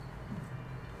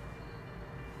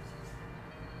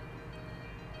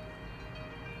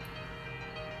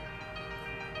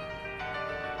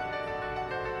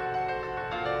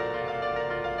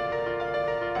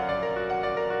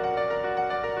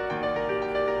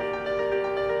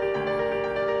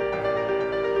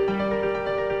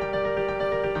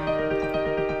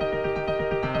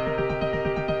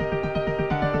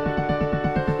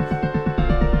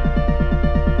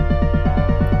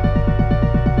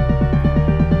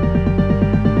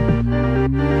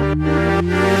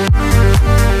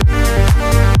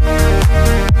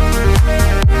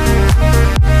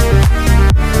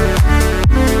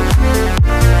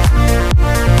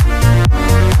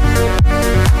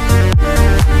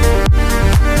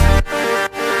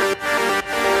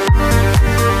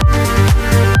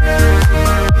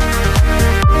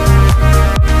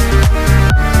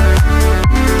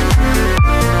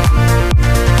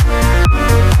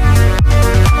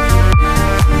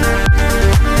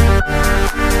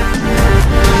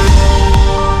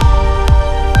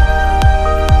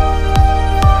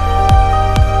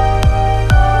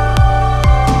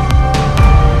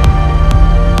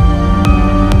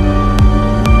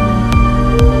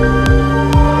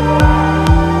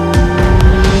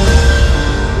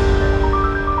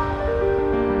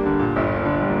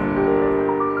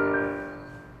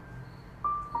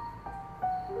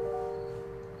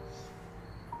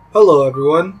Hello,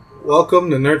 everyone. Welcome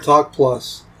to Nerd Talk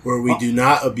Plus, where we do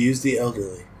not abuse the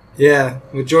elderly. Yeah,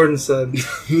 what Jordan said.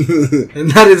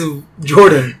 And that is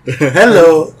Jordan.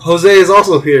 Hello. Jose is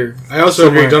also here. I also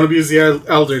agree. Don't abuse the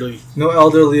elderly. No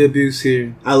elderly abuse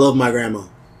here. I love my grandma.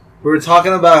 We were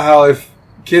talking about how if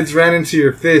kids ran into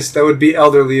your fist, that would be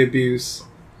elderly abuse.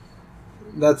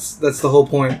 That's the whole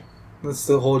point. That's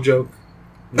the whole joke.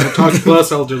 Nerd Talk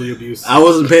Plus elderly abuse. I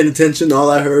wasn't paying attention. All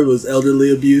I heard was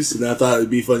elderly abuse, and I thought it would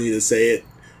be funny to say it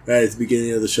right at the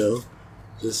beginning of the show.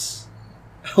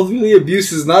 Elderly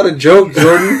abuse is not a joke,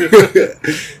 Jordan.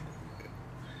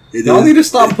 Y'all is. need to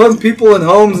stop putting people in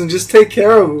homes and just take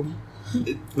care of them.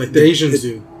 Like the Asians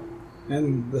do.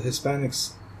 And the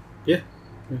Hispanics. Yeah.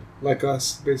 Like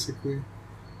us, basically.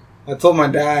 I told my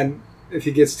dad if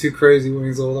he gets too crazy when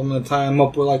he's old, I'm going to tie him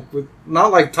up with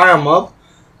not like tie him up,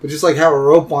 but just like have a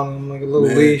rope on him, like a little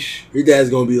leash. Your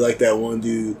dad's going to be like that one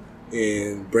dude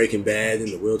in Breaking Bad in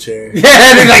the wheelchair.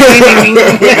 Yeah,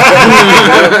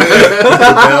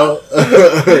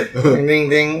 ding, ding,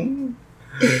 ding.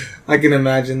 I can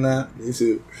imagine that. Me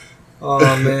too. Oh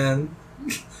man,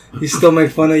 he still make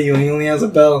fun of you, and he only has a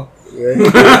bell. Right?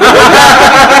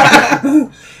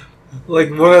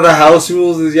 Like one of the house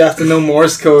rules is you have to know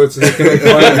Morse code so they can make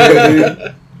fun of you,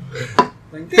 dude.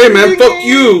 Like, hey man, fuck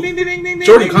you,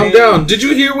 Jordan. Calm down. Did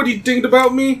you hear what he dinged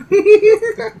about me?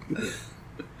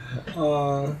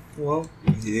 Well,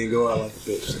 He didn't go out like a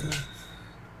bitch.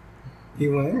 he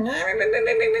went.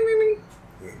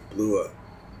 Blew up.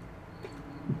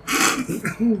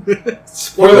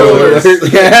 Spoiler alert.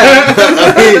 Yeah.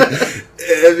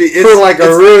 I mean, For like a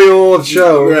really old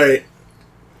show. Right.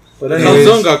 But Calzone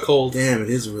anyways, got cold. Damn, it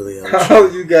is really old. how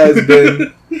you guys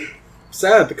been?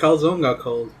 Sad. The calzone got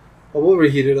cold. Oh, we'll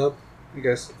reheat it up, I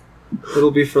guess.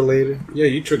 It'll be for later. Yeah,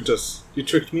 you tricked us. You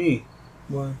tricked me.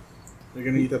 Why? You're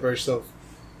gonna eat that by yourself.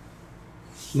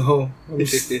 No. We ate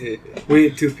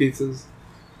 2 pizzas.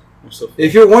 I'm so full.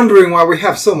 If you're wondering why we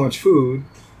have so much food,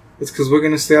 it's because we're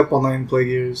going to stay up all night and play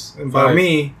Gears. And by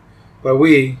we,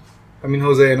 I mean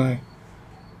Jose and I.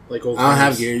 Like old I don't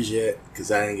have times. Gears yet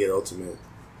because I didn't get Ultimate.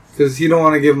 Because you don't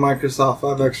want to give Microsoft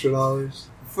 $5 extra.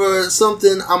 For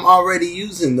something I'm already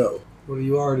using, though. What are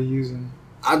you already using?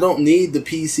 I don't need the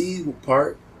PC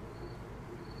part.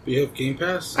 Do you have Game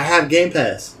Pass? I have Game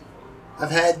Pass.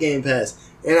 I've had Game Pass.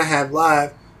 And I have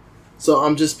Live. So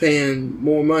I'm just paying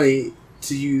more money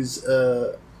to use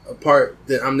a part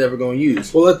that I'm never going to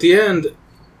use. Well, at the end,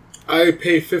 I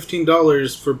pay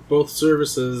 $15 for both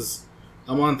services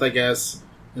a month, I guess,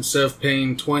 instead of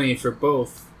paying $20 for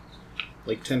both.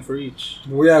 Like 10 for each.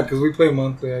 Well, yeah, because we play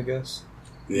monthly, I guess.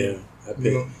 Yeah. I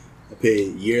pay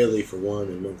yearly for one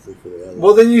and monthly for the other.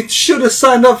 Well, then you should have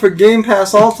signed up for Game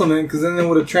Pass Ultimate, because then they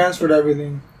would have transferred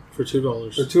everything. For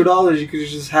 $2. For $2, you could have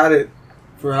just had it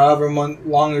for however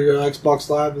longer your Xbox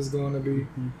Live is going to be.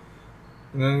 Mm-hmm.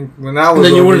 And then when that was and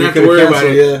then you over, wouldn't have to worry about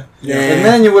it. Yeah. And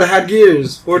then you would have had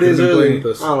Gears 4 days early. I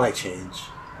don't like change.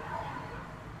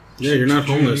 Yeah, you're not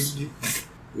homeless.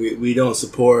 We don't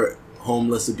support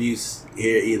homeless abuse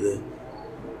here either.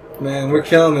 Man, we're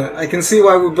killing it. I can see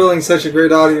why we're building such a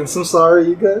great audience. I'm sorry,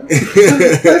 you guys.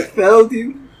 I failed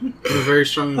you. We're very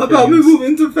strong. How about we move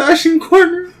into Fashion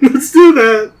Corner? Let's do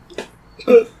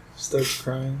that. Starts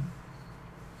crying.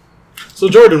 So,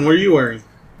 Jordan, what are you wearing?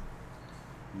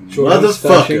 Jordan's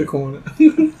Fashion Motherfucker. Corner.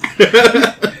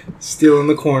 Stealing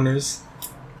the corners.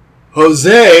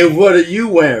 Jose, what are you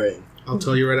wearing? I'll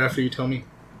tell you right after you tell me.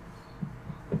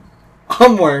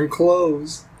 I'm wearing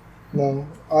clothes. No,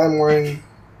 I'm wearing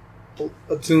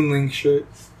a Toon Link shirt.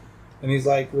 And he's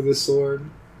like with his sword.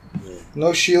 Yeah.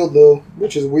 No shield though,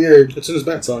 which is weird. It's in his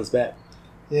back. It's on his back.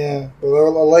 Yeah, but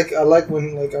I like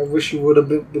when I wish you would have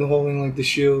been holding like the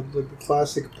shield, like the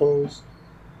classic pose.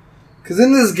 Because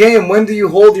in this game, when do you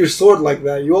hold your sword like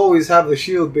that? You always have the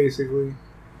shield, basically.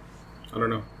 I don't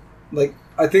know. Like,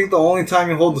 I think the only time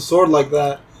you hold the sword like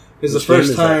that is the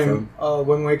first time,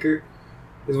 Wind Waker,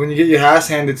 is when you get your ass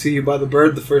handed to you by the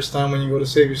bird the first time when you go to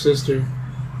save your sister.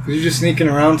 Because you're just sneaking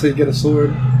around till you get a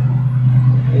sword.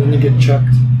 And then you get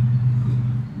chucked.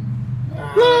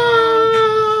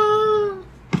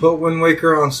 Put Wind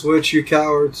Waker on Switch, you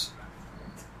cowards.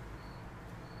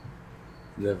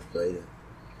 Never played it.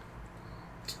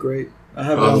 It's great. I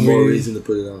have it All on the more Wii U. reason to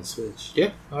put it on Switch.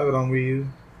 Yeah. I have it on Wii U.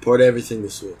 Port everything to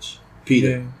Switch. PETA.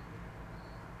 Yeah.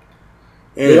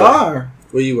 Anyway, They are.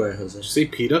 What are you wearing, Jose? Did you say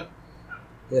PETA?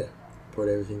 Yeah. Port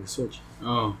everything to Switch.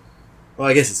 Oh. Well,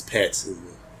 I guess it's pets, isn't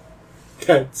it?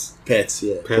 Pets. Pets,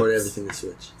 yeah. Pets. Port everything to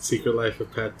Switch. Secret Life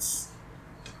of Pets.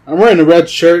 I'm wearing a red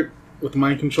shirt with the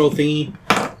mind control thingy.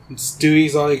 And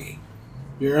Stewie's like,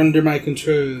 you're under my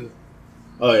control.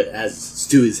 Oh, it has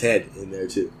Stewie's head in there,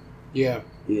 too. Yeah.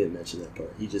 He didn't mention that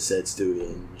part. He just said Stewie,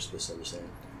 and you're supposed to understand.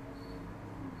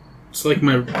 It's like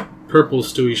my purple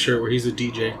Stewie shirt where he's a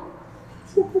DJ.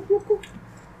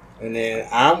 And then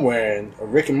I'm wearing a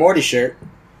Rick and Morty shirt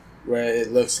where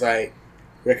it looks like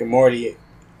Rick and Morty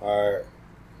are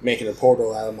making a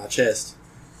portal out of my chest.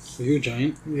 So you a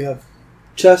giant? You have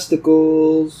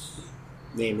chesticles.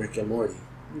 Named Rick and Morty.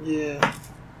 Yeah.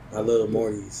 My little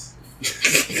Mortys.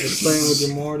 You're playing with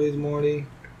your Mortys, Morty.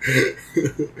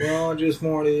 We're all just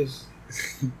Mortys.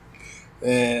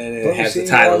 And it Don't you has the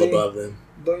see, title Morty? above them.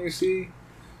 Don't you see?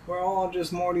 We're all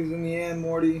just Mortys in the end,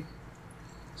 Morty.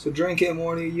 So drink it,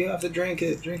 Morty. You have to drink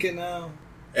it. Drink it now.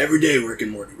 Every day, Rick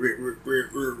and Morty. Rick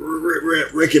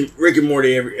and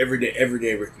Morty. Every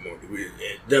day, Rick and Morty.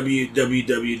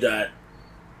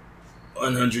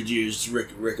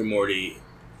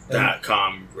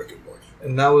 www.100yearsrickandmorty.com. Rick and Morty.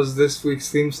 And that was this week's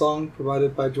theme song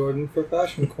provided by Jordan for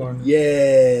Fashion Corner.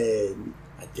 Yeah,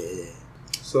 I did.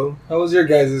 So, how was your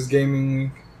guys' gaming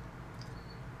week?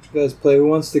 Did you guys play? Who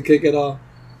wants to kick it off?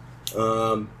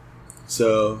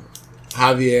 So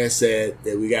Javier said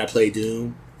that we gotta play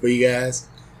Doom for you guys.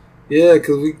 Yeah,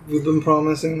 because we've been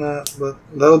promising that, but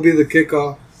that'll be the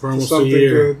kickoff For almost a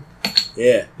year. good.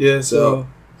 Yeah. Yeah, so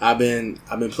I've been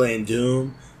playing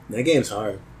Doom. That game's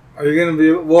hard. are you gonna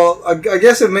be? Well, I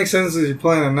guess it makes sense as you're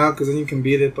playing it now, because then you can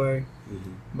beat it by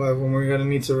when we're gonna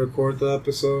need to record the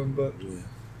episode. But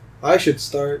I should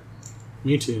start.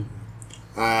 Me too.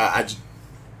 I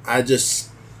just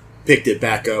picked it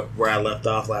back up where I left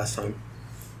off last time,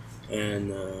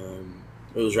 and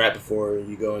it was right before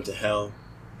you go into hell.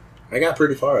 I got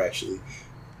pretty far actually.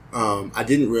 I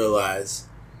didn't realize,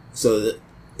 so that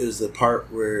it was the part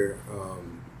where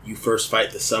you first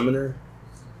fight the summoner.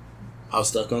 I was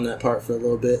stuck on that part for a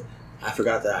little bit. I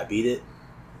forgot that I beat it,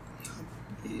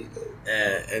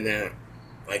 and then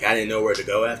like I didn't know where to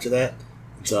go after that,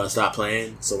 and so I stopped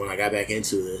playing. So when I got back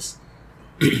into this,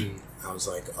 I was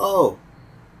like, "Oh,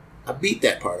 I beat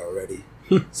that part already."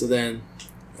 So then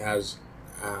I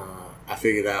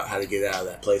figured out how to get out of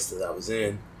that place that I was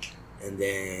in, and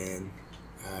then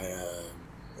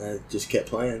I just kept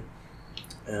playing.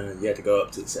 You had to go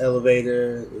up to this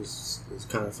elevator. It was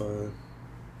kind of fun.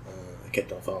 I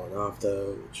kept on falling off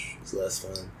though, which was less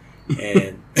fun.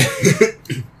 And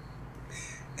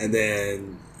and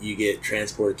then you get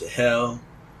transported to hell,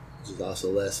 which is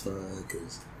also less fun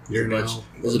because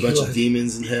there's a bunch of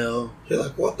demons in hell. You're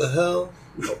like, what the hell?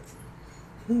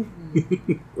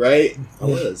 Right? I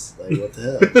was like, what the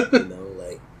hell? You know,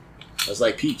 like I was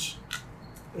like Peach.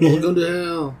 Welcome to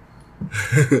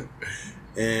hell.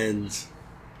 And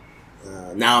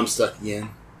now I'm stuck again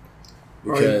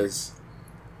because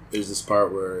there's this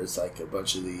part where it's like a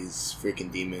bunch of these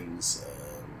freaking demons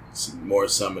and some more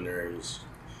summoners,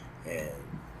 and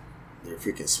they're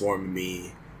freaking swarming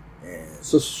me, and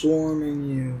So swarming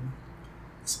you.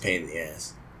 it's a pain in the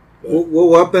ass. But, What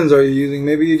weapons are you using?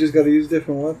 Maybe you just got to use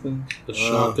different weapons. The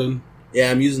shotgun.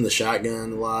 yeah, I'm using the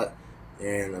shotgun a lot,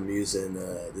 and I'm using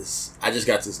this. I just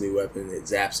got this new weapon that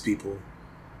zaps people.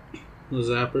 The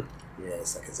zapper. Yeah,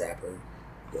 it's like a zapper.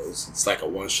 It's like a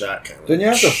one shot kind of. Don't you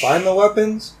have to find the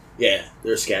weapons? Yeah,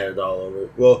 they're scattered all over.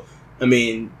 Well, I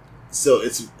mean, so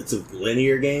it's a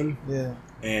linear game, Yeah.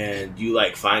 and you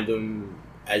like find them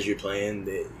as you're playing.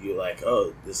 That you like,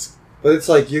 oh, this. But it's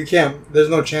like you can't, there's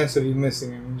no chance of you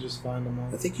missing them. You just find them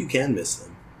all. I think you can miss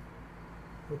them.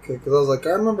 Okay, because I was like,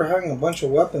 I remember having a bunch of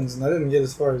weapons and I didn't get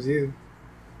as far as you.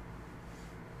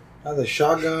 I had the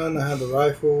shotgun, I had the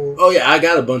rifle. Oh yeah, I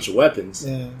got a bunch of weapons.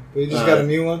 Yeah, but you just got a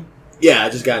new one? Yeah, I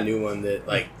just got a new one that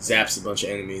like zaps a bunch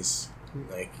of enemies.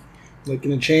 Like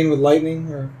in a chain with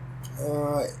lightning? Or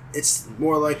it's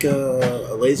more like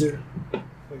a laser. like,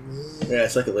 zzz? Yeah,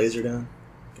 it's like a laser gun.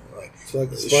 Like It's like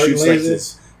a it Spartan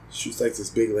laser? shoots like this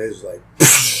big laser, like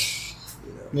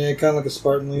you know. Yeah, kind of like a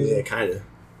Spartan laser. Yeah, kind of.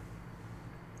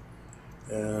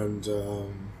 And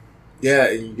yeah,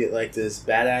 and you get like this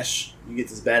badass. You get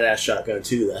this badass shotgun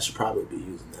too. I should probably be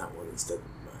using that one instead of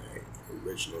my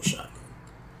original shotgun.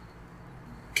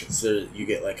 Consider you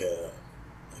get like a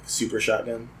super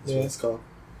shotgun. That's what it's called.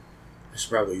 I should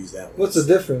probably use that one. What's the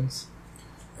difference?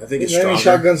 I think it's Is any stronger.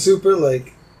 shotgun super?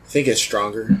 Like, I think it's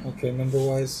stronger. okay, number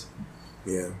wise.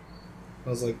 Yeah. I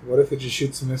was like, what if it just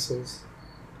shoots missiles?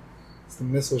 It's the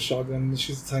missile shotgun. It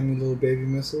shoots tiny little baby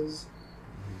missiles.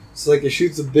 It's like it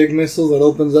shoots a big missile that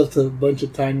opens up to a bunch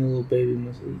of tiny little baby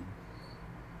missiles.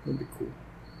 That'd be cool.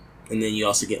 And then you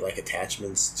also get like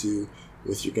attachments too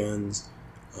with your guns.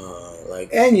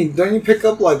 And don't you pick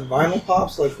up like vinyl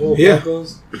pops, like little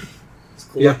Funkos? It's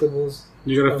collectibles.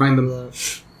 You gotta find them.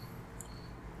 That.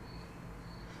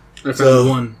 I found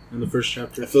one in the first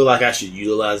chapter. I feel like I should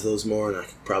utilize those more, and I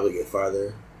could probably get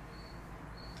farther.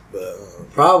 But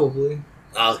probably.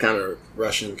 I was kind of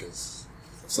rushing because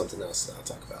something else that I'll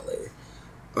talk about later.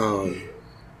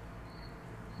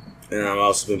 And I've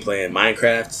also been playing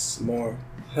Minecraft more.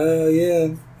 Hell yeah.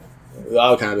 We've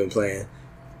all kind of been playing.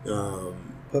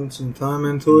 Putting some time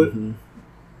into it. Mm-hmm.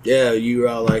 Yeah, you were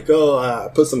all like, "Oh, I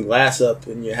put some glass up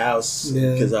in your house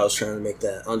because I was trying to make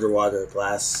that underwater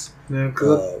glass." Yeah,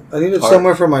 because I needed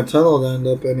somewhere for my tunnel to end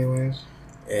up, anyways.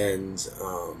 And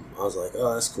I was like,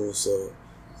 "Oh, that's cool." So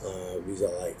he's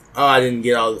all like, "Oh, I didn't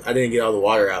get all the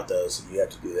water out though, so you have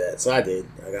to do that." So I did.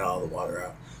 I got all the water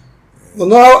out. Well,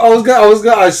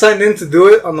 no, I signed in to do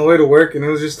it on the way to work, and it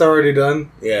was just already done.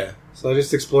 Yeah. So I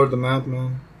just explored the map,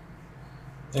 man.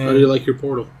 And how do you like your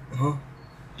portal? Huh?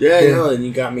 Yeah, you know, and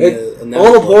you got me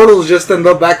all the portals just end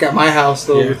up back at my house,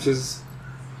 though, which is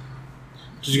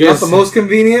not the most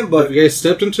convenient, but... Have you guys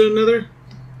stepped into another?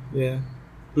 Yeah.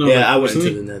 No, yeah, I went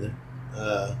into the nether.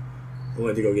 I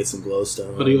went to go get some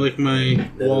glowstone. How do you like my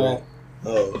wall?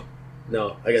 Oh,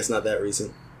 no, I guess not that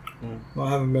recent. Well,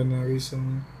 I haven't been there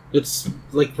recently. It's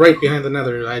like right behind the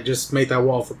nether. I just made that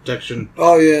wall for protection.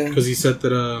 Oh, yeah. Because he said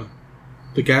that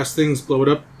the gas things blow it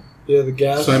up. Yeah, the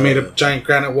gas. So I made a giant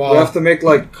granite wall. We have to make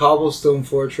like cobblestone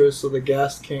fortress so the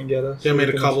gas can't get us. Yeah, I made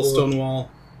a cobblestone wall.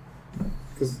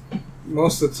 Because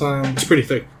most of the time... It's pretty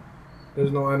thick.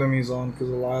 There's no enemies on because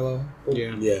of Lila. But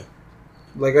yeah.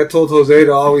 Like I told Jose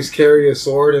to always carry a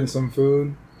sword and some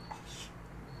food.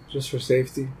 Just for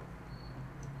safety.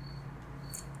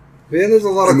 But yeah, there's a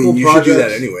lot of cool projects. You should do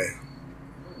that anyway.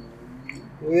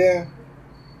 Well, yeah.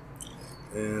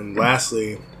 And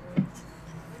lastly...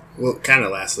 Well, kind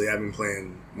of lastly, I've been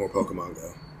playing more Pokemon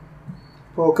Go.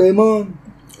 Pokemon.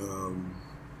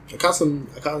 I caught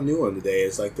a new one today.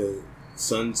 It's like the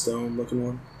Sunstone looking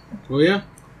one. Oh yeah.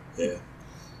 Yeah.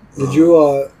 Did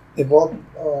you evolve?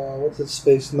 What's it?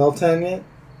 Space Meltan yet?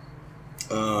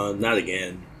 Not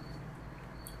again.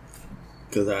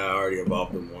 Because I already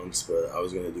evolved them once, but I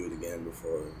was gonna do it again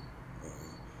before.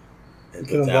 And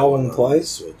you can evolve one twice.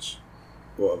 Switch.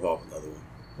 Well, evolve another one.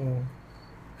 Oh.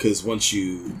 Because once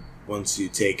you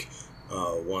take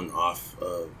one off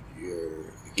of your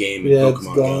game in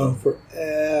Pokemon Go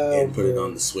forever. and put it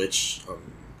on the Switch,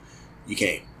 you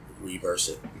can't reverse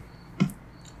it.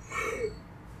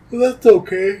 Well, that's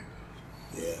okay.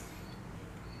 Yeah.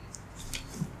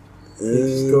 It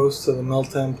just goes to the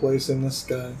Meltan place in the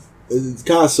sky. It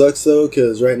kind of sucks though,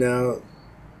 because right now,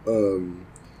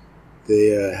 they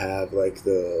have like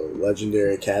the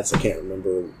legendary cats. I can't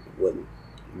remember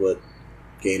what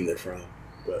game they're from,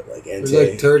 but like Entei.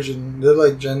 They're like Turgeon. They're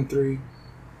like Gen 3.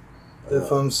 They're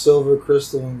from Silver,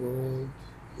 Crystal, and Gold.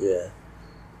 Yeah,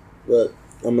 but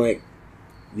I'm like,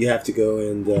 you have to go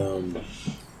and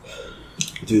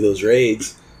do those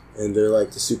raids, and they're like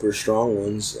the super strong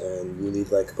ones, and you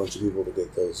need like a bunch of people to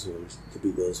get those ones, to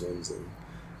beat those ones, and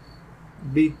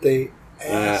beat they.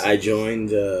 I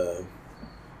joined a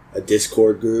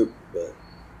Discord group, but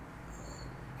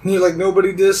you're like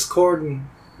nobody Discording.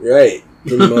 Right.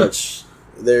 Pretty much.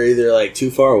 They're either like too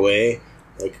far away,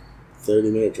 like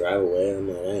 30-minute drive away, and I'm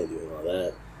like, I ain't doing all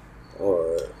that.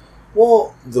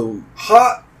 Or the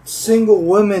hot single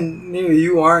women near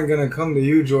you aren't gonna come to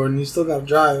you, Jordan. You still gotta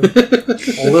drive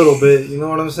a little bit. You know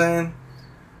what I'm saying?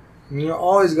 I mean, you're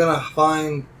always gonna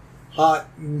find hot,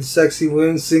 sexy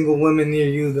women, single women near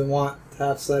you that want to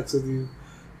have sex with you.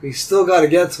 But you still gotta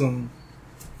get to them.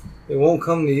 They won't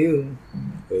come to you.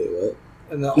 Wait, what?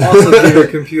 And they'll also give your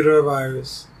computer a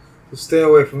virus. So stay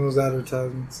away from those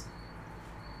advertisements.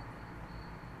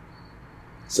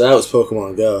 So that was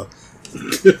Pokemon Go.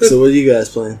 So what are you guys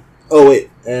playing? Oh, wait.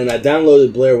 And I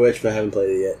downloaded Blair Witch, but I haven't played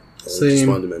it yet. I just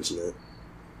wanted to mention it.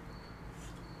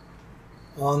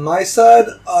 On my side,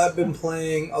 I've been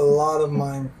playing a lot of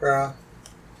Minecraft.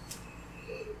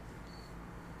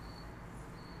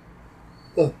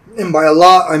 And by a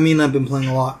lot, I mean I've been playing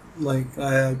a lot. Like,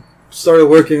 I started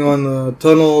working on the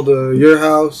tunnel to your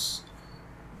house.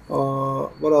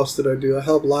 What else did I do? I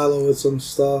helped Lila with some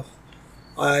stuff.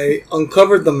 I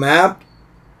uncovered the map.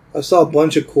 I saw a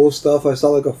bunch of cool stuff. I saw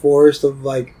like a forest of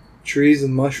like trees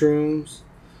and mushrooms.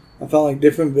 I found like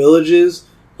different villages.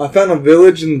 I found a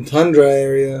village in the tundra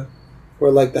area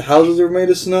where like the houses are made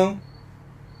of snow.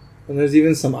 And there's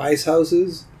even some ice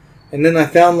houses. And then I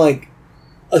found like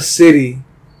a city.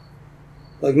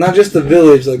 Like not just a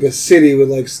village, like a city with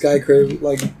like skyscrapers.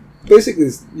 Like basically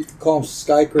you could call them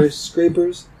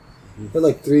skyscrapers. They're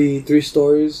like three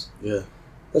stories. Yeah.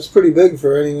 That's pretty big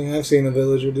for anything I've seen a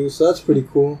villager do, so that's pretty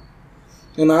cool.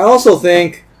 And I also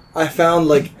think I found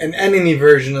like an enemy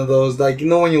version of those. Like, you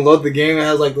know, when you load the game, it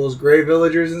has like those gray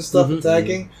villagers and stuff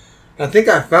attacking. I think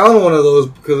I found one of those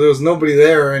because there was nobody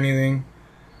there or anything,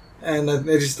 and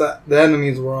it just the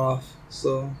enemies were off.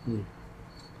 So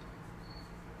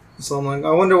I'm like, I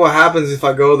wonder what happens if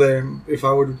I go there, if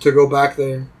I were to go back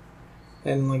there,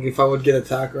 and like if I would get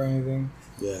attacked or anything.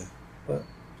 Yeah. But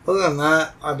other than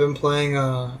that, I've been playing.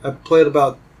 I played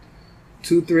about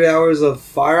 2-3 hours of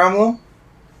Fire Emblem.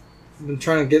 I've been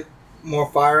trying to get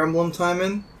more Fire Emblem time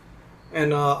in,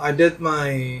 and I did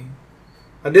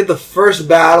the first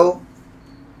battle.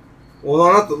 Well,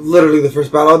 no, not literally the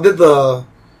first battle. I did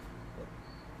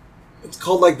it's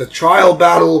called like the trial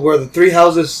battle where the 3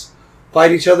 houses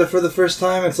fight each other for the first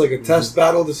time. It's like a test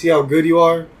battle to see how good you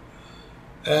are.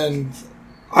 And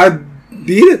I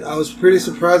beat it. I was pretty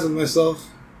surprised with myself.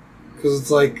 Because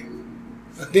it's like,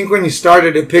 I think when you start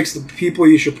it picks the people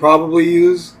you should probably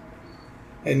use.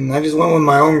 And I just went with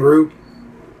my own group.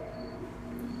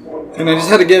 And I just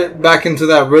had to get back into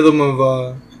that rhythm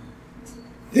of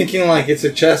thinking like it's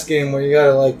a chess game where you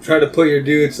gotta like try to put your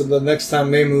dudes so the next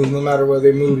time they move, no matter where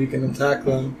they move, you can attack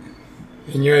them.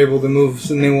 And you're able to move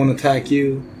and they won't attack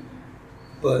you.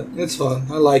 But it's fun.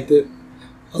 I liked it.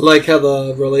 I like how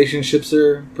the relationships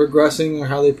are progressing or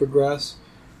how they progress.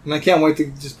 And I can't wait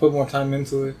to just put more time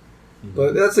into it.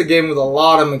 But that's a game with a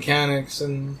lot of mechanics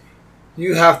and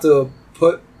you have to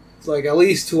put like at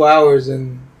least 2 hours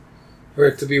in for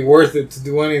it to be worth it to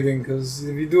do anything. Because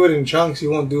if you do it in chunks,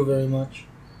 you won't do very much.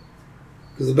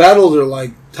 Because the battles are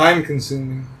like time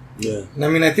consuming. Yeah. And I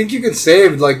mean, I think you can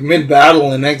save like mid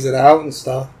battle and exit out and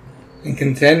stuff and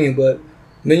continue, but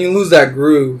then you lose that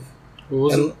groove. What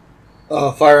was it?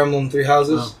 Fire Emblem 3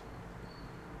 Houses. Oh.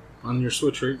 On your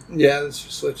Switch, right? Yeah, it's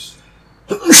your Switch.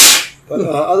 But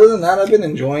other than that, I've been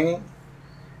enjoying it.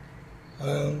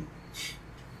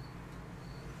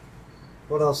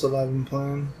 What else have I been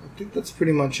playing? I think that's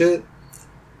pretty much it.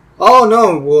 Oh,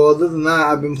 no. Well, other than that,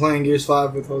 I've been playing Gears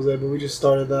 5 with Jose, but we just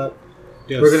started that.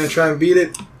 Yes. We're going to try and beat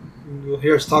it. You'll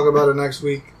hear us talk about it next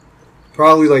week.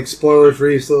 Probably, like,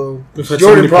 spoiler-free, so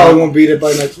Jordan probably won't beat it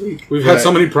by next week. We've had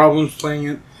so many problems playing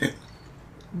it.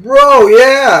 Bro,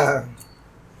 yeah.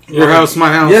 Your house,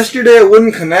 my house. Yesterday, it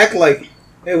wouldn't connect. Like,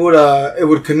 it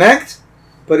would connect,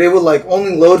 but it would, like,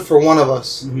 only load for one of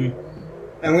us. Mm-hmm.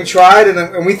 And we tried,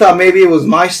 and we thought maybe it was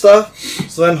my stuff.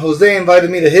 So then Jose invited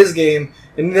me to his game,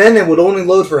 and then it would only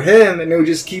load for him, and it would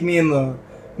just keep me in the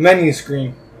menu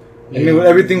screen. And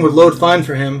everything would load fine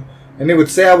for him, and it would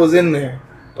say I was in there,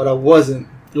 but I wasn't.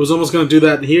 It was almost going to do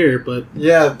that here, but...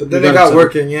 Yeah, but then it got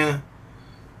working, yeah.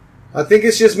 I think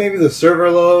it's just maybe the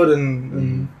server load,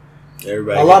 and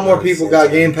a lot more people got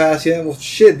Game Pass, yeah. Well,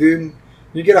 shit, dude.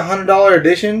 You get $100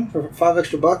 edition for $5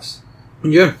 extra.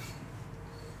 Yeah.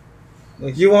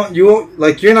 Like, you won't,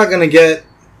 like, you're not going to get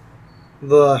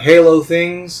the Halo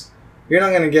things. You're not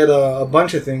going to get a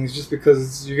bunch of things just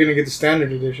because you're going to get the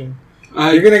standard edition.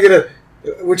 You're going to get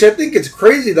which I think it's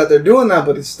crazy that they're doing that,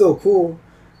 but it's still cool.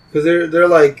 Because they're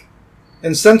like,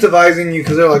 incentivizing you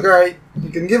because they're like, alright, you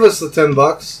can give us the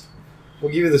 $10.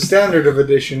 We'll give you the standard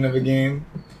edition of a game.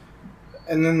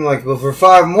 And then, like, well, for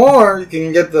 $5 more, you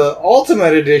can get the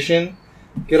Ultimate Edition,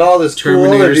 get all this cool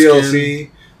other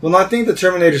DLC. Well, I think the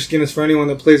Terminator skin is for anyone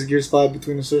that plays Gears 5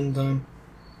 between a certain time.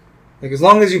 Like, as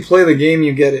long as you play the game,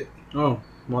 you get it. Oh,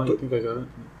 well, I think I got it.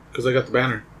 Because I got the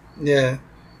banner. Yeah.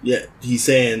 Yeah, he's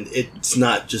saying it's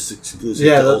not just exclusive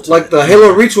to Ultimate. Like, the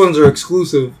Halo Reach ones are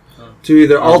exclusive to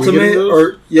either Ultimate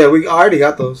or... Yeah, I already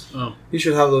got those. Oh. You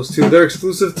should have those, too. They're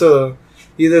exclusive to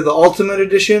either the Ultimate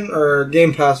Edition or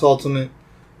Game Pass Ultimate.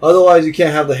 Otherwise, you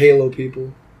can't have the Halo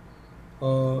people.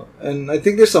 And I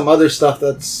think there's some other stuff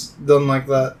that's done like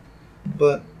that.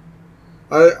 But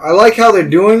I like how they're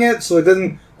doing it, so it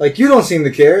doesn't... Like, you don't seem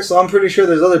to care, so I'm pretty sure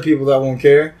there's other people that won't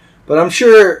care. But I'm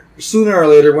sure sooner or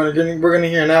later we're going to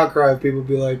hear an outcry of people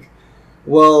be like,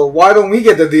 well, why don't we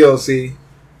get the DLC?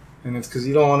 And it's because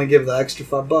you don't want to give the extra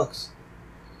 $5.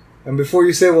 And before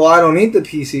you say, well, I don't need the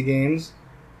PC games,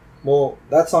 well,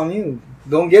 that's on you.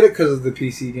 Don't get it because of the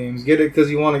PC games. Get it because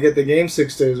you want to get the game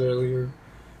 6 days earlier.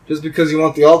 Just because you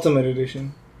want the Ultimate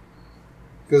Edition.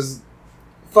 Because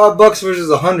 $5 versus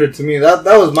 $100 to me, that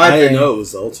was my thing. I didn't know it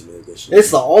was the Ultimate Edition.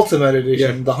 It's the Ultimate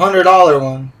Edition, the $100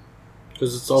 one.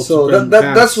 Because it's Ultimate. So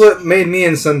that's what made me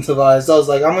incentivized. I was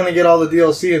like, I'm gonna get all the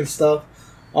DLC and stuff.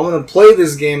 I'm gonna play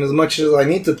this game as much as I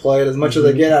need to play it, as much as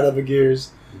I get out of the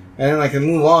Gears, and then I can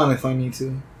move on if I need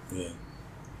to. Yeah.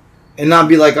 And not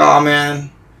be like, oh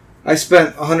man, I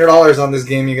spent $100 on this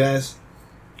game, you guys.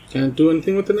 Can't do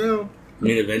anything with it now. I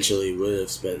mean, eventually would have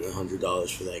spent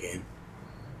 $100 for that game.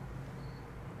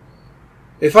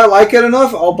 If I like it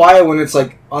enough, I'll buy it when it's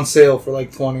like on sale for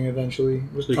like 20 eventually.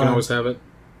 So you can always have it.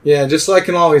 Yeah, just so I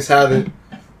can always have it.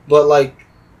 But like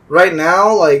right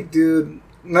now, like dude,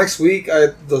 next week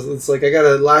it's like I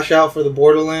gotta lash out for the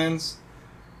Borderlands,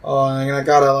 and I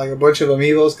got a bunch of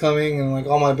amiibos coming, and like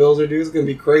all my bills are due. It's gonna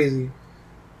be crazy.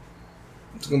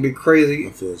 It's gonna be crazy. I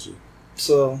feel you.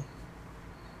 So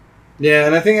yeah,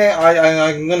 and I think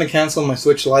I'm gonna cancel my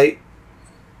Switch Lite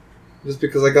just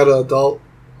because I got an adult.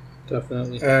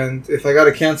 Definitely. And if I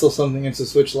gotta cancel something, it's a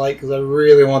Switch Lite because I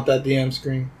really want that DM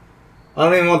screen. I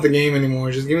don't even want the game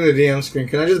anymore. Just give me the DM screen.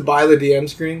 Can I just buy the DM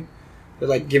screen? They're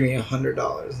like, give me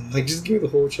 $100. Like, just give me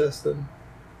the whole chest then.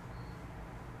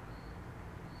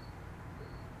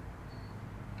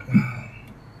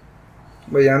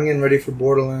 But yeah, I'm getting ready for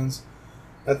Borderlands.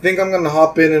 I think I'm gonna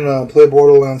hop in and play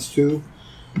Borderlands 2.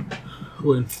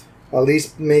 When? At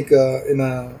least make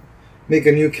a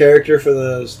new character for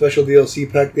the special DLC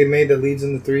pack they made that leads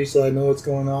into 3, so I know what's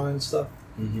going on and stuff.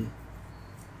 Mm-hmm.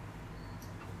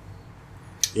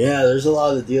 Yeah, there's a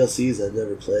lot of the DLCs I've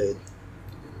never played.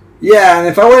 Yeah, and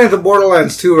if I went into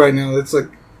Borderlands 2 right now, it's like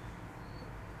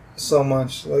so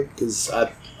much. Like, because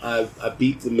I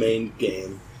beat the main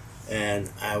game, and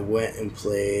I went and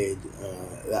played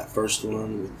that first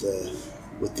one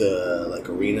with the like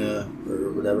arena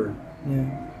or whatever.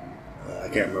 Yeah. I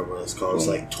can't remember what it's called. It's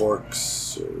like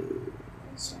Torx or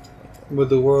something like that. With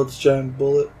the world's giant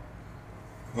bullet.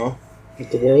 Huh?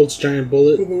 With the world's giant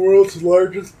bullet? With the world's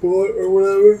largest bullet or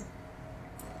whatever.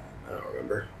 I don't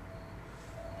remember.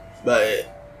 But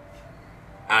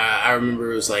I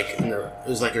remember it was like an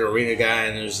arena guy,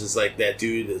 and there's just like that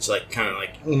dude that's like kind of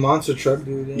like The monster truck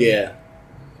dude. yeah.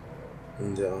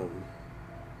 And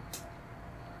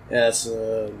yeah, it's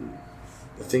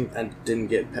I think I didn't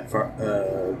get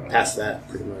past that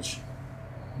pretty much.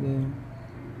 Yeah.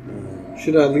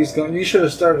 Should have at least gone. You should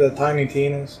have started at Tiny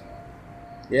Tina's.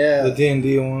 Yeah. The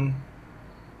D&D one.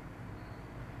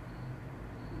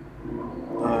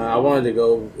 I wanted to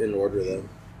go in order though.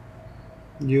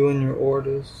 You and your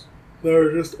orders.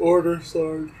 They're just orders,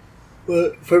 Sarge.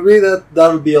 But for me, that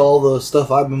would be all the stuff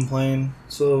I've been playing.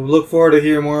 So look forward to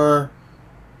hear more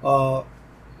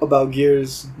about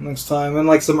Gears next time. And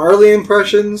like some early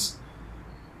impressions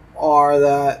are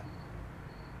that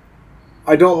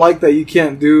I don't like that you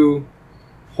can't do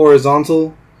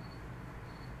horizontal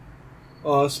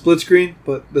split screen,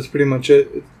 but that's pretty much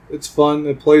it. It's fun.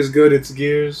 It plays good. It's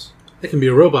Gears. It can be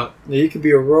a robot. Yeah, you can be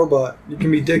a robot. You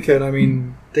can be Dickhead. I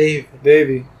mean,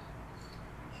 Davey.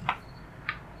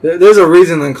 There's a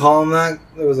reason they call him that.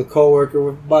 There was a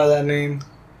coworker by that name,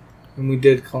 and we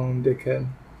did call him Dickhead.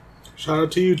 Shout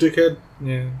out to you, Dickhead.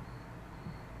 Yeah.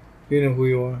 You know who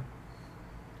you are.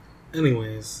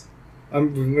 Anyways.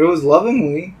 It was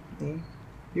lovingly.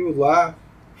 He would laugh.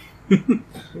 He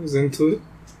was into it.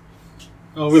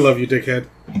 Oh, we love you, Dickhead.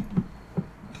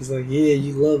 He's like, yeah,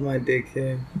 you love my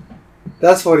dickhead.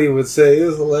 That's what he would say. It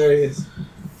was hilarious.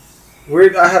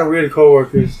 Weird. I had weird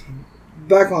coworkers.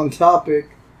 Back on topic.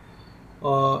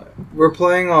 We're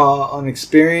playing on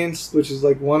Experience, which is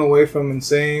like one away from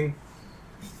Insane.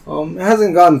 It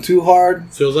hasn't gotten too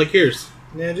hard. Feels like Gears.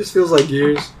 Yeah, it just feels like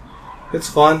Gears. It's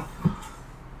fun.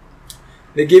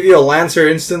 They give you a Lancer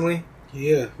instantly.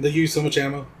 Yeah, they give you so much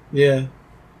ammo. Yeah.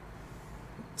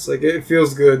 It's like, it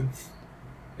feels good.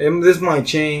 And this might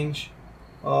change.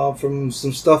 From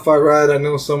some stuff I read, I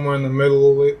know somewhere in the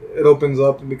middle it opens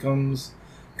up and becomes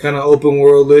kind of open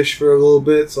world-ish for a little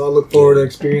bit, so I look forward to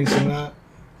experiencing that.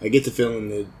 I get the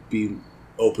feeling it'd be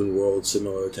open world,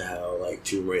 similar to how like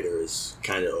Tomb Raider is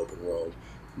kind of open world,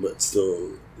 but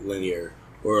still linear,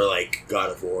 or like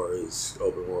God of War is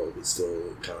open world, but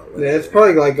still kind of linear. Yeah, it's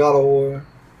probably like God of War.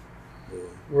 Yeah.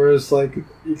 Whereas like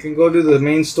you can go do the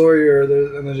main story,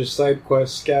 and there's just side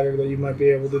quests scattered that you might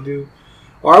be able to do.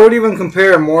 Or I would even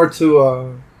compare it more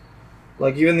to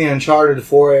like even the Uncharted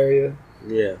 4 area.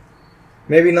 Yeah.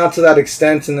 Maybe not to that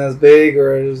extent and as big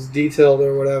or as detailed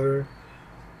or whatever.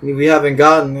 We haven't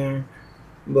gotten there.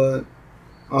 But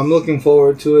I'm looking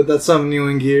forward to it. That's something new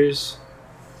in Gears.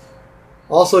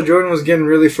 Also, Jordan was getting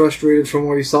really frustrated from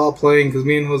what he saw playing because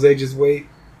me and Jose just wait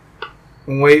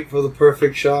for the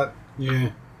perfect shot.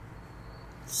 Yeah.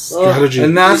 Strategy.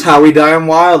 And that's how we die in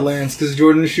Wildlands, because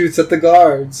Jordan shoots at the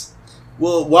guards.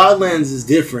 Well, Wildlands is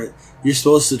different. You're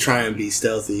supposed to try and be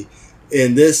stealthy.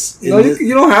 You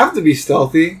don't have to be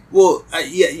stealthy. Well,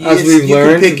 as we've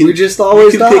learned, we just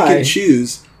always die. You can pick and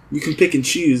choose. You can pick and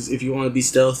choose if you want to be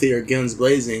stealthy or guns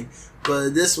blazing. But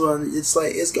this one, it's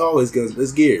like, it's always guns.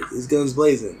 It's Gears. It's guns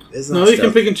blazing. It's not you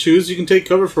can pick and choose. You can take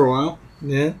cover for a while.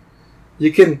 Yeah.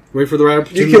 You can wait for the right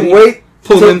opportunity. You can wait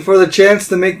for the chance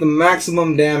to make the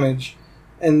maximum damage.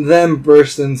 and then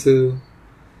burst into.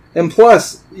 And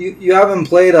plus, you haven't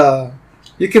played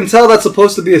you can tell that's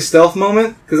supposed to be a stealth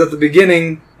moment, because at the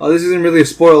beginning, this isn't really a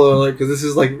spoiler alert, because this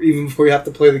is like, even before you have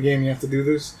to play the game, you have to do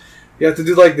this. You have to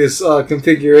do like this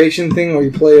configuration thing where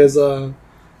you play as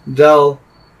Del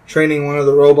training one of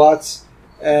the robots.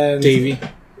 And Davey.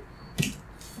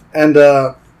 And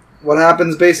what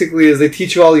happens basically is they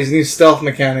teach you all these new stealth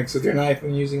mechanics with your knife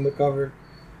and using the cover.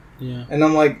 Yeah. And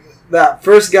I'm like, that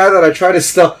first guy that I try to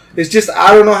stealth, it's just,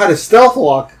 I don't know how to stealth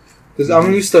walk. Because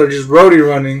I'm used to just roadie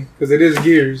running, because it is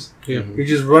Gears. Yeah. You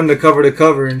just run to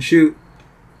cover and shoot.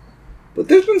 But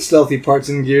there's been stealthy parts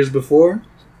in Gears before.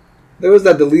 There was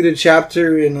that deleted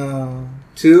chapter in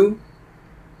 2,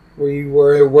 where you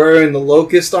were wearing the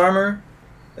Locust armor,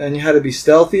 and you had to be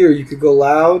stealthy, or you could go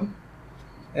loud.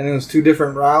 And it was 2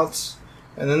 different routes.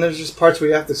 And then there's just parts where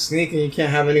you have to sneak, and you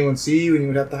can't have anyone see you, and you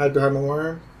would have to hide behind the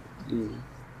worm.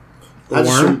 The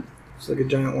worm? It's like a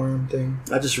giant worm thing.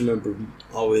 I just remember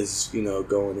always,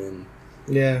 going in.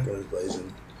 Yeah. Guns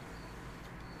blazing.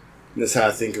 That's how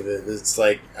I think of it. It's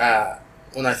like,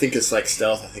 when I think it's like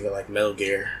stealth, I think of like Metal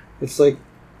Gear. It's like,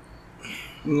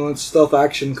 it's stealth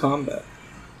action combat.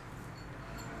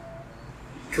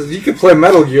 Because you could play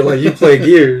Metal Gear like you play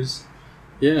Gears.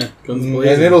 Yeah, guns and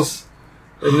blazing.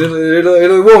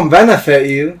 it won't benefit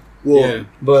you. Well, yeah.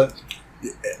 But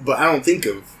I don't think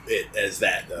of it as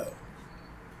that, though.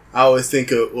 I always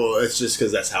think of, it's just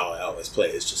because that's how I always play.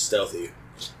 It's just stealthy.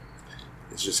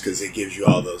 It's just because it gives you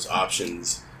all those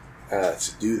options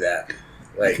to do that.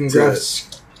 Like, you can grab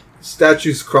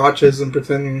statues' crotches and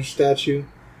pretend you're a statue.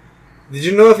 Did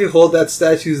you know if you hold that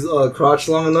statue's crotch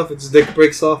long enough, its dick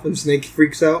breaks off and Snake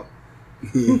freaks out?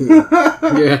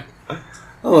 Yeah.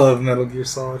 I love Metal Gear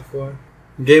Solid 4.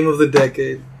 Game of the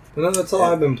decade. But no, that's all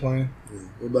I've been playing.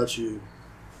 What about you,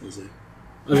 Jose?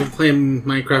 I've been playing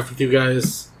Minecraft with you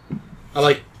guys. I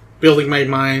like building my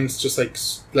mines, just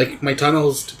like my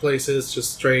tunnels to places,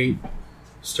 just straight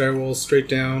stairwells straight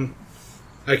down.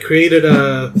 I created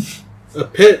a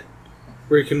pit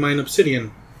where you can mine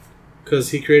obsidian,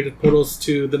 because he created portals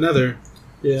to the Nether.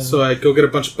 Yeah. So I go get a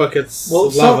bunch of buckets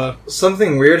of lava.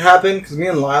 Something weird happened, because me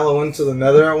and Lila went to the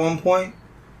Nether at one point,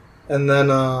 and then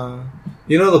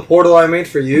the portal I made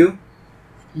for you.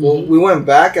 Well, we went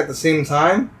back at the same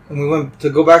time, and we went to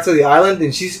go back to the island,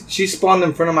 and she spawned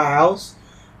in front of my house,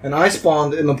 and I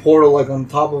spawned in the portal like on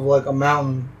top of like a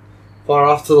mountain far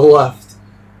off to the left.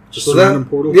 Just a random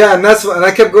portal? Yeah, and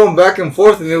I kept going back and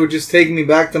forth, and it would just take me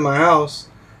back to my house.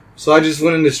 So I just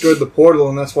went and destroyed the portal,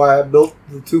 and that's why I built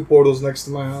the 2 portals next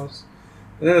to my house.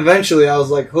 And then eventually I was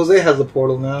like, Jose has a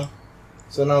portal now.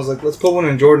 So then I was like, let's put one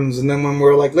in Jordan's, and then when we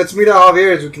were like, let's meet at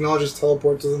Javier's, we can all just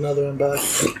teleport to the Nether and back.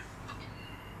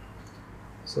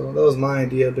 So that was my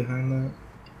idea behind that.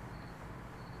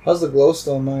 How's the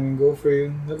glowstone mining go for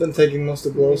you? I've been taking most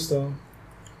of glowstone.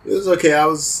 It was okay.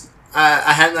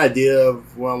 I had an idea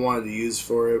of what I wanted to use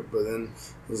for it, but then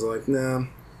I was like, nah.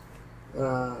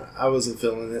 I wasn't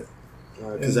feeling it.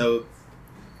 Because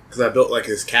I built like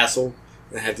this castle,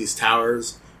 and it had these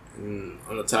towers, and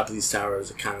on the top of these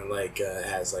towers it kind of like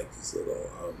has like these little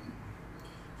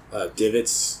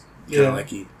divots, kind of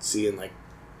like you see in like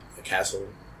a castle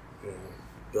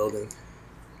building.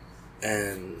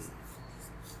 And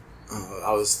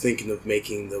I was thinking of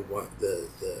making the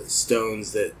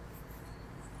stones that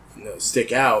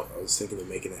stick out. I was thinking of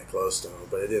making that glowstone,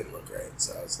 but it didn't look right,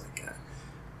 so I was like, I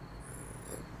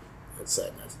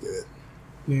decided not to do it.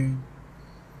 Yeah.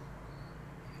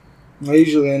 I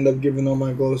usually end up giving all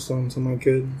my glowstone to my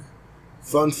kid.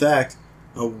 Fun fact: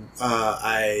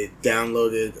 I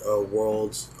downloaded a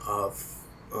world of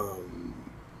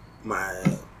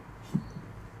my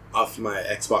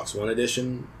Xbox One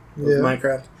edition of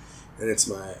Minecraft, and it's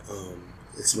my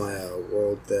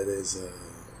world that is a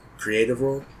creative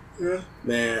world. Yeah.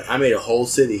 Man, I made a whole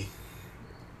city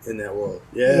in that world.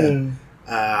 Yeah.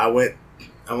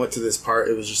 I went to this part.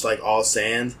 It was just like all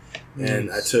sand,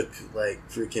 and I took like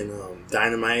freaking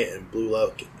dynamite and blew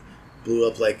up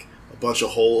like a bunch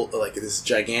of hole, like this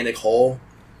gigantic hole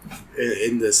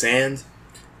in the sand,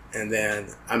 and then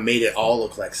I made it all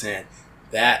look like sand.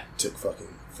 That took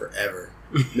fucking forever,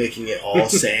 making it all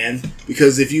sand,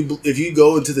 because if you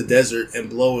go into the desert and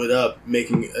blow it up,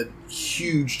 making a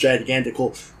huge gigantic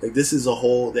hole, like this is a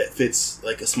hole that fits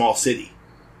like a small city.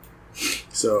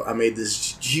 So I made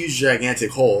this huge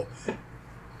gigantic hole,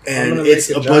 and it's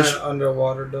a bunch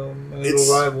underwater dome, and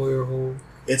it'll rival your hole.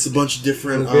 It's a bunch of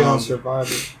different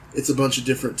survival. It's a bunch of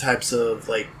different types of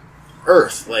like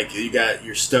earth. Like you got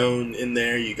your stone in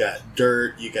there, you got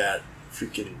dirt, you got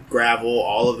freaking gravel,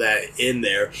 all of that in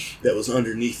there that was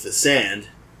underneath the sand.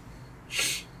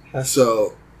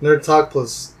 So Nerd Talk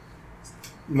plus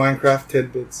Minecraft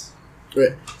tidbits.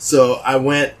 Right. So I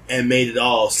went and made it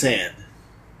all sand.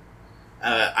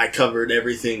 I covered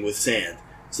everything with sand,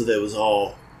 so that it was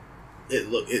all.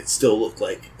 It still looked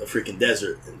like a freaking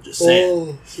desert and just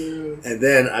sand. Shit. And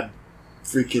then I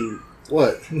freaking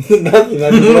what? Nothing.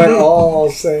 I just went all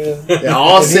sand. Yeah,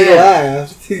 all and sand. He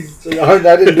laughed. He's like,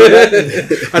 I didn't do that.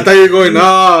 I thought you were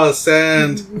going,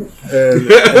 sand.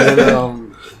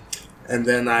 And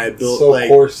then I built so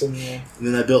coarse in there. And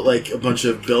then I built like a bunch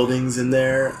of buildings in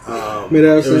there. Made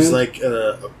out of it was sand? like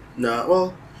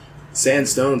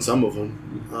sandstone. Some of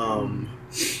them.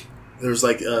 There was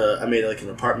like I made like an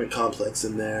apartment complex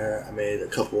in there. I made a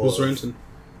couple. Who's renting?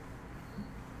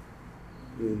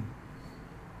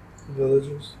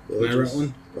 Villagers. Can I rent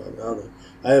one? Probably, I don't know.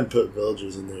 I haven't put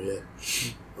villagers in there yet.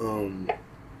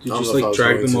 Did you just like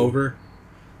drag them over?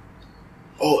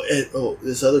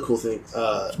 This other cool thing.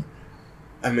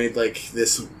 I made like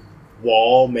this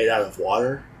wall made out of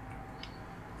water,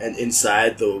 and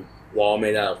inside the wall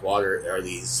made out of water are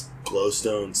these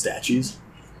glowstone statues.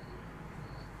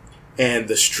 And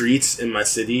the streets in my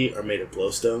city are made of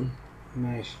glowstone.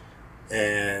 Nice.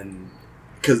 And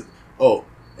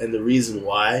the reason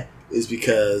why is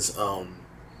because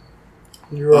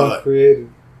you're all creative.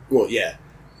 Well, yeah.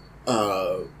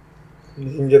 You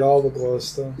can get all the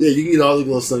glowstone. Yeah, you can get all the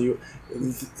glowstone.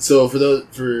 So for those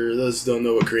who don't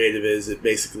know what creative is, it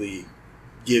basically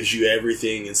gives you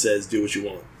everything and says do what you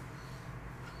want.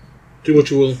 Do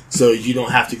what you will. So you don't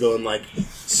have to go and like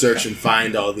search and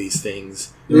find all these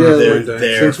things. Yeah, they're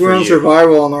there. Since we're on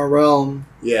survival in our realm,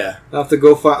 yeah, I have to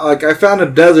go find. Like I found a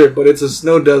desert, but it's a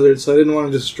snow desert, so I didn't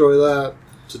want to destroy that.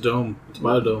 It's a dome. It's a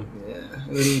biodome. Yeah,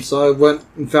 and so I went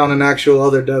and found an actual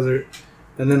other desert,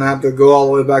 and then I have to go all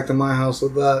the way back to my house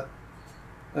with that,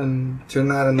 and turn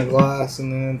that into glass,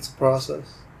 and then it's a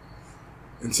process.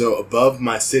 And so above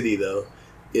my city though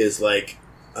is like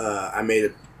I made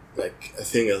a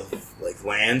thing of like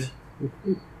land,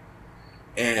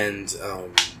 and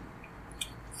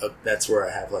that's where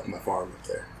I have like my farm up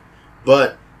there.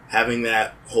 But having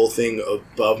that whole thing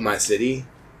above my city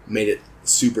made it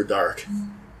super dark,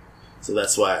 so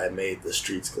that's why I made the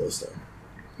streets glowstone.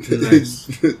 Nice.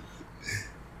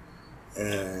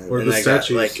 and I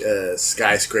statues? Got like a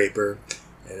skyscraper,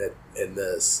 and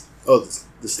the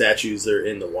statues are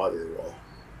in the water wall.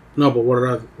 No, but what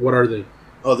are they?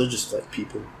 Oh, they're just like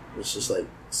people. It's just like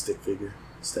stick figure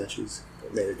statues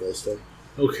made of glowstone.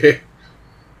 Okay.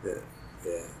 Yeah.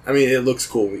 I mean, it looks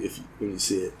cool when you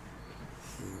see it.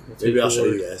 Maybe I'll show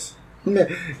you guys.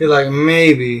 You're like,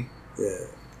 maybe.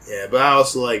 Yeah. But I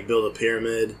also like built a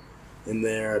pyramid in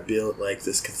there. I built like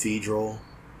this cathedral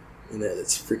in there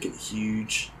that's freaking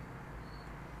huge.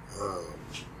 I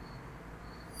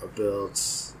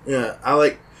built. Yeah, I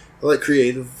like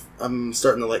creative. I'm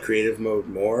starting to like creative mode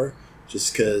more,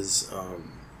 just because.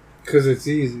 Because it's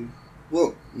easy.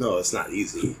 Well, no, it's not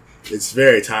easy. It's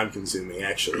very time consuming,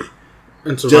 actually.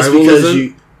 And survival just because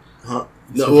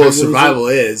isn't? Survival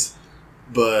is,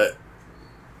 but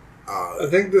I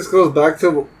think this goes back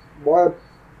to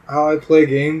how I play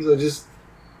games.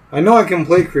 I know I can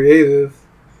play creative.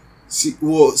 See,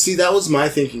 that was my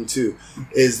thinking too.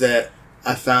 Is that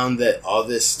I found that all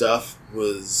this stuff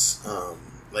was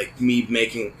like me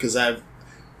making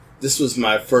this is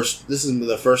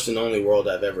the first and only world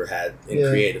I've ever had in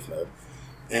creative mode,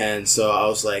 and so I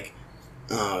was like,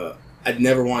 I'd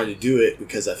never wanted to do it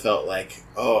because I felt like,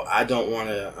 I don't want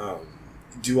to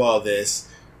do all this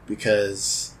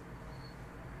because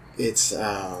it's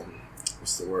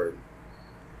what's the word?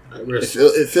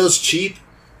 It feels cheap,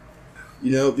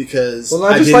 because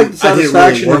I just like the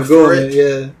satisfaction really of going.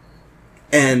 Yeah,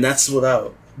 and that's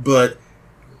but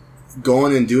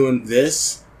going and doing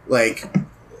this, like,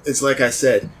 it's like I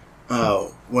said,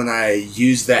 when I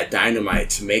used that dynamite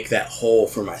to make that hole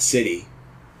for my city.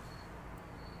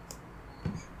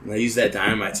 And I used that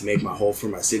dynamite to make my hole for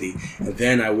my city. And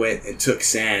then I went and took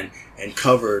sand and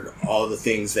covered all the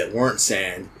things that weren't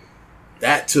sand.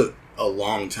 That took a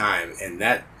long time. And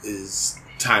that is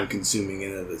time consuming in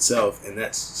and of itself. And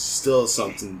that's still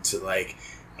something to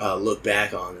look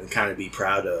back on and kind of be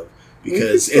proud of.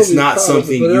 Because it's not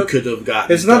something you could have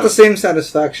gotten. It's not the same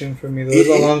satisfaction for me, though. That's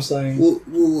all I'm saying.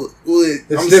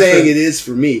 I'm saying it is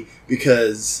for me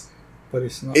because but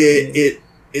it's not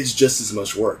it's just as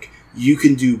much work. You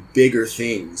can do bigger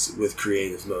things with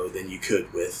creative mode than you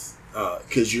could with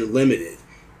because you're limited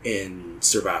in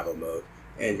survival mode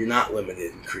and you're not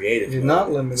limited in creative mode. You're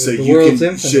not limited. So the world's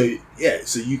infinite.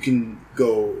 So you can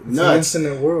go nuts. It's an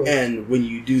infinite world. And when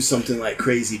you do something like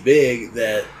crazy big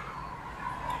that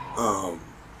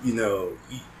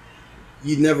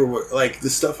you never would like the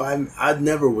stuff I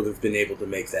never would have been able to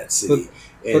make that city.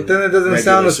 But then it doesn't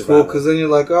sound as cool because then you're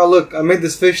like, oh look, I made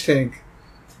this fish tank.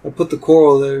 I put the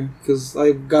coral there because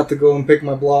I got to go and pick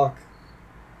my block.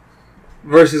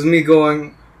 Versus me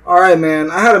going, all right,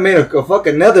 man, I had to make a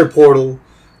fucking nether portal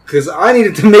because I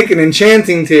needed to make an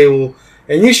enchanting table,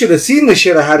 and you should have seen the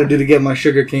shit I had to do to get my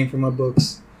sugar cane for my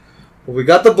books. But we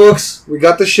got the books, we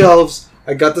got the shelves,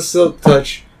 I got the silk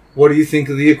touch. What do you think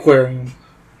of the aquarium?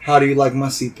 How do you like my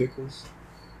sea pickles?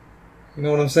 You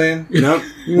know what I'm saying? No.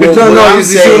 You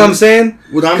see what I'm saying?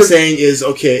 What I'm saying is,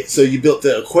 okay, so you built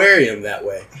the aquarium that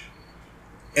way.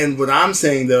 And what I'm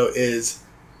saying, though, is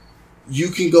you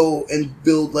can go and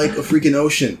build, like, a freaking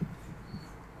ocean.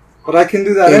 But I can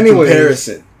do that anyways. In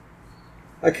comparison.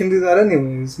 I can do that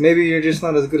anyways. Maybe you're just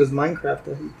not as good as Minecraft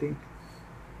as you think.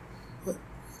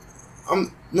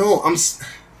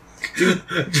 Dude,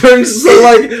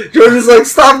 Jordan's like,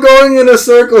 stop going in a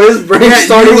circle. His brain's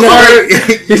starting to hurt.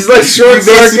 He's like short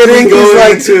circuiting. He's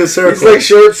like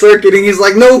short circuiting. He's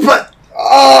like, no, but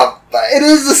it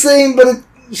is the same, but it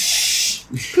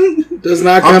does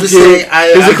not compute. I'm just saying,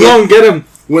 There's a clone. Get him.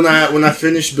 When I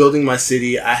finished building my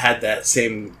city, I had that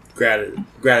same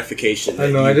gratification.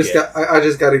 I know. I just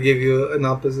got to give you an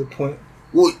opposite point.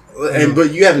 Well,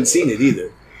 but you haven't seen it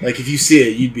either. Like if you see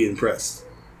it, you'd be impressed.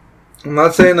 I'm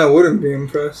not saying I wouldn't be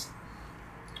impressed,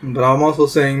 but I'm also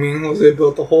saying me and Jose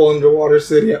built a whole underwater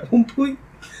city at one point,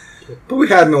 but we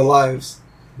had no lives.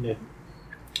 Yeah,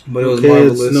 but it was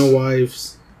marvelous. No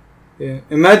wives. Yeah,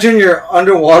 imagine your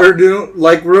underwater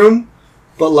room,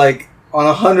 but like on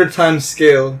 100 times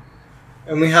scale,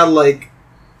 and we had like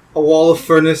a wall of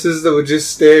furnaces that were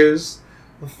just stairs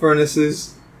of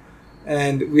furnaces,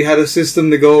 and we had a system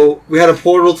to go. We had a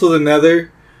portal to the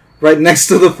Nether. Right next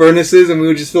to the furnaces, and we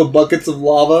would just fill buckets of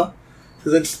lava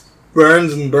because it just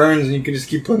burns and burns, and you can just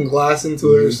keep putting glass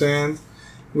into it or sand.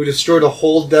 We destroyed a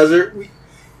whole desert.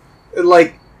 I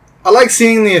like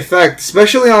seeing the effect,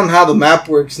 especially on how the map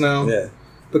works now. Yeah.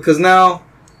 Because now,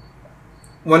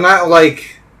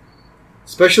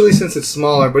 especially since it's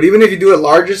smaller, but even if you do it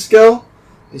larger scale,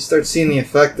 you start seeing the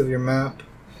effect of your map.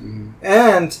 Mm-hmm.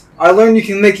 And I learned you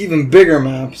can make even bigger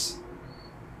maps.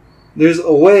 There's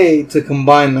a way to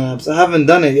combine maps. I haven't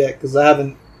done it yet because I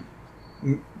haven't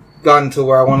gotten to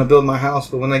where I want to build my house.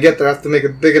 But when I get there, I have to make a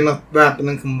big enough map and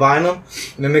then combine them,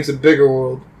 and it makes a bigger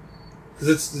world. Because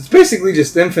it's basically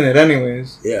just infinite,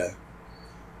 anyways. Yeah.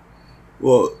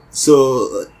 Well,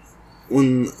 so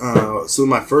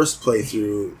my first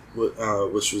playthrough,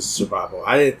 which was survival,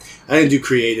 I didn't do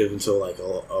creative until like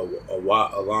a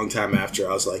long time after.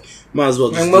 I was like, might as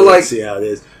well just see how it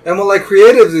is. And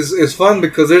creative is fun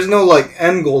because there's no like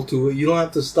end goal to it. You don't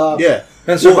have to stop. Yeah.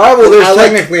 And survival, there's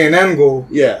technically an end goal.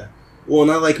 Yeah. Well,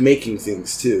 and I like making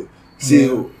things too. See,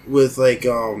 with like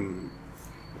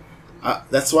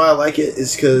that's why I like it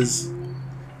is because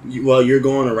while you're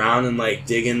going around and like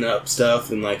digging up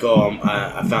stuff and like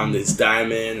I found this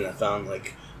diamond and I found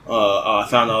like I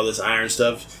found all this iron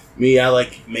stuff. I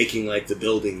like making like the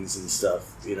buildings and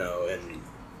stuff, and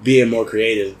being more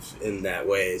creative in that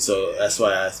way. So that's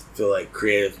why I feel like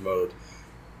creative mode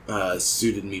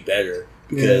suited me better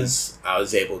because I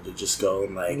was able to just go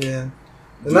and like and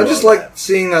I just like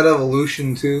seeing that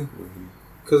evolution too.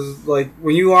 Because, like,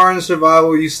 when you are in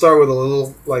survival, you start with a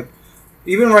little, like...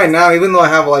 Even right now, even though I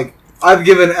have, like... I've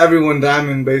given everyone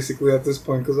diamond, basically, at this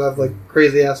point. Because I have, like,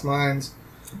 crazy-ass mines.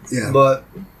 Yeah. But...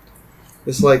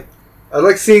 It's, like... I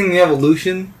like seeing the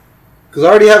evolution. Because I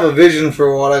already have a vision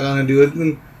for what I'm going to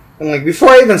do. And, like,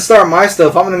 before I even start my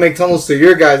stuff, I'm going to make tunnels to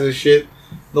your guys' shit.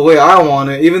 The way I want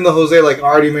it. Even though Jose, like,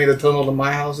 already made a tunnel to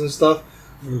my house and stuff.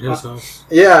 His house.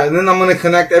 Yeah, and then I'm going to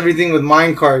connect everything with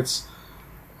mine carts.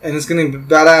 And it's gonna be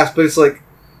badass, but it's like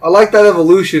I like that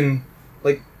evolution.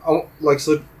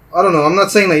 So I don't know. I'm not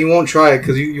saying that you won't try it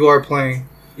because you are playing,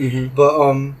 but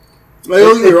don't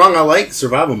get me wrong. I like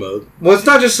survival mode. Well, it's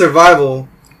not just survival;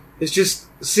 it's just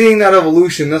seeing that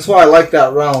evolution. That's why I like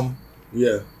that realm.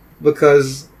 Yeah,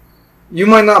 because you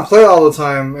might not play all the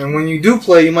time, and when you do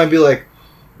play, you might be like,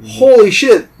 "Holy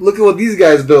shit! Look at what these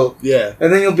guys built." Yeah,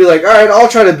 and then you'll be like, "All right, I'll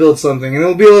try to build something," and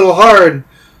it'll be a little hard.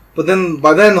 But then,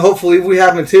 by then, hopefully, we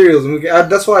have materials, and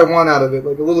that's what I want out of it,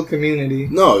 like a little community.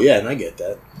 No, yeah, and I get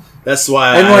that. That's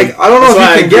why. And I don't know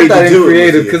if you can get that in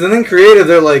creative, because in creative,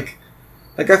 they're like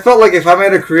I felt like if I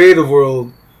made a creative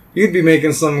world, you'd be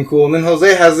making something cool, and then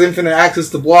Jose has infinite access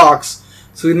to blocks,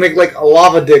 so we'd make like a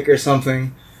lava dick or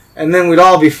something, and then we'd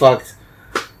all be fucked.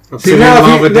 See,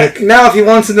 now if he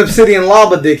wants an obsidian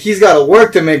lava dick, he's got to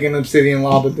work to make an obsidian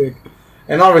lava dick,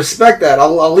 and I'll respect that.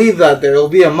 I'll leave that there. It'll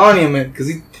be a monument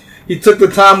because he took the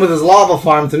time with his lava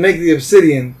farm to make the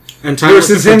obsidian. And time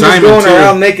versus him just going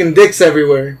around making dicks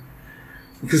everywhere.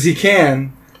 Because he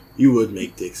can. You would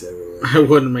make dicks everywhere. I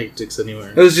wouldn't make dicks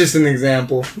anywhere. It was just an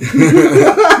example.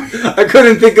 I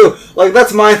couldn't think of... Like,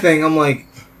 that's my thing. I'm like...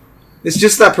 It's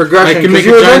just that progression. Because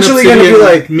you're eventually going to be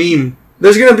like... Meme.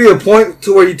 There's going to be a point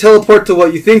to where you teleport to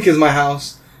what you think is my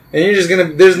house. And you're just going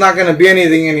to... There's not going to be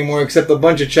anything anymore except a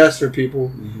bunch of chests for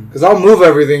people. Because I'll move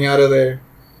everything out of there.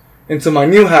 Into my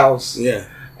new house. Yeah.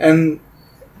 And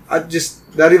I just...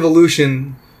 That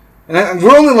evolution... And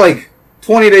we're only like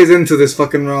 20 days into this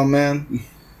fucking realm, man.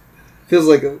 Feels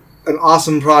like an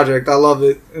awesome project. I love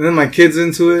it. And then my kid's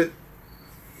into it.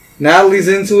 Natalie's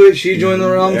into it. She joined the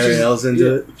realm. Ariel's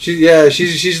into it.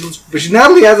 But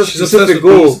Natalie has a specific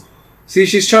goal. See,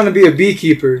 she's trying to be a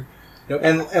beekeeper. Yep.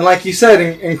 And like you said,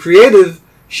 in creative,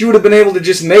 she would have been able to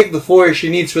just make the forest she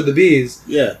needs for the bees.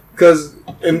 Yeah. Because,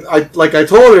 like I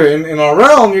told her, in our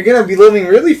realm, you're going to be living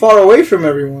really far away from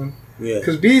everyone. Yeah.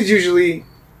 Because bees usually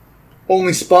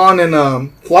only spawn in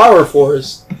flower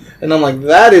forests. And I'm like,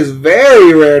 that is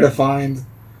very rare to find.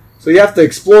 So you have to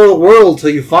explore the world till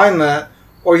you find that.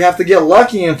 Or you have to get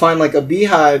lucky and find like a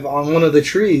beehive on one of the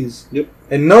trees. Yep.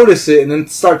 And notice it and then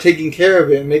start taking care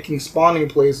of it and making spawning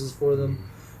places for them.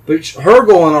 But her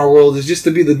goal in our world is just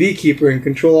to be the beekeeper and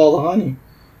control all the honey.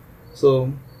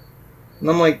 So, and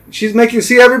I'm like,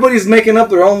 everybody's making up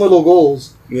their own little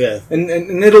goals. Yeah. And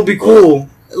it'll be cool.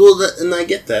 Well, and I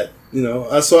get that. You know,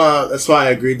 that's why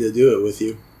I agreed to do it with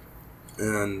you.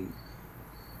 And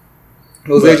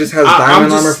Jose just has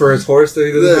diamond armor for his horse that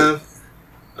he doesn't have.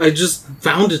 I just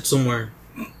found it somewhere.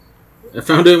 I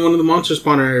found it in one of the monster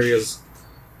spawner areas.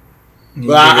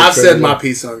 But I've said my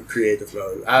piece on creative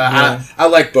mode. I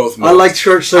like both modes. I like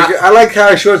short circuit. I like how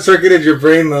I short circuited your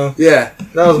brain though. Yeah,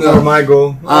 that was more my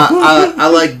goal. I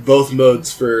like both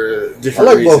modes for different reasons.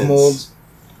 I like both modes,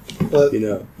 but you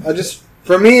know,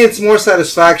 for me it's more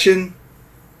satisfaction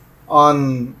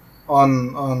on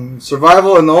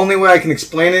survival, and the only way I can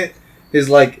explain it is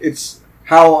like it's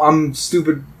how I'm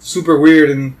super weird,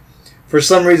 and for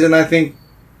some reason I think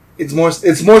it's more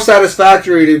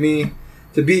satisfactory to me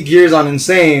to beat Gears on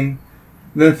insane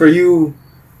than for you.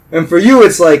 And for you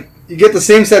it's like you get the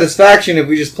same satisfaction if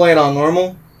we just play it on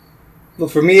normal.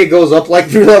 But for me it goes up like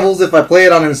 3 levels if I play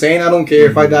it on insane. I don't care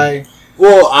if I die.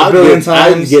 Well, I'd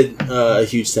get a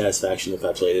huge satisfaction if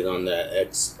I played it on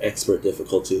that expert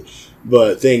difficulty.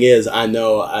 But thing is, I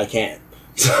know I can't.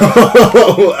 So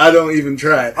I don't even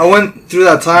try. I went through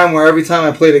that time where every time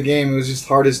I played a game, it was just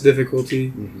hardest difficulty.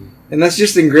 Mm-hmm. And that's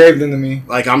just engraved into me.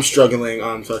 Like, I'm struggling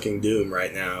on fucking Doom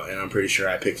right now, and I'm pretty sure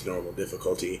I picked normal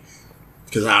difficulty.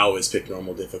 Because I always pick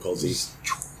normal difficulties.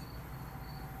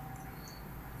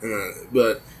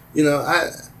 But, you know,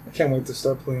 I can't wait to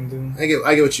start playing Doom. I get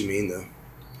what you mean,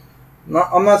 though.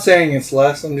 I'm not saying it's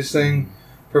less. I'm just saying,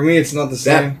 for me, it's not the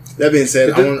same. That being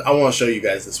said, I want to show you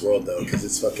guys this world though, because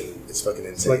it's fucking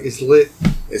insane. Like it's lit.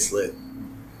 It's lit.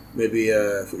 Maybe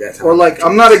if we got time. Or like,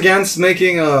 I'm not against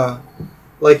making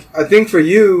like I think for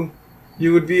you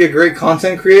would be a great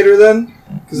content creator then,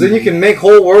 because then you can make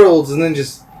whole worlds and then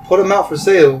just put them out for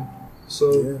sale.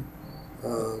 So,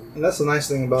 and that's the nice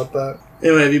thing about that.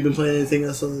 Anyway, have you been playing anything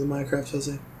else other than Minecraft,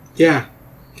 Jose? Yeah.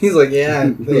 He's like, yeah.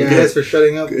 Thanks for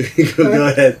shutting up. Go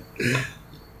ahead.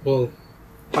 Well,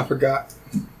 I forgot.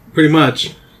 Pretty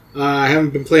much. I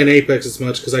haven't been playing Apex as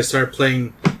much because I started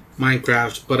playing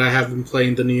Minecraft, but I have been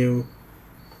playing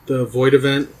the Void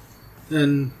event,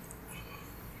 and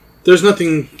there's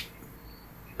nothing.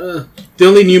 The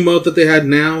only new mode that they had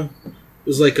now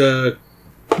was like a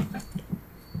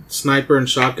sniper and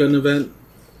shotgun event,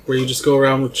 where you just go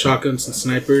around with shotguns and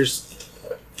snipers,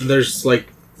 and there's like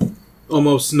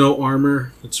almost no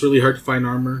armor. It's really hard to find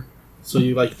armor, so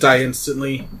you like die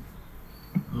instantly.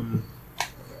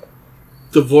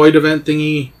 The Void event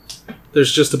thingy,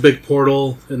 there's just a big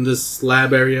portal in this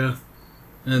lab area,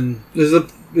 and No,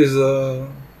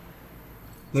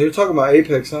 you're talking about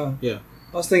Apex, huh? Yeah.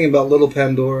 I was thinking about Little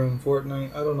Pandora and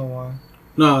Fortnite. I don't know why.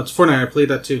 No, it's Fortnite. I played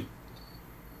that too.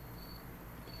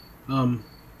 Yeah,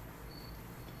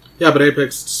 but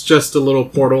Apex, it's just a little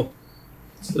portal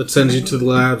that sends you to the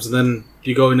labs, and then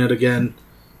you go in it again,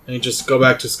 and you just go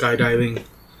back to skydiving.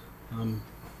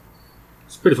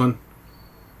 It's pretty fun.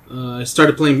 I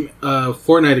started playing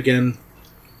Fortnite again,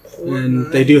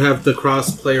 and they do have the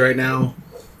cross-play right now,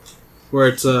 where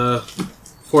it's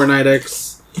Fortnite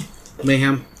X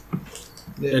Mayhem,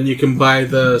 and you can buy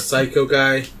the Psycho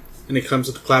guy, and it comes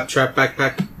with the Claptrap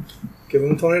backpack. Give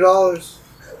him $20.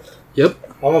 Yep.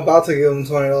 I'm about to give him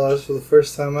 $20 for the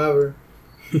first time ever.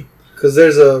 Because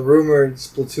there's a rumored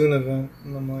Splatoon event.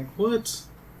 And I'm like, what?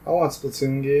 I want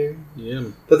Splatoon gear. Yeah.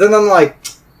 But then I'm like,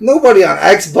 Nobody on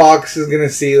Xbox is gonna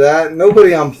see that.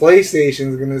 Nobody on PlayStation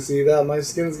is gonna see that. My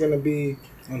skin's gonna be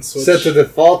On Switch. set to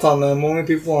default on them. Only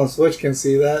people on Switch can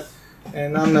see that.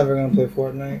 And I'm never gonna play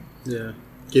Fortnite. Yeah.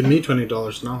 Give me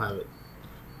 $20 and I'll have it.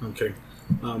 Okay.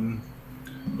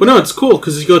 But no, it's cool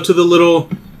because you go to the little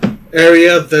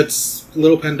area that's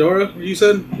Little Pandora, you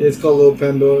said? Yeah, it's called Little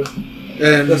Pandora.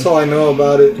 And that's all I know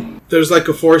about it. There's like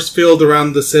a force field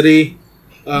around the city.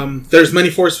 There's many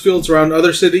force fields around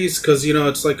other cities because, you know,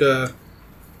 it's like a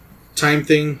time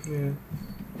thing.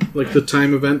 Yeah. Like the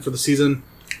time event for the season.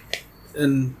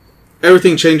 And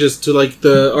everything changes to like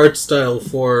the art style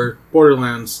for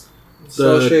Borderlands.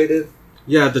 Cell shaded.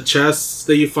 Yeah, the chests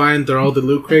that you find, they're all the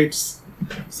loot crates.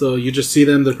 So you just see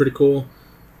them, they're pretty cool.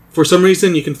 For some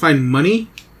reason, you can find money.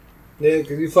 Yeah,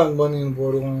 because you find money in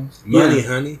Borderlands. Money,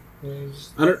 honey. Yeah,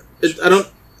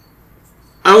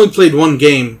 I only played one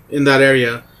game in that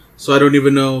area, so I don't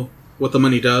even know what the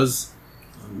money does.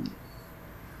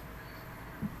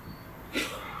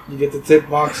 you get to tip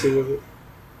Moxie with it.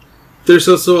 There's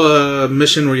also a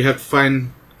mission where you have to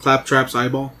find Claptrap's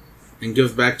eyeball and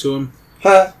give it back to him.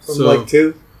 Ha! From like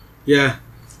 2. Yeah.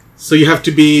 So you have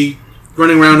to be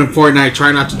running around in Fortnite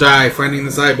trying not to die, finding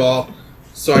this eyeball.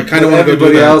 So I kind of want to go do that.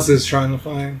 Everybody else is trying to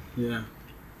find. Yeah.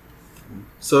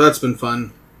 So that's been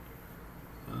fun.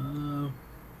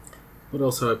 What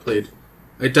else have I played?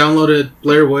 I downloaded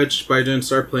Blair Witch, but I didn't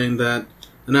start playing that.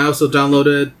 And I also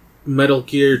downloaded Metal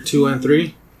Gear 2 and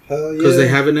 3. Hell yeah. Because they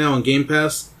have it now on Game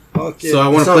Pass. Fuck yeah. So I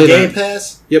want It's to on play Game that.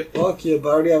 Pass? Yep. Fuck yeah, but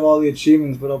I already have all the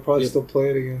achievements, but I'll probably still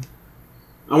play it again.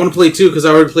 I want to play 2 because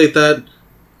I already played that.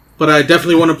 But I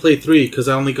definitely want to play 3 because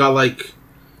I only got like...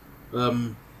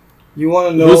 you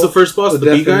want to know who's the first boss? The B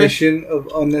guy? definition of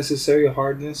unnecessary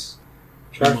hardness?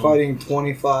 Try fighting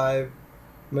 25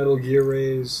 Metal Gear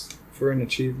Rays for an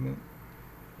achievement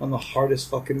on the hardest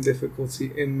fucking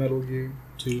difficulty in Metal Gear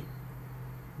 2.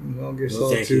 Metal Gear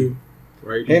Solid 2.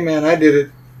 Right. Hey man, I did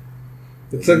it.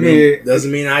 It took me...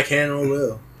 Doesn't mean I can or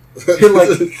will. You're like,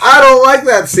 I don't like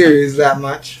that series that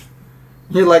much.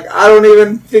 You're like, I don't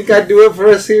even think I'd do it for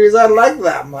a series I like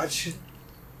that much.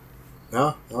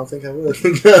 No, I don't think I would.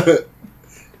 I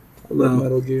love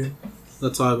Metal Gear.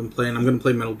 That's all I've been playing. I'm going to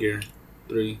play Metal Gear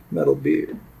 3. Metal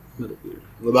Gear. Metal Gear.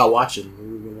 What about watching? What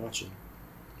have you been watching?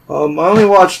 I only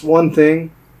watched one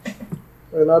thing.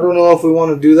 And I don't know if we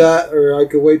want to do that or I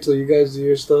could wait till you guys do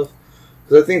your stuff.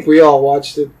 Because I think we all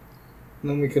watched it. And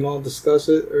then we can all discuss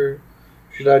it. Or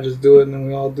should I just do it and then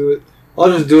we all do it? I'll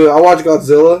just do it. I watched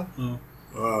Godzilla.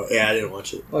 Oh, yeah, I didn't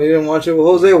watch it. Oh, you didn't watch it? Well,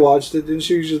 Jose watched it. Didn't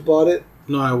you just bought it?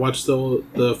 No, I watched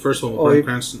the first one with Bryan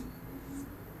Cranston.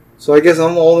 So I guess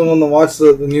I'm the only one to watch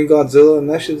the new Godzilla, and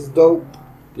that shit's dope.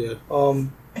 Yeah.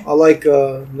 I like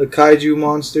the kaiju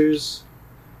monsters.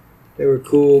 They were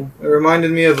cool. It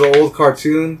reminded me of the old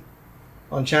cartoon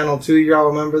on Channel 2. Y'all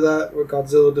remember that? Where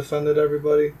Godzilla defended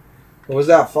everybody? Or was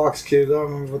that Fox Kids? I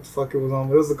don't remember what the fuck it was on.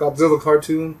 But it was the Godzilla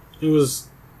cartoon. It was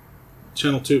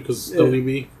Channel 2 because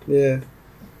WB. Yeah.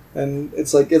 And it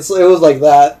was like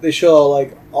that. They show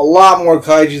like a lot more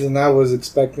kaiju than I was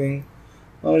expecting.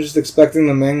 I was just expecting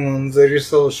the main ones. They just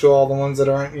show all the ones that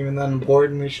aren't even that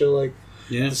important. They show like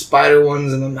the spider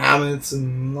ones and the mammoths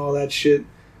and all that shit.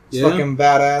 It's fucking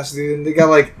badass, dude. And they got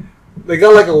like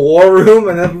a war room,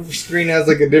 and every screen has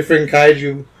like a different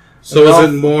kaiju. So is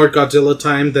it more Godzilla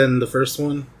time than the first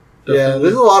one? Definitely. Yeah,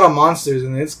 there's a lot of monsters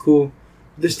in it. It's cool.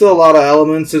 There's still a lot of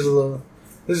elements.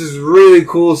 This is really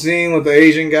cool scene with the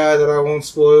Asian guy that I won't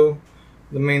spoil.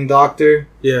 The main doctor.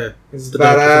 Yeah. It's badass.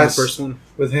 Doctor from the first one.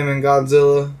 With him and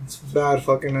Godzilla. It's bad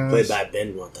fucking ass. Played by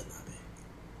Ben Watanabe.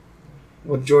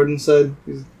 What Jordan said.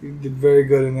 He did very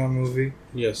good in that movie.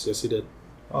 Yes, he did.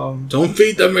 Don't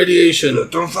feed them radiation.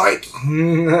 Don't fight.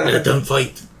 Don't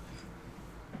fight.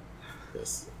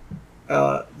 Yes.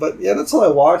 But yeah, that's all I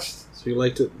watched. So you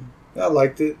liked it? I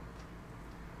liked it.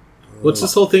 What's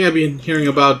this whole thing I've been hearing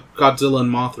about Godzilla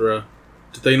and Mothra?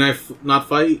 Did they not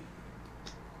fight?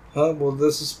 Huh? Well,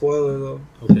 this is a spoiler, though.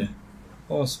 Okay.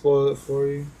 I won't spoil it for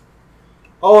you.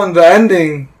 Oh, and the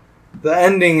ending. The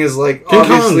ending is, like, King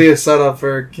obviously Kong. a setup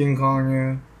for King Kong,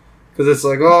 yeah. Because it's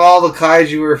like, all the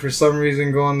kaiju are for some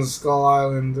reason going to Skull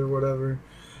Island or whatever.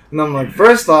 And I'm like,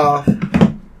 first off,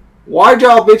 why'd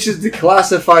y'all bitches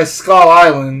declassify Skull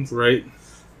Island? Right.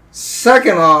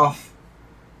 Second off,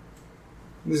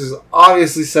 this is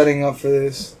obviously setting up for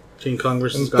this. King Kong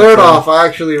versus And third Godzilla. off, I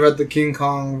actually read the King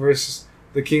Kong versus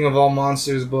the King of All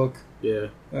Monsters book. Yeah.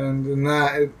 And in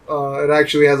that, it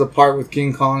actually has a part with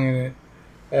King Kong in it.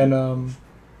 And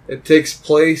it takes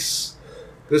place...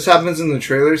 This happens in the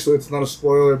trailer, so it's not a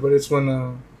spoiler, but it's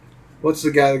when... what's the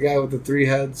guy with the 3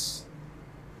 heads?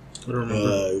 I don't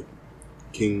remember.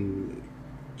 King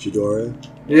Ghidorah.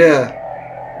 Yeah.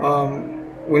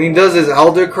 When he does his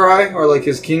elder cry or like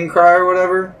his king cry or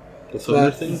whatever, The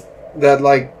thunder thing? that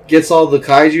like gets all the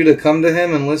kaiju to come to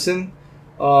him and listen.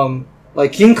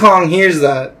 Like King Kong hears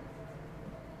that,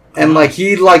 and like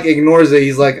he like ignores it.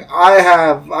 He's like,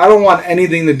 I don't want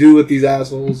anything to do with these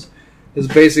assholes. Is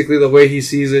basically the way he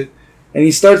sees it, and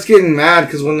he starts getting mad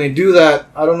because when they do that,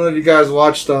 I don't know if you guys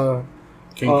watched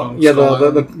King Kong,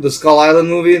 the Skull Island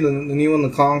movie, the new one, the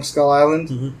Kong Skull Island.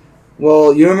 Mm-hmm.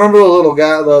 Well, you remember the little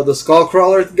guy, the skull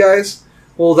crawler guys?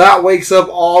 Well, that wakes up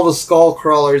all the skull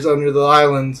crawlers under the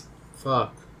island.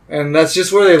 Fuck. And that's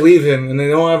just where they leave him, and they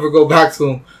don't ever go back to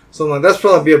him. So I'm like, that's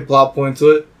probably be a plot point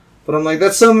to it. But I'm like,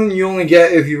 that's something you only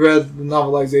get if you read the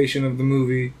novelization of the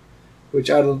movie, which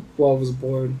I was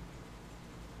bored.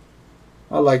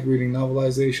 I like reading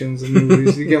novelizations of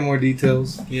movies. You get more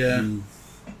details. Yeah.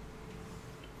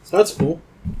 So that's cool.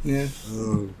 Yeah.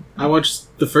 I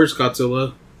watched the first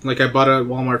Godzilla. Like, I bought it at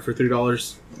Walmart for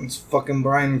 $3. It's fucking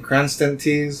Bryan Cranston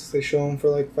tease. They show him for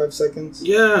like 5 seconds.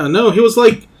 Yeah, no, he was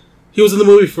in the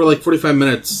movie for like 45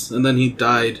 minutes, and then he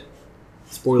died.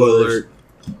 Spoiler alert.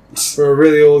 For a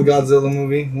really old Godzilla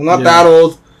movie. Well, not that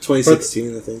old.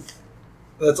 2016, I think.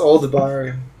 That's old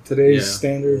by today's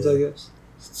standards, I guess.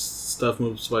 Stuff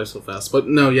moves by so fast. But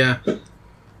no, yeah. I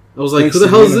was like, who the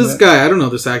hell is this guy? I don't know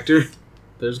this actor.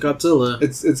 There's Godzilla.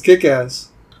 It's Kick-Ass.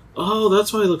 Oh,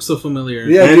 that's why he looks so familiar.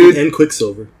 Yeah, dude. And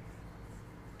Quicksilver.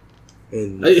 He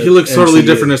looks totally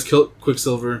different as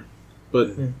Quicksilver.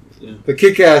 But, yeah. But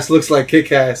Kick-Ass looks like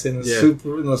Kick-Ass in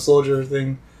the soldier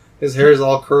thing. His hair is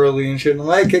all curly and shit. And I'm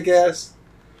like, Kick-Ass.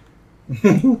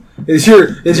 Is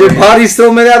your body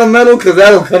still made out of metal? Because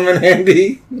that'll come in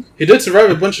handy. He did survive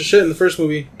a bunch of shit in the first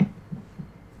movie.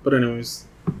 But anyways.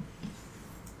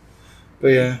 But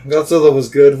yeah, Godzilla was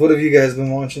good. What have you guys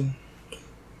been watching?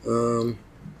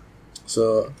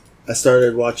 So I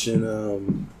started watching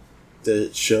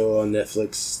the show on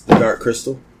Netflix, The Dark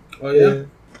Crystal. Oh yeah?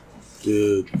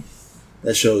 Dude,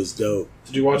 that show is dope.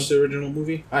 Did you watch the original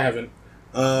movie? I haven't.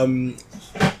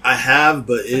 I have,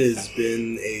 but it has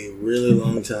been a really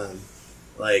long time.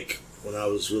 Like, when I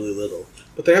was really little.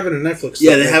 But they have it on Netflix.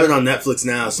 Yeah, they have it on Netflix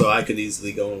now, so I could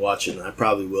easily go and watch it, and I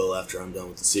probably will after I'm done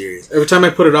with the series. Every time I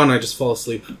put it on, I just fall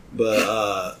asleep.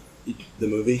 But, the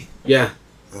movie? Yeah.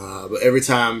 But every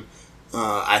time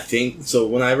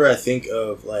whenever I think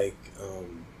of, like,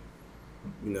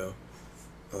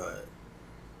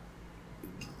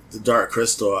 the Dark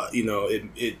Crystal,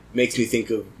 it makes me think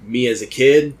of me as a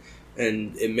kid,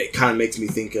 and it kind of makes me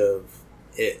think of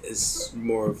it as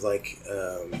more of, like,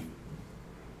 a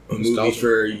movie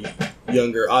for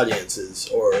younger audiences,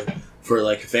 or for,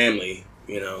 like, a family,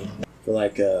 for,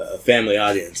 like, a family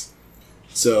audience.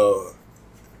 So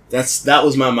that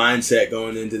was my mindset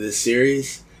going into this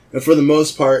series. And for the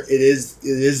most part, it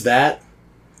is that,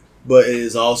 but it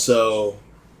is also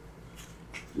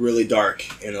really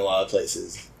dark in a lot of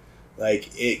places. Like,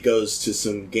 it goes to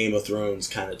some Game of Thrones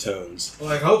kind of tones.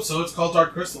 Well, I hope so. It's called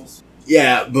Dark Crystals.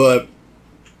 Yeah, but,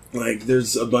 like,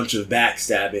 there's a bunch of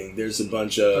backstabbing. There's a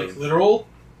bunch of... Like, literal?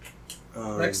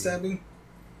 Backstabbing?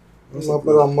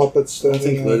 Muppet stuff. I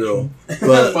think literal.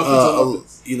 But,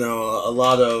 a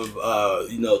lot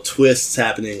of, twists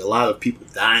happening. A lot of people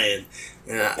dying.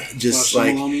 And just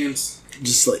like...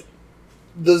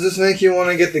 Does this make you want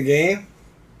to get the game?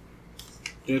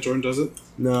 Yeah, Jordan does it.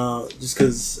 No, just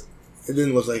because it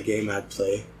didn't look like a game I'd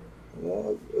play.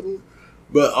 Well,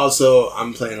 but also,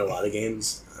 I'm playing a lot of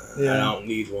games. Yeah. I don't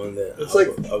need one that... It's like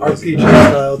RPG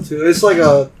style, too. It's like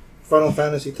a Final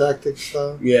Fantasy Tactics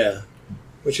style. Yeah.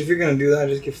 Which, if you're going to do that,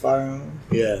 just get Fire Emblem.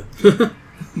 Yeah.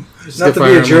 Not to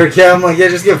be a jerk, yeah. I'm like, yeah,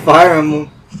 just get Fire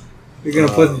Emblem. You're going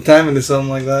to put the time into something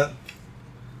like that.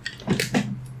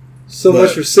 So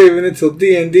much for saving it till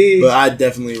D&D. But I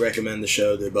definitely recommend the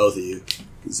show to both of you,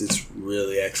 because it's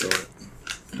really excellent.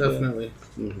 Definitely.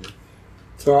 Yeah. Mm-hmm.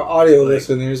 To our audio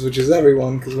listeners, which is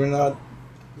everyone, because we're not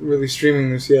really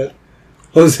streaming this yet,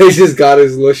 Jose just got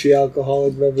his Lushy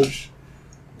alcoholic beverage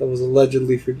that was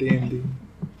allegedly for D&D.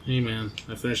 Hey man,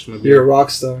 I finished my beer. You're a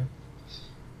rock star.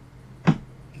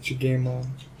 Get your game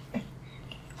on.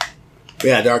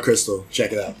 Yeah, Dark Crystal.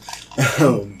 Check it out.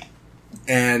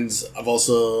 And I've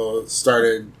also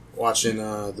started watching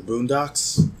the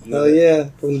Boondocks. Hell yeah,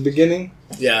 from the beginning?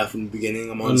 Yeah, from the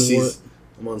beginning. I'm on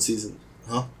season.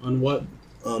 Huh? On what?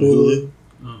 On Hulu.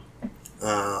 Oh.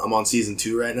 I'm on season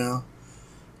 2 right now.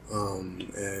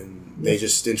 And they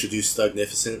just introduced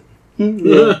Thugnificent.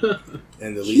 Yeah.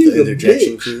 And the Lethal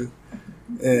Interjection crew.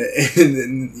 And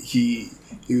then he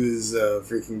was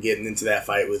freaking getting into that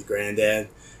fight with Granddad,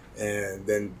 and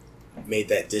then made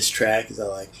that diss track. He's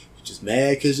all like, Just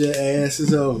mad because your ass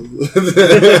is old.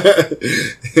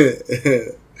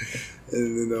 And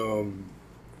then,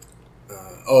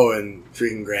 and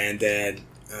freaking granddad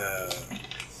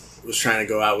was trying to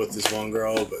go out with this one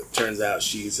girl, but turns out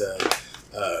she's a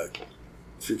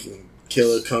freaking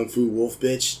killer kung fu wolf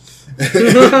bitch.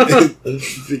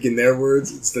 Freaking their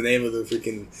words. It's the name of the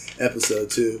freaking episode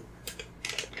too.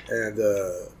 And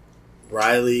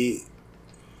Riley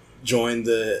joined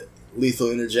the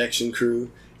Lethal Interjection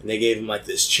crew, and they gave him like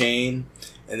this chain,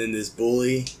 and then this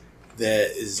bully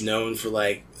that is known for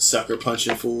like sucker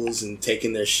punching fools and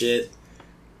taking their shit.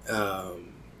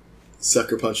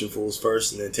 Sucker punching fools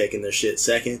first and then taking their shit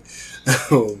second.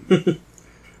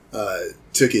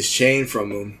 Took his chain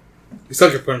from him. He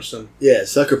sucker punched him. Yeah,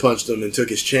 sucker punched him and took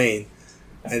his chain.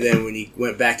 And then when he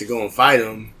went back to go and fight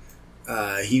him,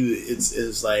 it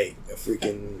was like a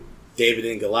freaking David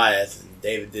and Goliath, and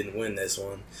David didn't win this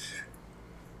one.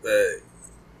 But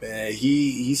man,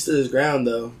 he stood his ground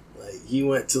though. Like he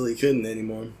went till he couldn't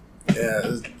anymore.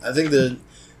 Yeah, I think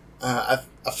I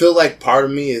feel like part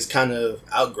of me has kind of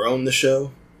outgrown the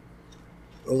show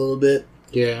a little bit.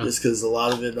 Yeah. Just because a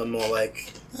lot of it, I'm all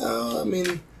like, oh, I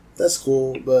mean, that's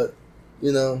cool, but,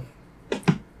 you know,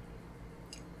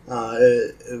 I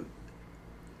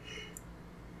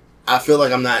feel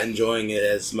like I'm not enjoying it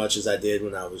as much as I did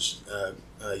when I was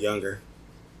younger.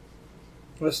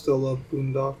 I still love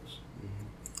Boondocks.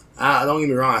 I don't get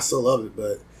me wrong, I still love it,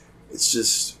 but it's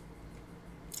just,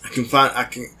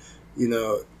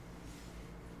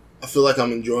 I feel like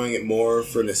I'm enjoying it more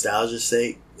for nostalgia's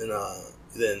sake than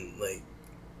like.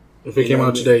 If it came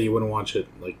out today, you wouldn't watch it.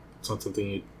 Like, it's not something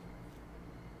you.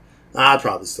 I'd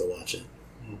probably still watch it.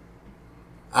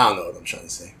 I don't know what I'm trying to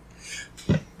say.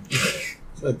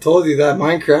 I told you that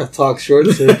Minecraft talk short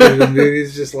circuit, and dude,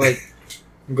 he's just like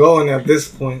going at this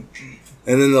point.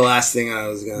 And then the last thing I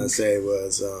was gonna say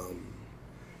was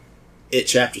It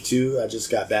Chapter 2. I just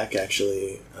got back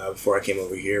actually before I came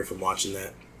over here from watching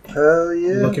that. Hell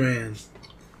yeah! Lucky man.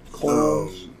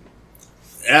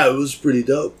 Yeah, it was pretty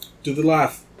dope. Do the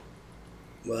laugh.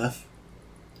 Laugh?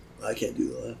 I can't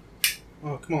do the laugh.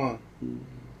 Oh, come on.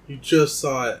 You just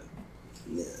saw it.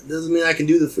 Yeah, doesn't mean I can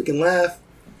do the freaking laugh.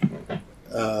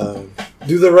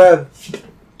 Do the rev.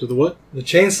 Do the what? The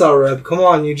chainsaw rev. Come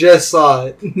on, you just saw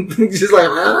it. Just like.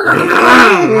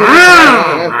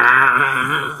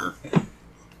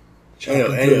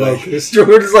 Anyway. Like this.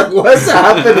 George's like, what's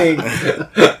happening?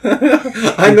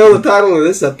 I know the title of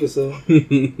this episode.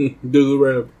 Do the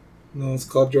rev. No, it's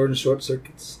called Jordan Short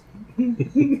Circuits.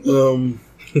 Anyway,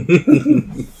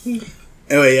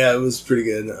 yeah, it was pretty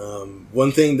good.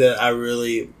 One thing that I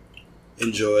really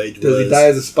enjoyed was... Does he die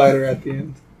as a spider at the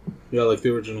end? Yeah, like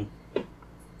the original.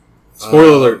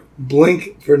 Spoiler alert.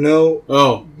 Blink for no.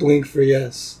 Oh. Blink for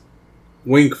yes.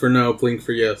 Wink for no, blink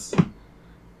for yes.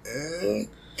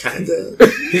 Kinda.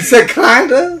 He said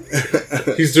kinda?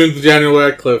 He's doing the Daniel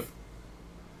Radcliffe.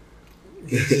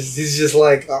 He's just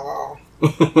like, oh.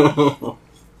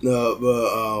 No,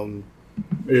 but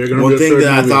one thing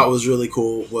that I thought was really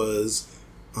cool was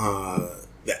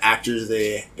the actors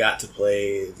they got to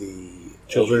play the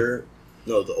children.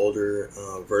 The older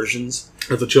versions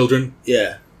Of the children.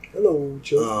 Yeah. Hello,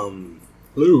 children.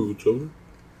 Hello, children.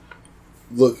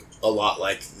 Look a lot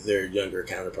like their younger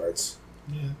counterparts.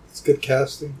 Yeah, it's good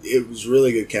casting. It was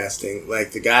really good casting.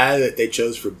 Like the guy that they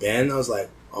chose for Ben, I was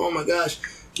like, oh my gosh,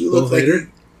 you look like.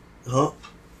 Huh?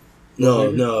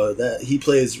 No, that he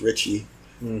plays Richie.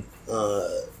 He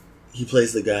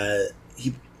plays the guy.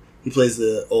 He plays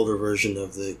the older version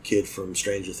of the kid from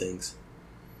Stranger Things.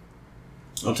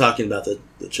 I'm talking about the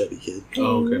chubby kid.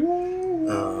 Oh, okay.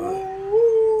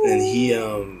 And he,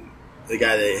 the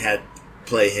guy that had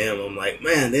play him, I'm like,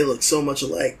 man, they look so much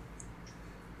alike.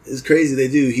 It's crazy. They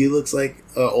do. He looks like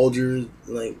an older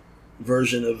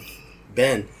version of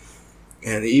Ben,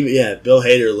 and even Bill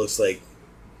Hader looks like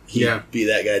he'd be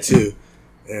that guy too,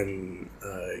 and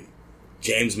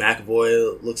James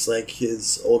McAvoy looks like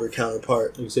his older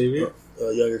counterpart, Xavier,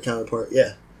 younger counterpart.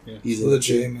 Yeah. He's with a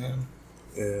J, man.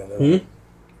 Yeah,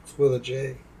 it's with a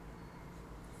J.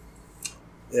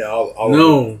 Yeah,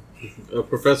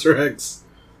 Professor X,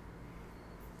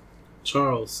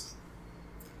 Charles.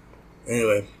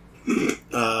 Anyway, it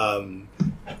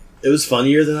was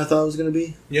funnier than I thought it was going to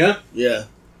be. Yeah? Yeah.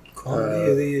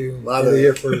 Comedy of the year. A lot of the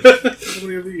year first.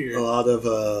 Comedy of the year. A lot of,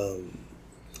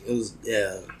 it was,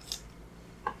 yeah.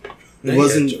 It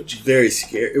wasn't very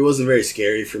scary. It wasn't very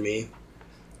scary for me.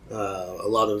 A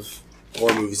lot of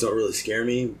horror movies don't really scare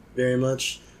me very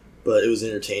much, but it was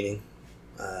entertaining.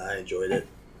 I enjoyed it.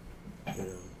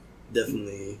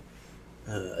 Definitely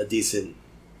a decent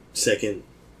second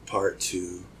part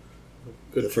to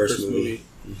Good the first movie.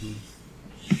 movie.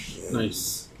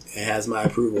 Nice. It has my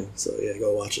approval, so yeah,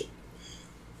 go watch it.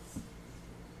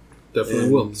 Definitely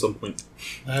will at some point.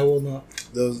 I will not.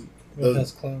 Those It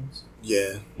has clowns.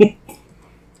 yeah.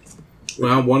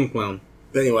 Well, one clown.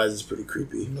 Pennywise is pretty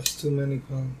creepy. There's too many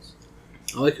clowns.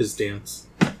 I like his dance.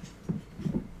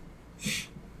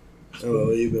 Oh, what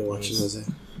have you been watching, Jose?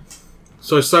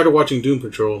 So I started watching Doom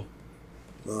Patrol.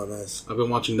 Oh, nice. I've been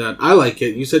watching that. I like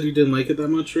it. You said you didn't like it that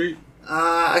much, right?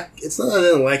 It's not that I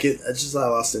didn't like it. It's just I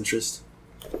lost interest.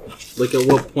 Like at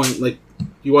what point? Like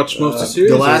you watched most of the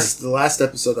series? The last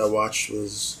episode I watched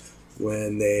was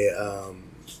when they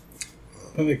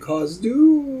When they cause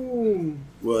doom.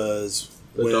 was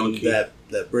The when donkey. that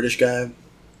British guy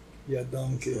Yeah,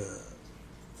 donkey.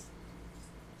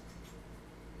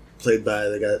 played by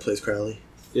the guy that plays Crowley,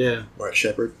 Yeah. Mark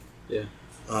Shepard. Yeah.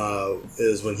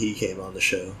 Is when he came on the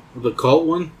show. The cult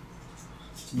one?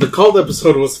 The cult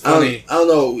episode was funny. I don't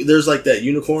know. There's like that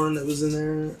unicorn that was in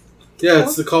there. Yeah,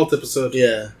 it's the cult episode.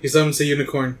 Yeah. He summons a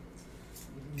unicorn.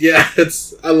 Yeah,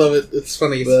 I love it. It's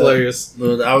funny. It's hilarious.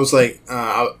 But I was like,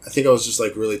 I think I was just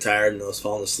like really tired and I was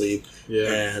falling asleep. Yeah.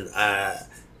 And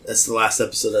that's the last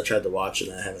episode I tried to watch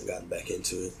and I haven't gotten back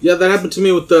into it. Yeah, that happened to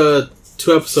me with the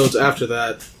 2 episodes after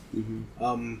that.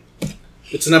 Mm-hmm.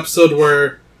 It's an episode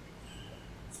where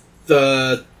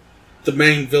the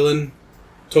main villain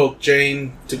told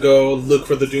Jane to go look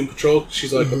for the Doom Patrol.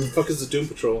 She's like, what the fuck is the Doom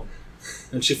Patrol?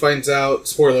 And she finds out,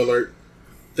 spoiler alert,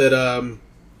 that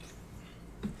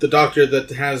the doctor that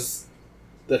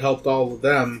helped all of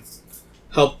them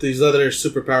helped these other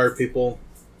superpowered people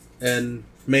and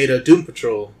made a Doom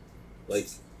Patrol, like,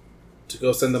 to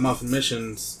go send them off on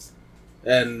missions.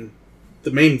 And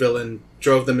the main villain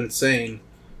drove them insane.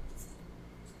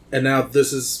 And now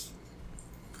this is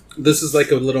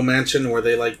like a little mansion where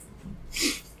they like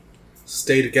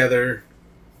stay together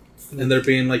and they're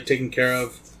being like taken care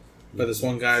of by this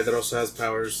one guy that also has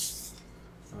powers.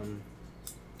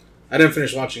 I didn't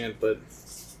finish watching it, but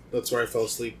that's where I fell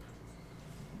asleep.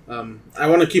 I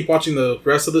want to keep watching the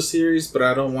rest of the series, but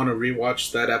I don't want to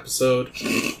rewatch that episode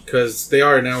because they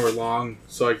are an hour long,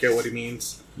 so I get what he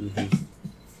means. Mm-hmm.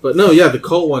 But no, yeah, the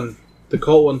cult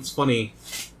one's funny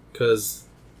because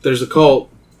there's a cult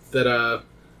that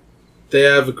they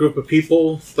have a group of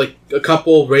people, like a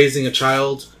couple raising a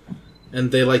child,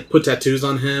 and they like put tattoos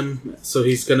on him, so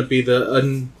he's gonna be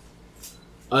the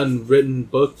unwritten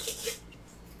book.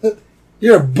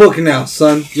 You're a book now,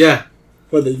 son. Yeah.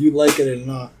 Whether you like it or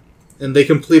not. And they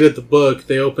completed the book.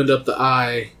 They opened up the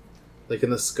eye, like in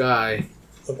the sky.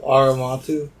 Of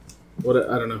Aramatu? I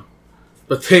don't know.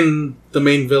 But then the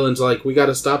main villain's like, we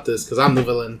gotta stop this, because I'm the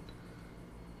villain.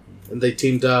 And they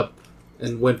teamed up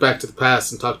and went back to the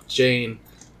past and talked to Jane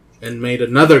and made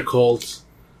another cult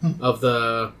of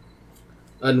the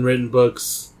unwritten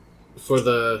books for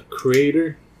the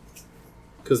creator.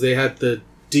 Because they had the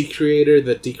decreator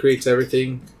that decreates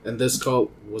everything, and this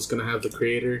cult was going to have the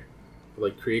creator,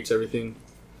 like, creates everything.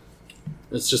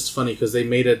 It's just funny because they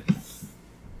made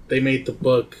the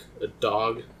book a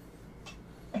dog.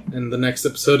 And the next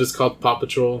episode is called Paw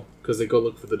Patrol because they go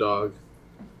look for the dog.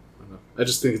 I don't know. I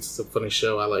just think it's a funny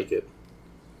show. I like it.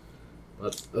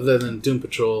 But other than Doom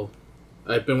Patrol,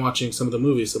 I've been watching some of the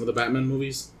movies, some of the Batman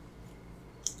movies.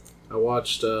 I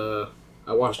watched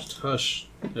Hush.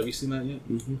 Have you seen that yet?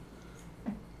 Mm-hmm.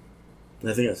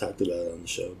 I think I talked about it on the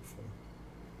show before.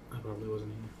 I probably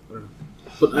wasn't here. I don't know.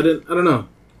 But I don't know.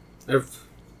 I've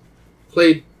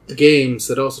played games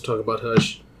that also talk about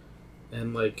Hush,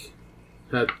 and like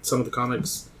had some of the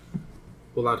comics.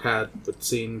 Well, not had, but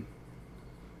seen.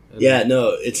 And Yeah,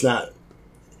 no, it's not.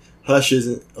 Hush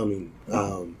isn't. I mean,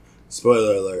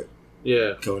 spoiler alert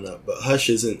Yeah, coming up, but Hush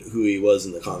isn't who he was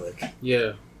in the comic.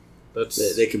 yeah.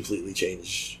 That's. They completely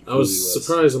changed. I was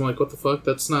surprised. I'm like, what the fuck?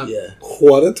 That's not. Yeah.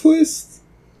 What a twist.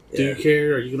 Do you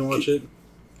care? Are you gonna watch it?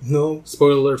 No.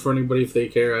 Spoiler alert for anybody if they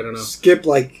care. I don't know. Skip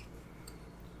like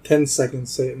 10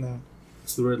 seconds. Say it now.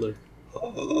 It's the Riddler.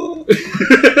 Oh.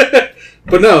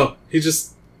 But no, he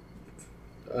just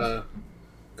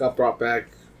got brought back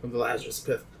from the Lazarus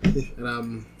pit,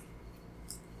 and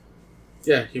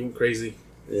yeah, he went crazy.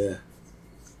 Yeah.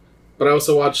 But I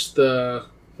also watched the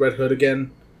Red Hood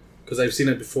again because I've seen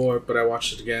it before, but I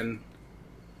watched it again,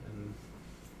 and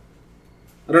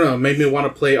I don't know, it made me want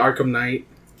to play Arkham Knight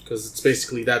because it's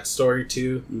basically that story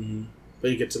too, Mm-hmm.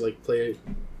 but you get to like play it.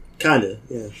 Kinda.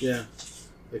 Yeah. Yeah,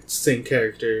 like same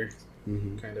character,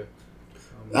 Mm-hmm. kind of.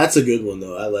 That's a good one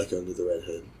though. I like Under the Red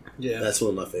Hood. Yeah, That's one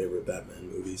of my favorite Batman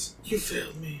movies. you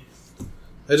failed me.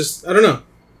 I don't know.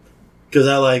 Because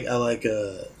I like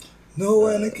No,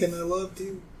 Anakin, I loved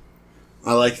you.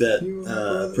 I like You were my that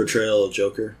brother. portrayal of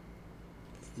Joker.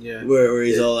 Yeah. Where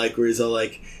he's all like,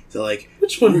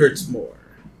 which one hurts more?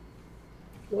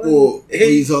 Well,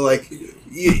 he's all like,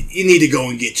 you need to go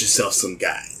and get yourself some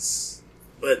guys,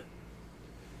 but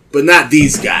not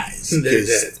these guys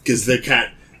because they're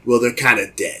kind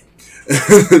of dead.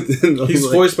 He's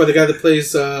voiced by the guy that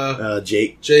plays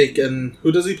Jake. Jake, and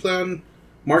who does he play on?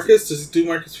 Marcus? Does he do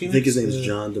Marcus Phoenix? I think his name is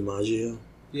John DiMaggio.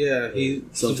 Yeah, he's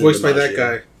Something voiced by that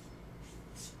guy.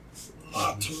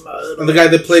 And the guy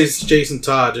that plays Jason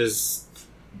Todd is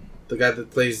the guy that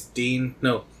plays Dean.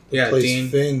 No, yeah, plays Dean.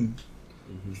 Finn.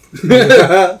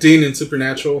 Dean in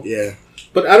Supernatural. Yeah,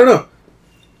 but I don't know.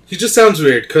 He just sounds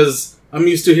weird because I'm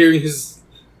used to hearing his.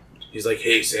 He's like,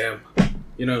 "Hey Sam,"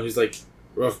 he's like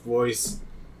rough voice.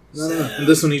 No. And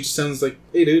this one he just sounds like,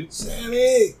 "Hey dude,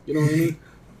 Sammy." You know what I mean?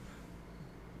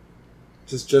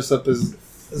 Just dress up as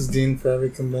Dean for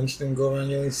every convention and go around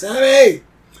yelling, "Sammy!"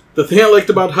 The thing I liked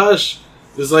about Hush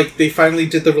is like they finally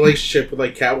did the relationship with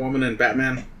like Catwoman and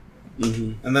Batman,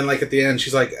 and then like at the end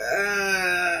she's like,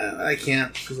 "I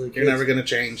can't." She's like, "You're never gonna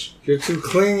change. You're too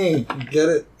clingy." Get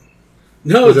it?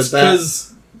 No, it's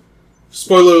because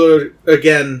spoiler alert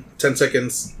again. 10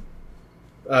 seconds.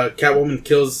 Catwoman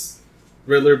kills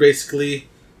Riddler basically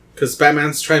because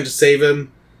Batman's trying to save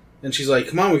him, and she's like,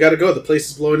 "Come on, we gotta go. The place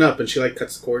is blowing up," and she like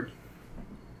cuts the cord.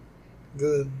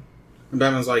 Good. And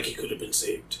Batman's like, "He could have been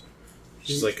saved."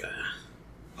 She's like,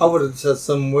 I would have said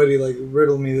something witty like,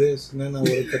 "Riddle me this," and then I would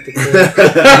have cut the cord.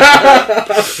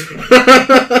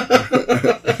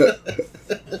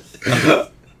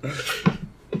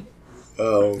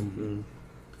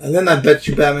 And then I bet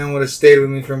you Batman would have stayed with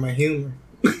me for my humor.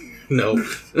 No.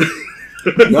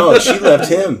 No, she left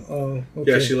him. Oh,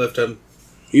 okay. Yeah, she left him.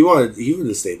 He would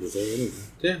have stayed with her anyway.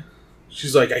 Yeah.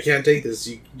 She's like, "I can't take this.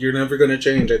 You're never going to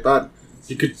change. I thought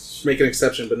you could make an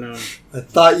exception, but no." I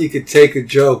thought you could take a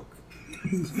joke.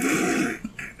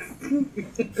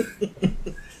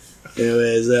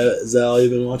 Anyway, is that all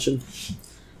you've been watching?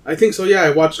 I think so, yeah.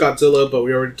 I watched Godzilla, but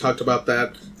we already talked about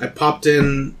that. I popped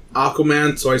in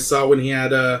Aquaman, so I saw when he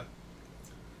had,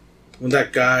 when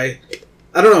that guy,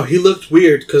 I don't know, he looked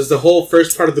weird, because the whole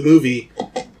first part of the movie,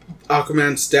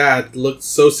 Aquaman's dad looked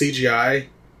so CGI.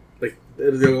 Like,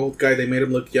 the old guy, they made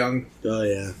him look young. Oh,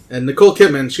 yeah. And Nicole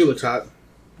Kidman, she looked hot.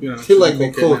 She like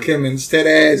Nicole Kidman's tit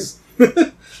ass.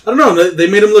 I don't know, they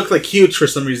made him look like huge for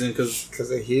some reason, because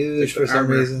they're huge for some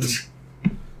reason.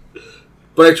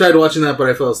 But I tried watching that, but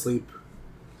I fell asleep.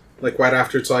 Like, right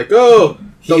after, it's like, "Oh,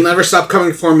 they'll never stop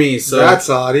coming for me," so... That's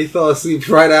odd. He fell asleep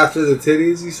right after the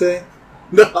titties, you say?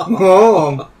 No.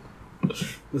 Oh.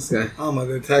 This guy. I'm a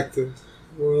detective.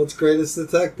 World's greatest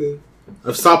detective.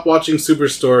 I've stopped watching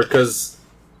Superstore, because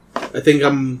I think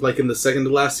I'm, like, in the second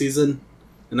to last season,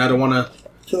 and I don't want to...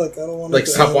 I feel like I don't want to...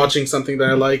 stop watching something that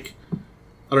I like.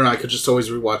 I don't know, I could just always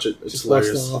rewatch it. It's just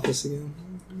hilarious. watch The Office again.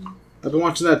 I've been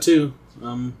watching that, too.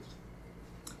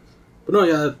 But no,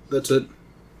 yeah, that's it.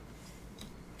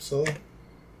 So,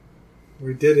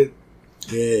 we did it.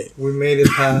 Yeah. We made it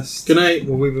past Good night.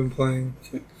 what we've been playing.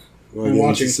 Want to get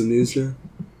into some news here?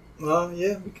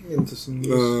 Yeah, we can get into some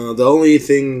news. The only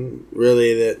thing,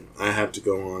 really, that I have to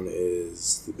go on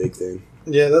is the big thing.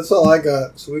 Yeah, that's all I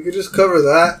got. So we could just cover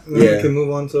that, and then we can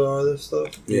move on to our other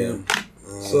stuff. Yeah.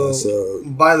 So,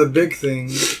 by the big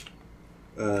thing...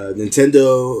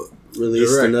 Nintendo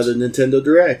released another Nintendo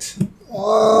Direct.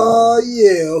 Oh,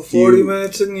 yeah. 40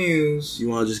 minutes of news. You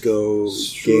want to just go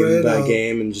game by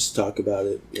game and just talk about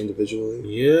it individually?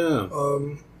 Yeah.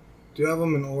 Do you have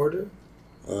them in order?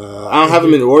 I don't have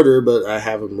them in order, but I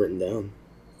have them written down.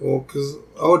 Well, because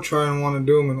I would try and want to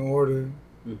do them in order.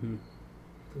 Mm-hmm.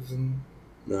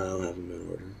 No, I don't have them in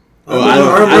order.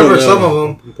 I remember some of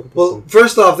them. Well,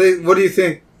 first off, what do you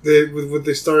think with what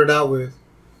they started out with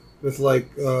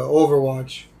like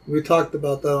Overwatch? We talked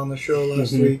about that on the show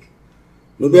last week.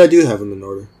 Maybe I do have them in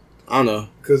order. I don't know.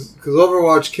 Because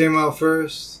Overwatch came out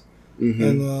first,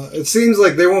 and it seems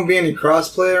like there won't be any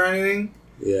crossplay or anything.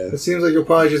 Yeah. It seems like you'll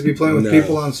probably just be playing with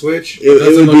people on Switch.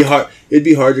 It would be hard. It'd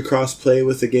be hard to crossplay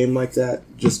with a game like that,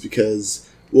 just because.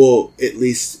 Well, at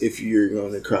least if you're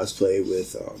going to crossplay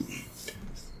with,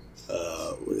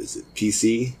 what is it,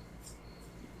 PC?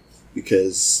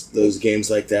 Because those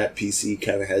games like that, PC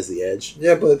kind of has the edge.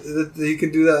 Yeah, but you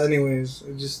can do that anyways.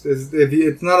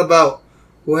 It's not about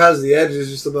who has the edge. It's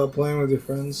just about playing with your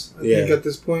friends. I think at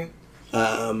this point.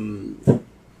 But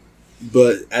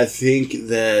I think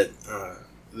that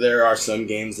there are some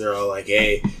games that are like,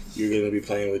 hey, you're going to be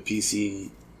playing with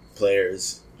PC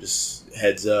players. Just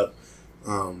heads up.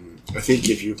 I think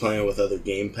if you're playing with other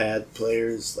gamepad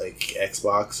players like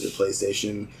Xbox or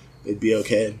PlayStation, it'd be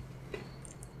okay.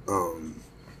 You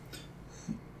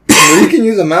can can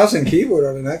use a mouse and keyboard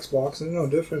on an Xbox. There's no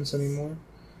difference anymore.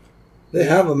 They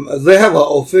have a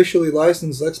officially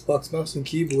licensed Xbox mouse and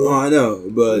keyboard. Oh, I know,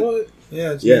 but What?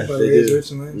 Yeah, it's Yeah, made by they Razer. do.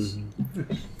 It's nice.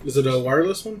 Is it a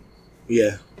wireless one?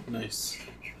 yeah, Nice.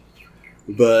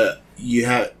 but you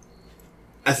have.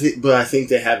 I think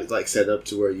they have it like set up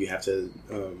to where you have to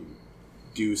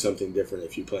do something different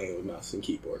if you're playing with mouse and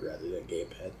keyboard rather than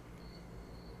gamepad.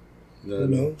 You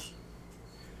know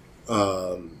what I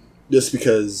mean? Just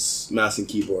because mouse and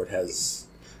keyboard has.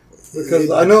 Because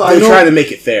They're trying to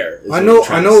make it fair. I know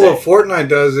what Fortnite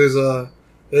does is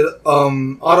it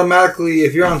automatically,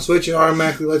 if you're on Switch, it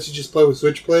automatically lets you just play with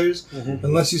Switch players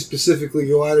unless you specifically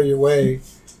go out of your way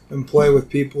and play with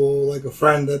people like a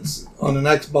friend that's on an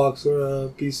Xbox or a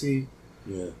PC.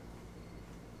 Yeah.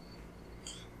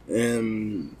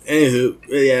 Anywho,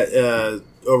 yeah,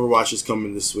 Overwatch is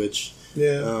coming to Switch.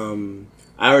 Yeah.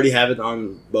 I already have it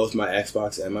on both my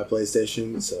Xbox and my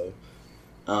PlayStation, so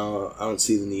I don't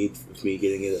see the need of me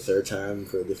getting it a third time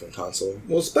for a different console.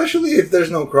 Well, especially if there's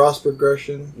no cross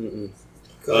progression.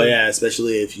 Oh yeah,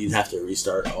 especially if you'd have to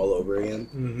restart all over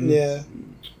again. Yeah.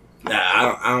 Nah,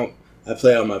 I don't. I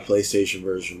play on my PlayStation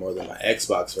version more than my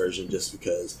Xbox version, just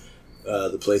because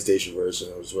the PlayStation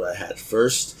version was what I had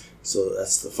first. So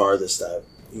that's the farthest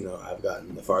I've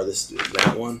gotten the farthest in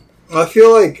that one. I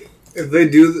feel like if they're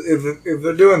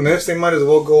doing this, they might as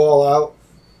well go all out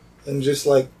and just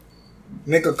like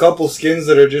make a couple skins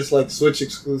that are just like Switch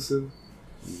exclusive.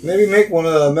 Maybe make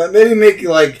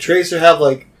like Tracer have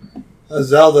like a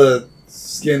Zelda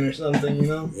skin or something, you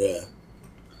know? Yeah.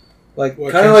 Like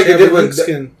kind of like they did with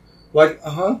skin. Like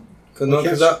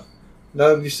because that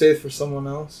would be safe for someone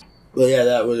else. Well, yeah,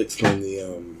 that would explain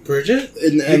the Bridget?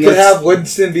 And You could have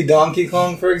Winston be Donkey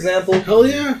Kong, for example. Hell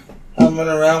yeah. I'm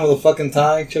running around with a fucking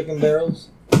tie, chicken barrels.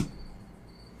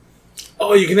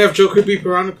 Oh, you can have Joker be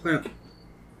Piranha Plant.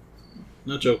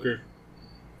 Not Joker.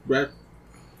 Rat.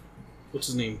 What's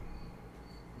his name?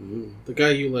 The guy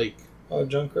you like. Oh,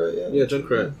 Junkrat, yeah. Yeah,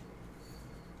 Junkrat.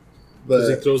 Because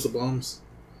he But throws the bombs.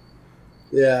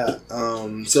 yeah,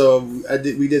 so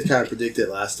we did kind of predict it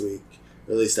last week.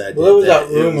 Or at least I did. Well, it was that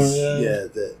rumor, yeah.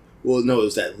 No, it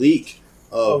was that leak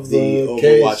of the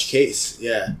Overwatch case.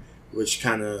 Yeah, which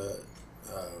kind of.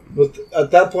 But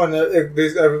at that point,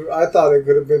 I thought it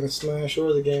could have been a Smash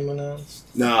or the game announced.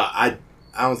 No, I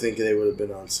don't think they would have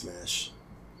been on Smash.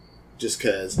 Just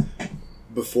because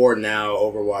before now,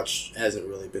 Overwatch hasn't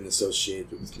really been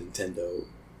associated with Nintendo.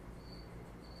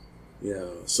 You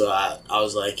know, so I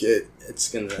was like,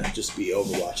 it's going to just be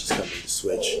Overwatch is coming to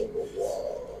Switch.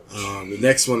 The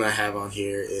next one I have on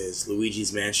here is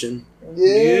Luigi's Mansion.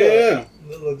 Yeah.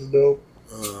 That looks dope.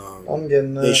 I'm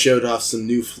getting that. They showed off some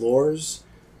new floors.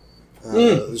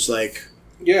 There's like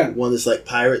one that's like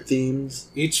pirate themed.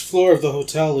 Each floor of the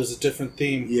hotel is a different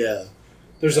theme. Yeah.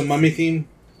 There's a mummy theme.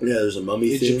 Yeah, there's a mummy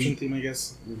Egyptian theme, I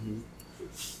guess. Mm-hmm.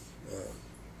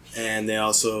 And they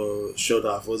also showed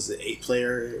off, was it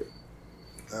 8-player?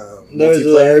 There's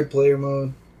a 8-player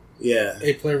mode. Yeah.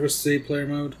 8-player versus 8-player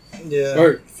mode. Yeah.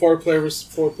 Or 4-player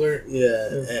versus 4-player.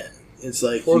 Yeah. It's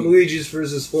like 4 Luigi's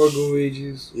versus 4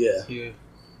 Luigi's. Yeah. Yeah.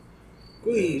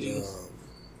 Luigi's.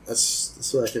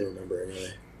 That's what I can remember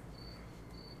anyway.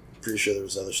 Pretty sure there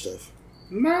was other stuff.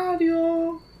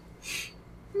 Mario.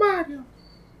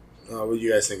 What do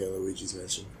you guys think of Luigi's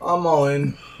Mansion? I'm all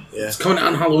in. Yeah. It's coming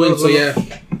out on Halloween, so yeah.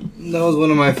 That was one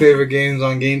of my favorite games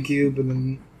on GameCube, and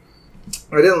then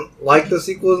I didn't like the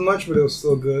sequel as much, but it was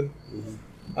still good.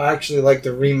 Mm-hmm. I actually like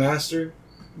the remaster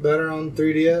better on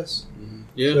 3DS. Mm-hmm.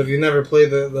 Yeah. So if you never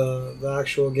played the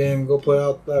actual game, go play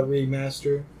out that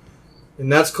remaster.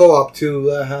 And that's co-op too.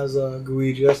 That has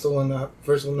Luigi. That's the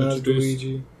first one that has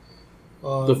Luigi.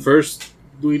 The first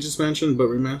Luigi's Mansion, but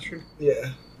remastered.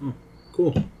 Yeah. Oh,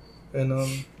 cool. And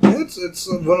it's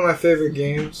one of my favorite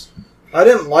games. I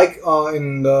didn't like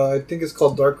I think it's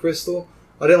called Dark Crystal.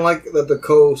 I didn't like that the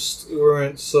coasts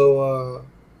weren't so.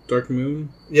 Dark Moon.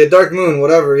 Yeah, Dark Moon,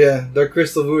 whatever. Yeah, Dark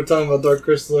Crystal. We were talking about Dark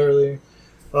Crystal earlier.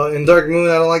 In Dark Moon,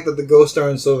 I don't like that the ghosts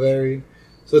aren't so varied.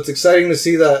 So it's exciting to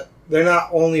see that they're not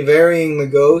only varying the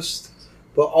ghost,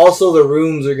 but also the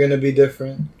rooms are going to be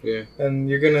different. Yeah. And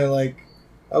you're going to like.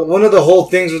 One of the whole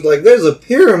things was like, there's a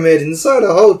pyramid inside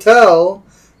a hotel.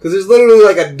 Because there's literally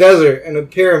like a desert and a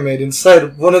pyramid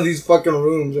inside one of these fucking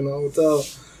rooms in a hotel.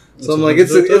 So I'm like,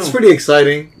 it's pretty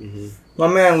exciting. Mm-hmm. My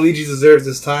man Luigi deserves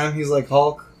his time. He's like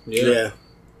Hulk. Yeah.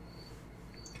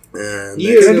 And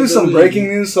Can I do some breaking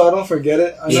news so I don't forget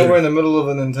it? I know Sure. we're in the middle of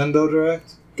a Nintendo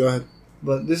Direct. Go ahead.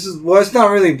 But it's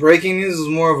not really breaking news. It's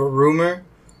more of a rumor,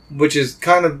 which is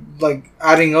kind of like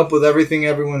adding up with everything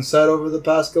everyone said over the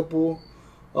past couple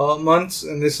months.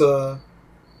 And this,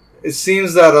 it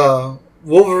seems that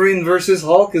Wolverine versus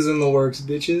Hulk is in the works,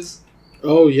 bitches.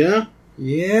 Oh, yeah?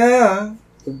 Yeah.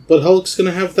 But Hulk's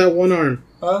gonna have that one arm.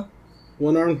 Huh?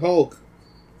 One-armed Hulk.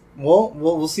 Well,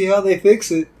 we'll see how they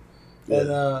fix it. Yeah.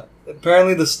 And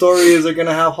apparently the story is they're going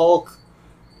to have Hulk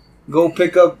go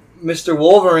pick up Mr.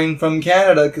 Wolverine from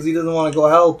Canada because he doesn't want to go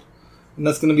help. And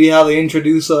that's going to be how they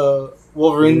introduce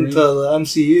Wolverine to the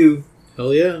MCU.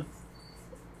 Hell yeah.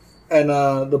 And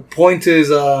the point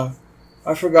is,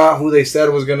 I forgot who they said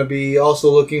was going to be also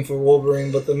looking for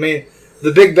Wolverine, but the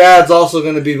big bad's also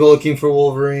going to be looking for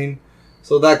Wolverine.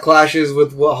 So that clashes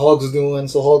with what Hulk's doing.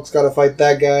 So Hulk's got to fight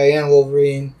that guy and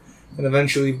Wolverine, and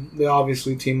eventually they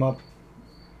obviously team up.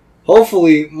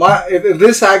 Hopefully, if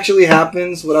this actually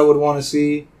happens, what I would want to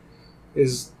see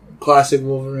is classic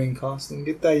Wolverine costume.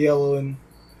 Get that yellow and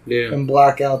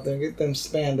black out there. Get them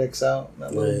spandex out.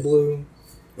 That little blue.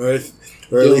 Or at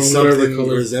least something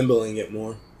resembling it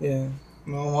more. Yeah.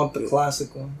 I don't want the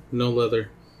classic one. No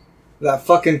leather. That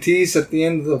fucking tease at the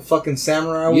end of the fucking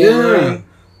samurai Wolverine.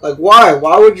 Like, why?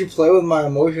 Why would you play with my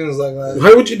emotions like that?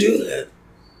 Why would you do that?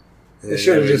 They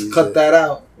should have just cut that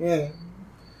out. Yeah.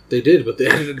 They did, but they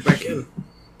added it back in.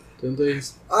 Didn't they?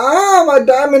 My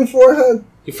diamond forehead.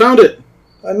 You found it.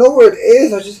 I know where it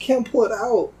is. I just can't pull it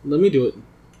out. Let me do it.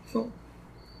 Oh.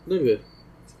 Look good.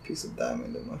 It's a piece of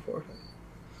diamond in my forehead.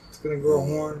 It's gonna grow a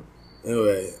horn.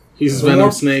 Anyway. He's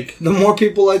Venom Snake. The more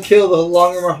people I kill, the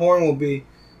longer my horn will be.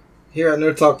 Here at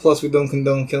Nerd Talk Plus, we don't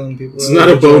condone killing people. It's not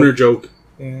a boner joke.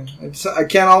 Yeah, I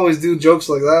can't always do jokes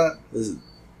like that.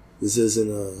 This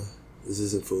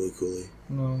isn't fully coolly.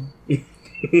 No.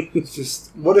 It's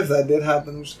just, what if that did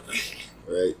happen?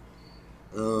 Right.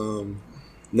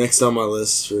 Next on my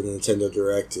list for the Nintendo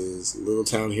Direct is Little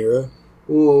Town Hero.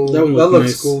 Ooh, that looks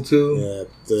nice. Cool too. Yeah,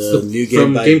 the new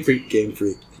game by Game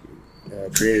Freak.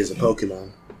 Creators of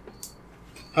Pokemon.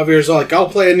 Javier's like, I'll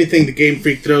play anything the Game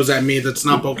Freak throws at me that's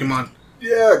not Pokemon.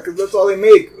 Yeah, because that's all they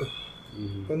make.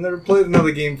 I've never played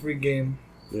another Game Freak game.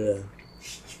 Yeah.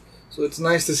 So it's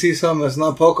nice to see something that's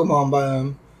not Pokemon by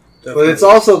them. Definitely. But it's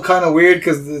also kind of weird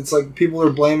because it's like people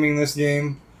are blaming this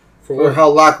game for how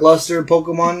lackluster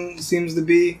Pokemon seems to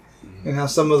be and how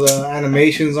some of the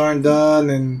animations aren't done,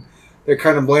 and they're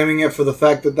kind of blaming it for the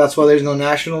fact that that's why there's no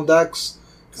national decks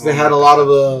because they had a lot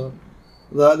of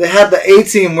they had the A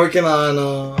team working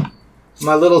on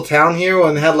My Little Town Hero,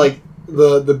 and they had like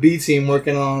the B team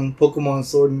working on Pokemon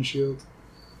Sword and Shield.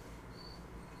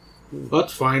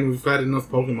 That's fine. We've got enough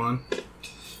Pokemon.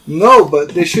 No, but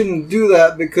they shouldn't do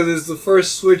that because it's the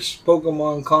first Switch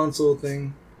Pokemon console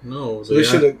thing. No, so they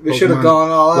should have gone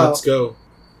all out. Let's go.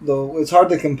 Though it's hard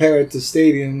to compare it to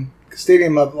Stadium.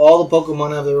 Stadium, all the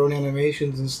Pokemon have their own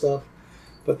animations and stuff,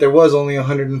 but there was only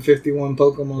 151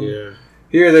 Pokemon. Yeah.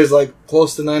 Here, there's like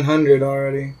close to 900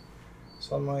 already.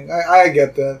 So I'm like, I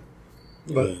get that,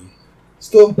 but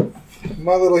still,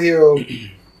 My Little Hero,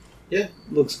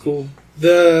 looks cool.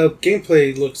 The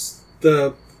gameplay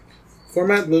the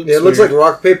format looks. Yeah, it looks like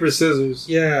rock paper scissors.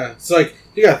 Yeah, it's like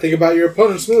you gotta think about your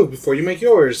opponent's move before you make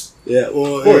yours. Yeah,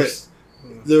 well, of course.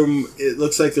 It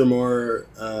looks like they're more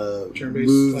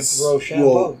moves.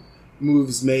 Like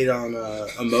moves made on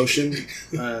emotion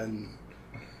and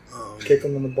kick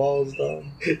them in the balls, dog.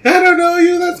 I don't know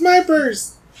you. That's my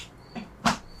purse.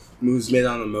 Moves made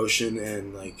on emotion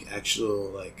and like actual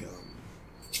like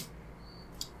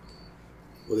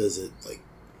what is it, like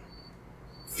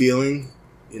feeling,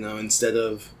 instead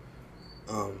of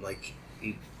like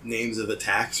names of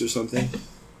attacks or something.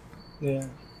 Yeah.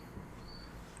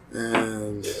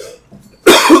 And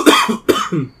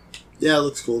yeah, it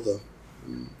looks cool though.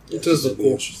 It does look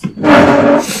cool.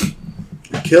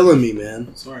 You're killing me,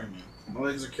 man. Sorry, man. My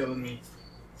legs are killing me.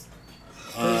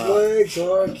 His legs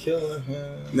are killing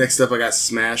him. Next up, I got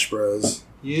Smash Bros.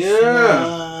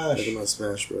 Yeah. Look at my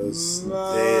Smash Bros.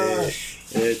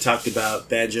 They talked about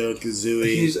Banjo-Kazooie.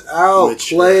 He's out.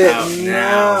 Play it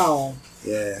now.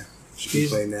 Yeah. Should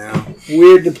play now.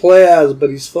 Weird to play as, but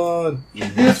he's fun. Yeah,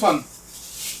 it's fun.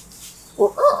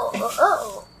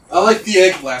 I like the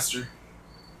Egg Blaster.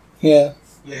 Yeah.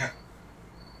 Yeah.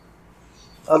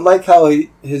 I like how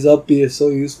his up B is so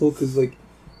useful because like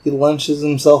he lunches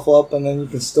himself up and then you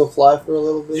can still fly for a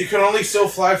little bit. You can only still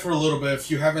fly for a little bit if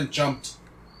you haven't jumped.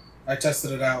 I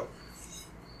tested it out.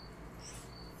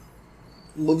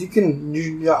 Well,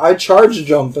 I charge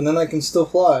jump and then I can still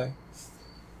fly.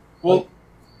 Well,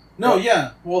 no,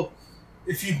 yeah. Well,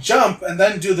 if you jump and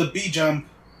then do the B jump,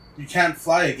 you can't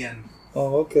fly again.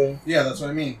 Oh, okay. Yeah, that's what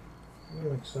I mean.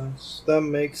 That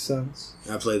makes sense.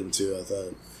 I played them too. I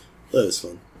thought it was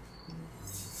fun.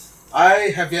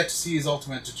 I have yet to see his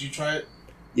ultimate. Did you try it?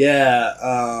 Yeah.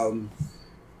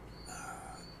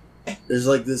 There's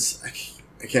like this.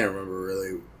 I can't remember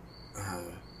really,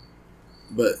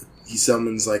 but he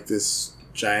summons like this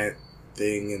giant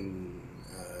thing, and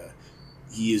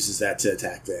he uses that to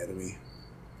attack the enemy.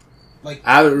 Like,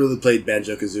 I haven't really played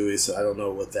Banjo-Kazooie, so I don't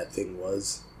know what that thing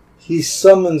was. He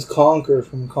summons Conker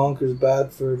from Conker's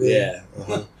Bad Fur Day. Yeah.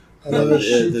 Uh-huh. And then he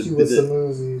shoots you with some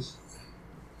Uzis.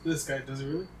 this guy, does he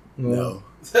really? No.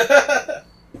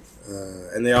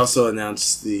 And they also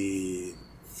announced the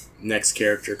next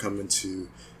character coming to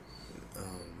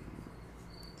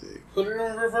Put it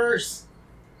in reverse.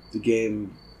 the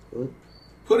game. What?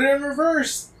 Put it in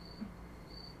reverse.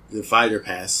 The Fighter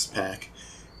Pass pack.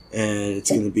 And it's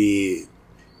going to be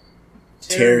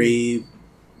Terry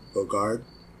Bogard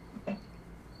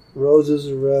Roses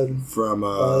are red, from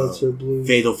violets are blue.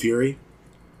 Fatal Fury.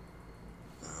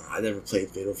 I never played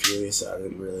Fatal Fury, so I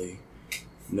didn't really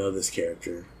know this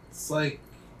character. It's like,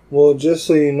 Well, just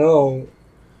so you know,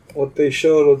 what they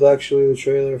showed was actually the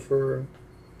trailer for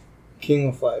King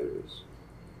of Fighters.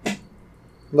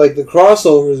 Like the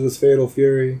crossovers with Fatal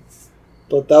Fury,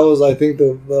 but that was, I think,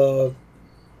 the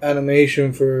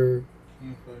animation for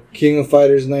King of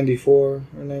Fighters 94 or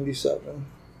 97.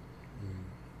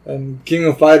 And King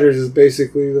of Fighters is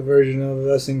basically the version of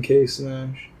SNK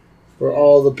Smash, where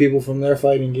all the people from their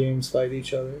fighting games fight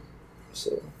each other.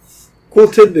 So, cool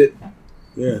tidbit.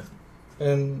 Yeah.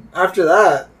 And after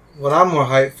that, what I'm more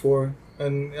hyped for,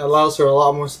 and allows for a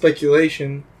lot more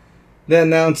speculation, they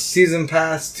announced Season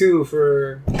Pass 2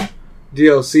 for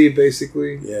DLC,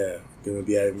 basically. Yeah. Going to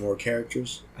be adding more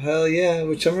characters. Hell yeah,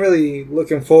 which I'm really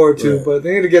looking forward to, Right. but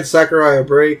they need to get Sakurai a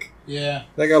break. yeah.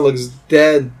 That guy looks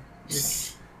dead.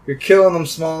 You're killing them,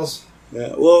 Smalls.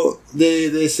 Yeah. Well,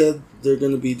 they said they're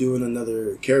going to be doing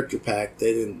another character pack.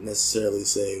 They didn't necessarily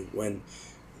say when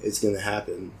it's going to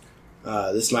happen.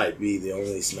 This might be the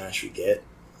only Smash we get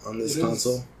on this It is.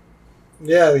 console.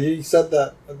 Yeah, he said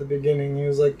that at the beginning. He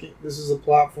was like, this is a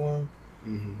platform,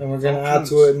 Mm-hmm. and we're going to add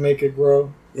to it and make it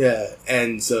grow. Yeah,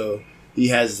 and so he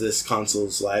has this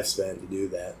console's lifespan to do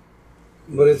that.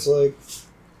 But it's like,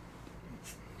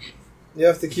 you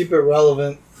have to keep it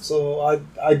relevant. So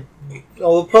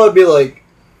I'll probably be like,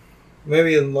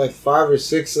 maybe in like 5 or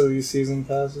 6 of these season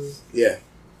passes. Yeah.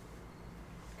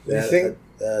 You That, think?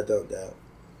 I don't doubt.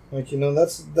 Like,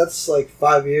 that's like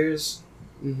 5 years.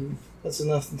 Mm-hmm. That's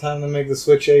enough time to make the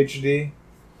Switch HD.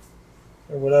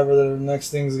 Or whatever the next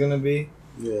thing's gonna be.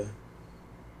 Yeah.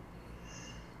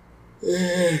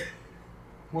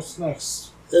 What's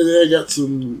next? And then I got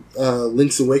some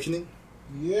Link's Awakening.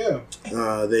 Yeah.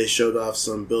 They showed off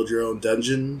some build your own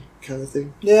dungeon kind of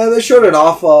thing. Yeah, they showed it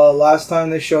off last time.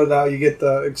 They showed how you get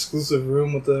the exclusive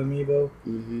room with the amiibo.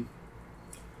 Mm-hmm.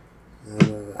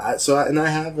 I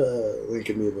have a Link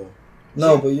amiibo.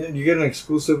 No, but you get an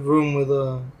exclusive room with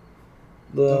the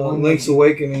one Link's that-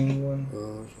 Awakening one. Oh,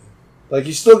 okay. Like,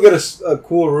 you still get a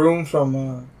cool room from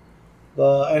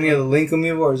any of the Link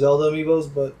amiibo or Zelda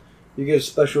amiibos, but you get a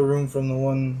special room from the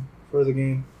one for the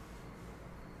game.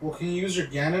 Well, can you use your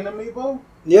Ganon amiibo?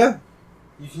 Yeah.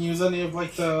 You can use any of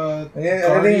like the. Yeah, anything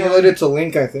Guardian? related to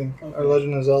Link, I think. Okay. Or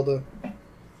Legend of Zelda.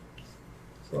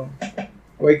 So,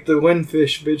 wake the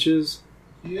windfish, bitches.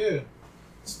 Yeah.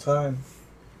 It's time.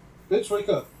 Bitch, wake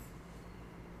up.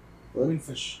 What?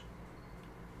 Windfish.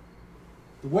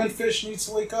 The windfish needs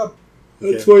to wake up.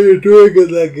 That's what you're doing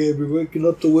in that game. You're waking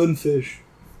up the windfish.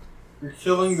 You're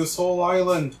killing this whole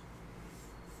island.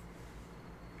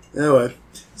 Anyway,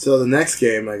 so the next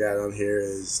game I got on here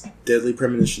is Deadly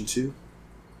Premonition 2.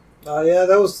 Yeah,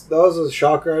 that was a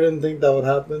shocker. I didn't think that would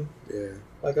happen. Yeah.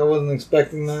 Like, I wasn't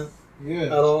expecting that Yeah.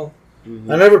 at all.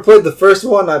 Mm-hmm. I never played the first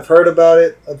one. I've heard about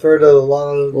it. I've heard a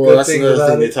lot of Well, good that's things another about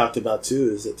thing they it. talked about too,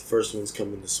 is that the first one's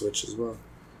coming to Switch as well.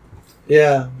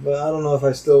 Yeah, but I don't know if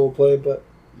I still will play. But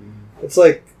it's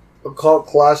like a cult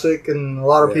classic, and a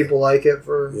lot of Yeah. people like it.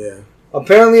 For Yeah.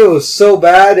 apparently, it was so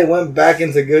bad it went back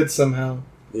into good somehow.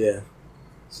 Yeah.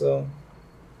 So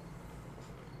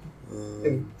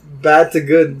bad to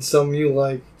good. Some you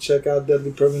like. Check out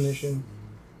Deadly Premonition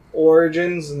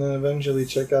Origins, and then eventually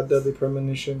check out Deadly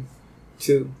Premonition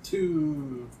 2.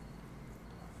 2.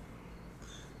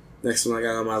 Next one I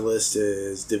got on my list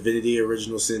is Divinity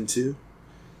Original Sin 2.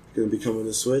 Going to be coming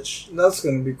to Switch. That's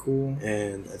gonna be cool.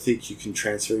 And I think you can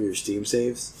transfer your Steam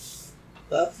saves.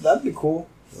 That'd be cool.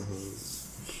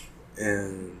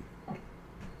 And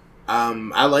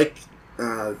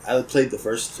I played the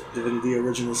first Divinity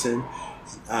Original Sin.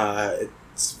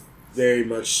 It's very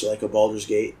much like a Baldur's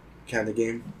Gate kind of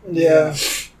game. Yeah.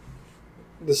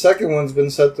 The second one's been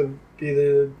set to be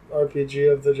the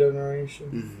RPG of the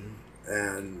generation.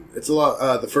 And it's a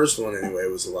lot. The first one anyway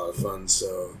was a lot of fun.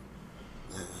 So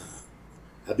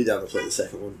I'd be down to play the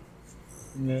second one.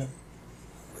 Yeah.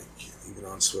 even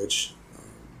on Switch.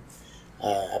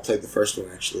 I played the first one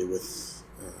actually with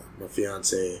my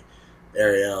fiance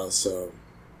Ariel, so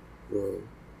we'll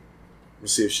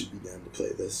see if she'd be down to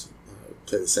play this.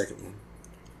 Play the second one.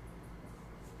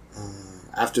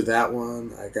 After that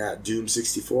one, I got Doom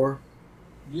 64.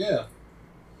 Yeah.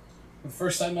 The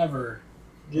first time ever.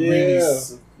 Yeah.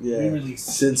 Re-release.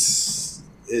 Since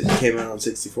it came out on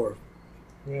 64.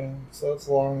 Yeah, so that's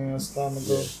a long ass time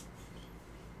ago.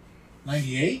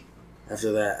 98?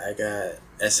 After that, I got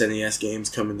SNES games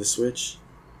coming to Switch.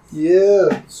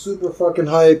 Yeah, super fucking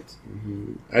hyped.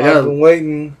 Mm-hmm. I've been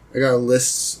waiting. I got a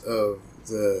list of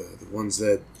the ones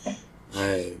that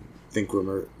I think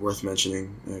were worth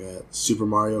mentioning. I got Super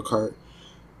Mario Kart,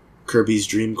 Kirby's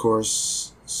Dream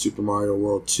Course, Super Mario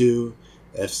World 2,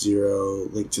 F-Zero,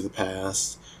 Link to the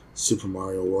Past, Super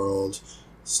Mario World,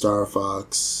 Star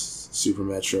Fox, Super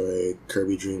Metroid,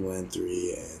 Kirby Dream Land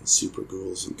 3, and Super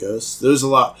Ghouls and Ghosts. There's a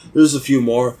lot. There's a few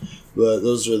more, but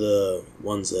those are the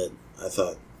ones that I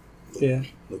thought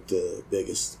looked the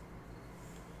biggest.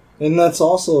 And that's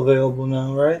also available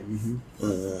now, right? Mm-hmm.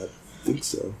 I think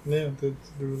so. Yeah, they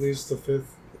released the 5th.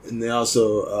 And they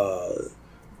also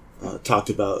talked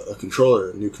about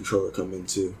a new controller coming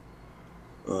too.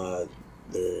 They're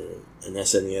an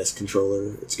SNES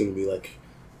controller. It's going to be like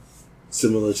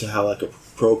similar to how like a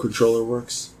Pro controller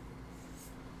works,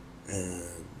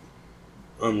 and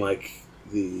unlike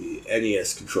the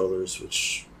NES controllers,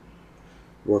 which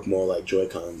work more like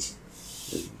Joy-Cons,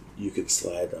 and you can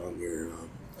slide on your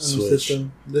Switch.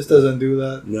 System. This doesn't do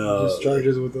that. No, it just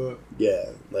charges with the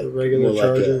like the regular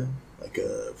charger, like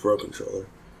a Pro controller.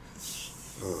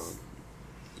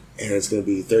 And it's going to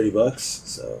be $30.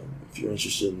 So if you're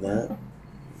interested in that,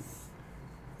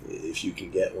 if you can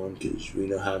get one, because we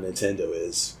know how Nintendo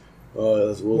is.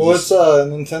 It's a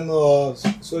Nintendo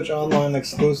Switch Online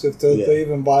exclusive. To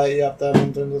even buy it, you have to have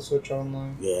Nintendo Switch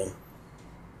Online. Yeah.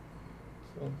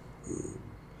 So.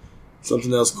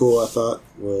 Something else cool I thought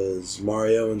was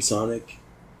Mario and Sonic.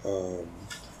 Go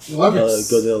to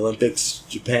the Olympics,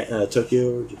 Japan,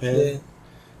 Tokyo or Japan.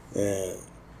 Yeah.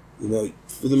 And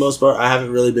for the most part, I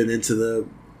haven't really been into the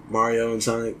Mario and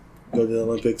Sonic go to the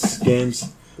Olympics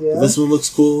games. Yeah. But this one looks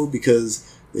cool because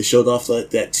they showed off like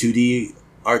that 2D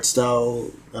art style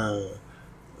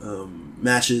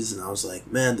matches, and I was like,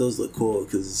 man, those look cool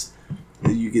because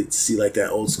you get to see like that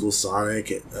old school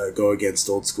Sonic go against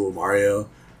old school Mario,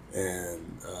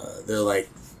 and they're like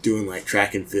doing like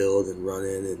track and field and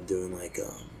running and doing like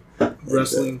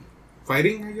wrestling,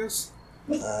 fighting, I guess.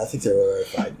 I think they were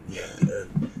fighting, yeah,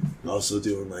 and also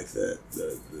doing like the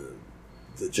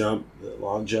jump, the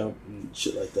long jump and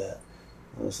shit like that.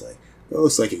 I was like, that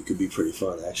looks like it could be pretty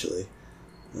fun, actually.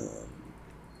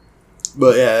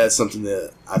 But yeah, that's something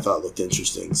that I thought looked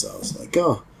interesting, so I was like,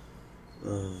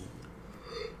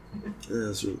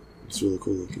 it's really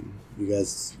cool looking. You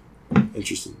guys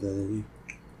interested in that, any?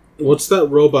 What's that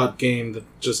robot game that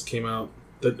just came out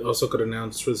that also got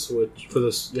announced for the Switch? For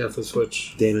the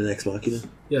Switch. Daemon X Machina?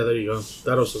 Yeah, there you go.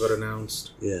 That also got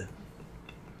announced. Yeah.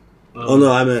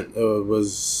 No, I meant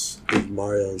was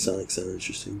Mario and Sonic sound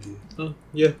interesting to you? Oh,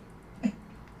 yeah.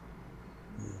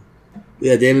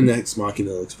 Yeah, Daemon X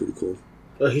Machina looks pretty cool.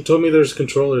 He told me there's a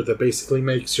controller that basically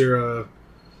makes your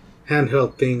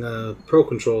handheld thing a Pro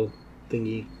Control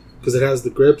thingy. Because it has the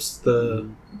grips, the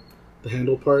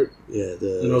handle part. Yeah.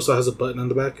 And also has a button on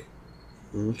the back.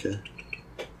 Okay.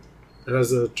 It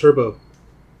has a turbo.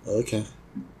 Okay.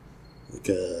 Like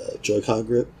a Joy-Con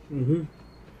grip? Mm-hmm.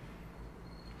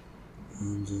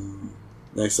 And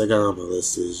next I got on my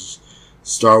list is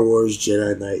Star Wars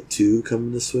Jedi Knight 2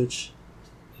 coming to Switch.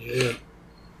 Yeah.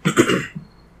 I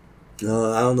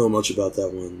don't know much about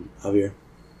that one. Javier?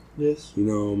 Yes. You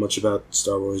know much about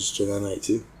Star Wars Jedi Knight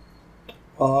 2?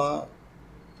 I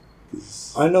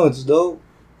know it's dope.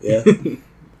 Yeah?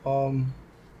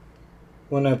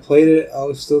 When I played it, I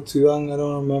was still too young. I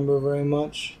don't remember very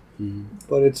much. Mm-hmm.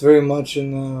 But it's very much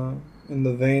in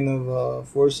the vein of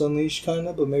Force Unleashed, kind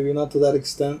of, but maybe not to that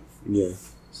extent. Yeah.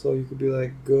 So you could be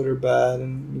like good or bad,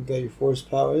 and you got your Force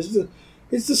power.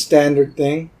 It's the standard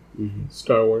thing. Mm-hmm.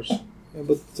 Star Wars. Yeah,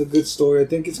 but it's a good story. I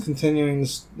think it's continuing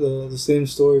the same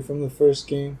story from the first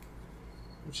game,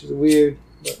 which is weird,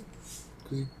 but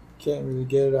because you can't really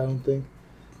get it, I don't think.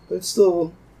 But it's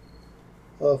still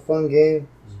a fun game,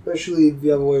 especially if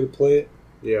you have a way to play it.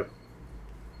 Yeah.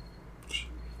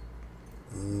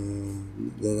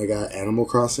 Then I got Animal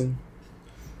Crossing,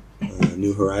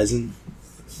 New Horizon.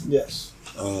 Yes.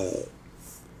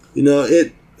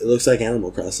 It looks like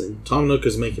Animal Crossing. Tom Nook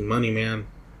is making money, man.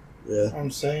 Yeah.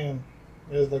 I'm saying.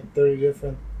 There's like 30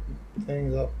 different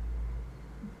things up.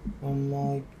 I'm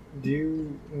like, Do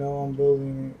you know I'm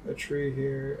building a tree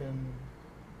here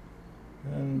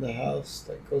in the house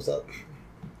that goes up?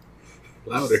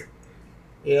 Louder.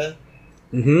 Yeah?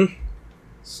 Mm-hmm.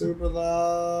 Super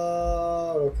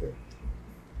loud. Okay.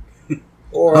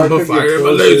 Or I'm a fire of a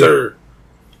closer. laser.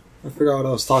 I forgot what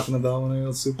I was talking about when I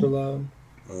was super loud.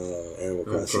 Animal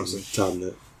Crossing.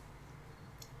 Tomnet.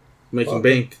 Making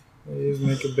bank. Yeah, he was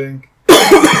making bank.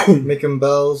 Making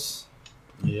bells.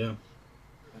 Yeah.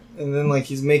 And then, like,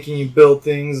 he's making you build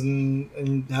things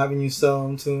and having you sell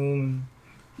them to him.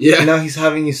 Yeah. And now he's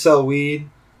having you sell weed.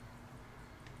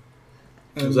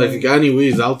 He was like, if you got any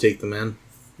weeds, I'll take them, man.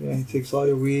 Yeah, he takes all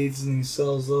your weeds and he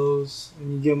sells those.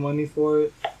 And you get money for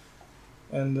it.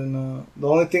 And then, the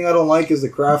only thing I don't like is the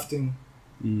crafting.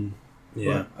 Yeah.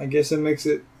 But I guess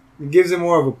it gives it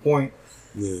more of a point.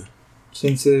 Yeah.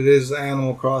 Since it is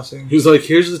Animal Crossing. He was like,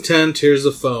 here's the tent, here's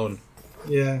the phone.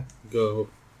 Yeah. Go.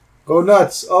 Go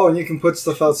nuts. Oh, and you can put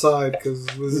stuff outside because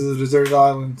this is a deserted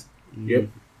island. Yep.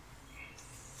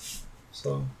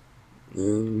 So.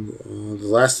 And the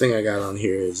last thing I got on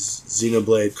here is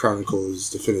Xenoblade Chronicles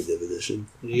Definitive Edition.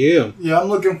 Yeah. Yeah, I'm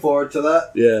looking forward to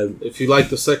that. Yeah. If you like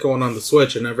the second one on the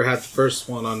Switch, I never had the first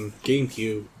one on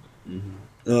GameCube.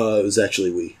 It was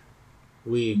actually Wii.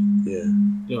 Wii. Yeah.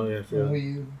 Oh, yeah, I forgot.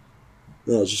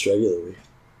 No, it was just regular Wii.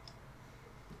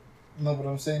 No, but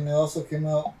I'm saying it also came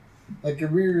out like a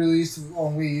re-release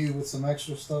on Wii U with some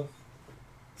extra stuff.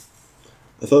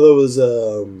 I thought that was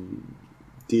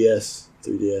DS,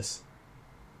 3DS.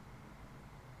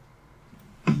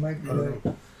 Might be right.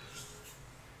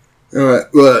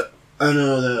 Alright, but I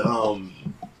know that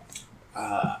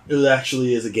it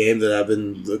actually is a game that I've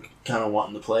been kind of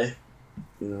wanting to play.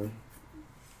 You know,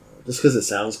 just because it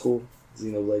sounds cool,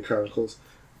 Xenoblade Chronicles.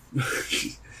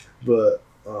 But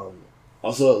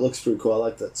also it looks pretty cool. I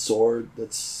like that sword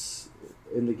that's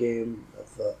in the game. I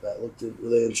thought that looked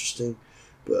really interesting,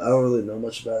 but I don't really know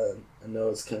much about it. I know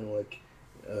it's kind of like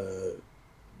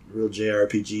real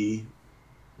JRPG.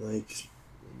 Like,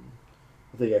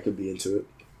 I think I could be into it.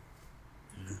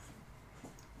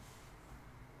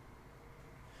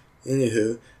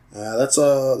 Anywho, that's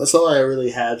all I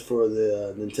really had for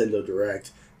the Nintendo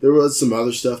Direct. There was some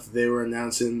other stuff that they were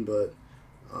announcing, but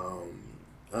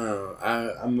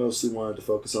I mostly wanted to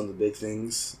focus on the big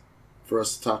things for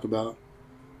us to talk about,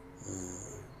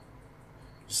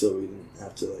 so we didn't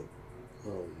have to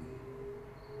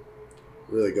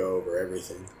really go over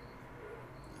everything.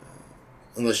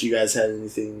 Unless you guys had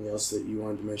anything else that you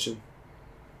wanted to mention.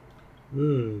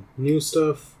 New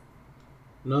stuff?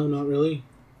 No, not really.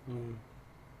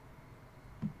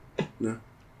 No.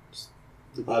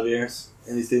 Javier,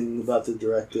 anything about the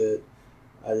Direct that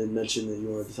I didn't mention that you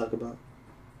wanted to talk about?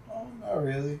 Oh, not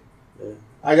really. Yeah,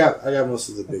 I got most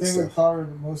of the big I think we stuff.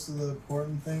 covered most of the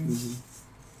important things.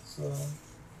 So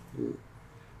It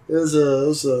was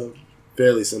a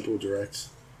fairly simple Direct.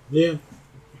 Yeah.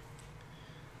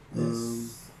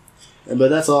 But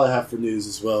that's all I have for news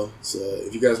as well. So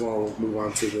if you guys want to move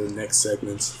on to the next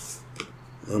segments,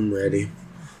 I'm ready.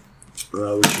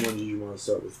 Which one do you want to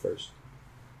start with first?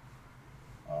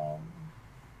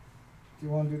 do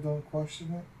you want to do Don't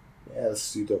Question It? Yeah,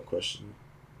 let's do Don't Question It.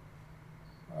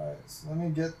 Alright, so let me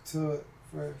get to it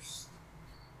first.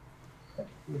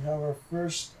 We have our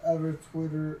first ever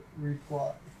Twitter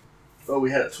reply. Oh, we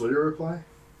had a Twitter reply?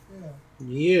 Yeah.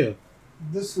 Yeah.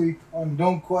 This week on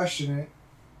Don't Question It,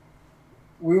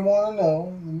 we want to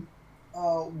know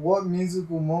what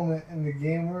musical moment in the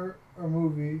game or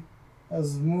movie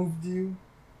has moved you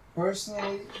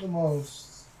personally the most.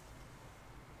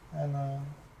 And I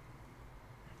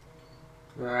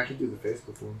can do the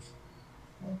Facebook ones.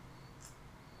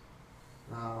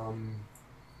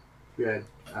 We had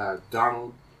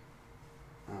Donald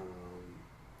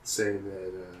say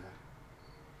that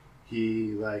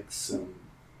he likes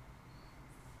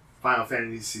Final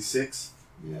Fantasy VI.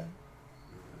 yeah.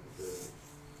 The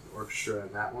orchestra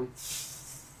in that one.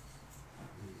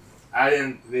 I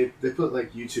didn't. They put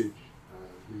like YouTube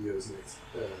videos next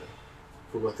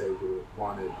for what they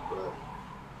wanted, but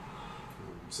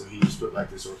so he just put like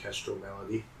this orchestral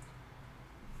melody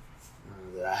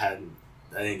that I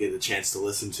didn't get the chance to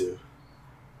listen to.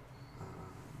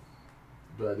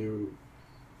 But I do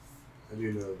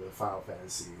know the Final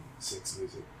Fantasy VI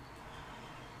music.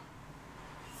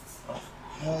 Oh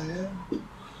yeah.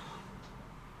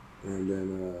 And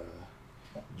then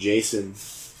Jason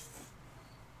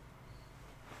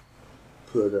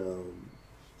put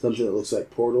something that looks like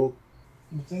Portal.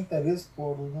 You think that is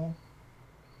Portal, though?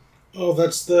 Oh,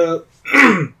 that's the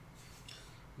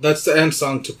that's the end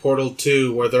song to Portal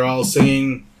 2, where they're all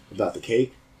singing. About the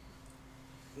cake?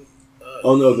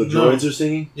 Oh no, the droids are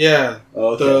singing? Yeah.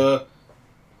 Oh, okay.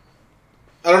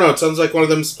 I don't know, it sounds like one of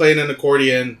them's playing an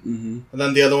accordion, Mm-hmm. and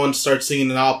then the other one starts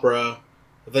singing an opera,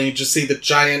 and then you just see the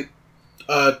giant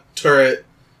turret,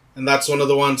 and that's one of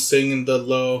the ones singing the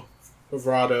low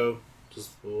vibrato.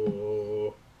 Just,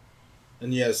 oh.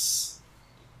 And yes,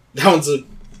 that one's a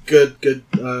good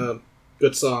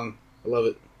song. I love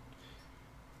it.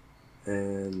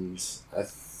 And I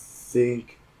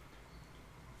think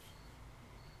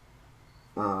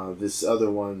this other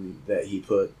one that he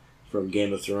put from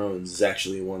Game of Thrones is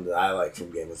actually one that I like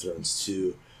from Game of Thrones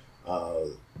too.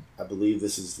 I believe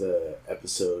this is the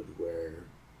episode where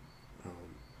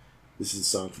this is a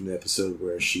song from the episode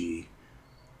where she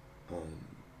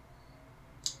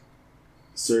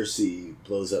Cersei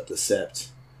blows up the Sept,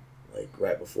 like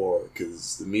right before,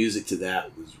 because the music to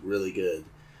that was really good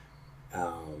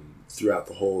throughout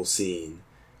the whole scene,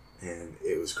 and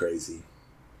it was crazy.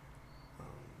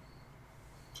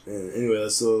 And anyway,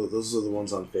 so those are the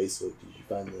ones on Facebook. Did you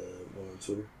find the one on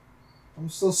Twitter? I'm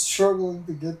still struggling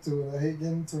to get to it. I hate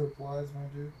getting to replies, my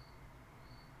dude.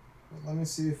 But let me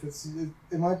see if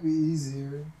it might be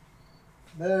easier.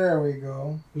 There we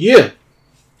go. Yeah.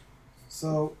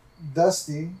 So,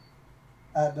 Dusty,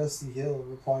 at Dusty Hill,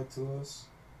 replied to us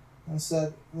and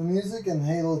said, "The music in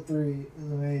Halo 3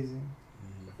 is amazing.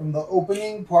 From the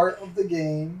opening part of the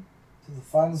game to the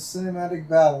final cinematic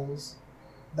battles,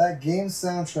 that game's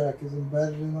soundtrack is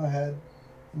embedded in my head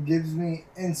and gives me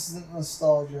instant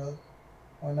nostalgia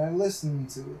when I listen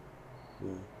to it."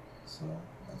 Yeah. So,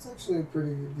 that's actually a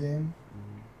pretty good game.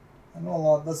 I know a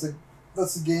lot. That's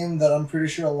a game that I'm pretty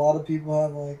sure a lot of people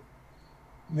have, like,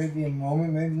 maybe a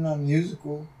moment, maybe not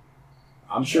musical.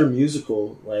 I'm sure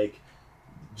musical, like,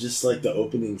 just like the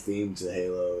opening theme to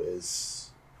Halo is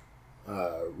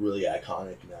really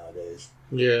iconic nowadays.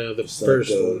 Yeah, the Just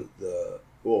first like one.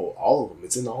 well, all of them.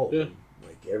 It's in all of Yeah. them.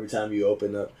 Like, every time you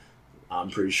open up, I'm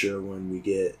pretty sure when we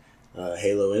get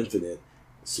Halo Infinite,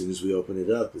 as soon as we open it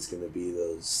up, it's going to be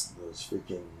those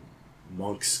freaking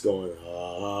monks going,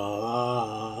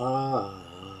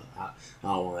 I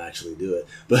don't want to actually do it,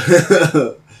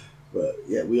 but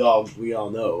yeah, we all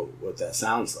know what that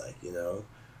sounds like, you know.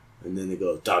 And then they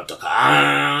go dun dun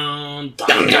dun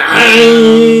dun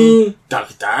dun dun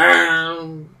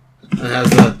dun. It has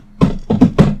the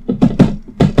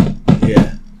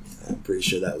Yeah, I'm pretty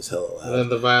sure that was hella and loud. then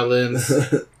the violins.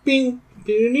 Bing,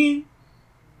 bing,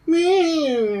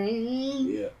 bing.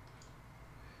 Yeah.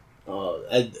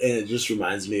 And it just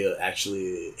reminds me of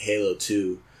actually Halo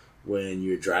 2 when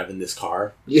you're driving this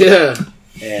car Yeah.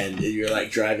 and you're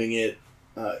like driving it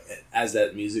as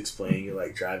that music's playing, you're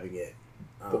like driving it.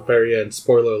 The very end.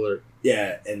 Spoiler alert.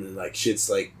 Yeah, and then like shit's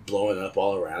like blowing up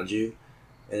all around you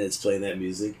and it's playing that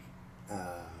music.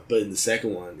 But in the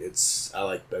second one, I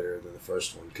like better than the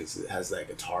first one because it has that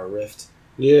guitar riff.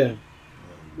 Yeah.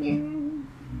 Whammy.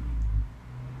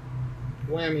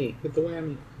 Hit the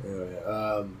whammy. Anyway,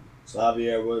 so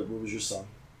Javier, what was your song?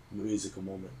 Musical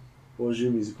moment. What was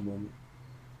your musical moment?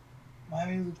 My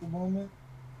musical moment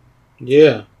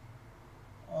Yeah.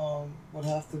 would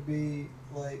have to be,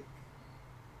 like,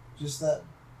 just that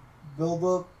build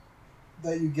up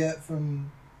that you get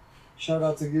from, shout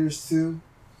out to Gears 2,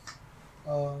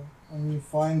 when you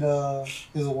find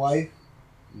his wife.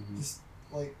 Mm-hmm. Just,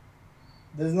 like,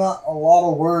 there's not a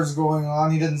lot of words going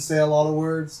on. He didn't say a lot of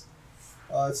words.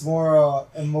 It's more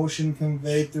emotion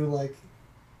conveyed through, like,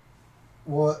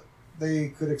 what they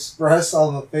could express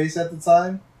on the face at the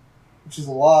time, which is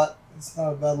a lot. It's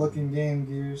not a bad looking game,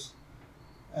 Gears.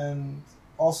 And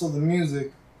also the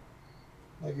music,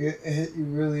 like, it hit you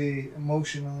really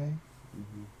emotionally.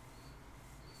 Mm-hmm.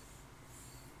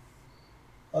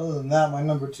 Other than that, my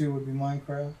number 2 would be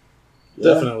Minecraft.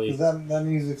 Definitely. Because that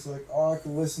music's like, oh, I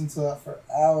could listen to that for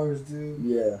hours, dude.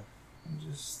 Yeah. And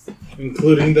just,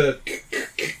 Including the...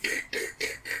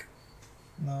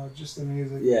 no, just the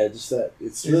music. Yeah, just that.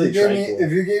 It's If really you gave tranquil. me,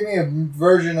 if you gave me a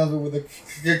version of it with a,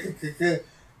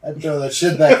 I'd throw that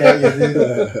shit back at you,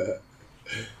 dude.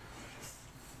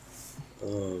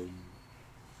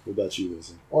 What about you,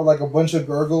 Wilson? Or like a bunch of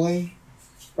gurgling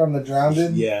from the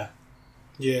Drowned. Yeah.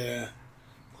 Yeah.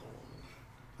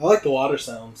 I like the water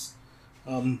sounds.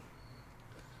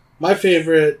 My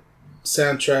favorite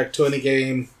soundtrack to any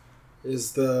game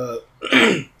is the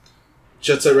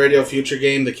Jet Set Radio Future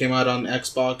game that came out on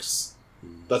Xbox.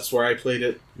 That's where I played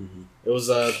it. Mm-hmm. It was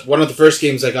one of the first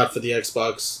games I got for the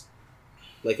Xbox,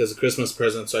 like as a Christmas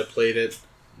present, so I played it.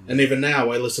 And even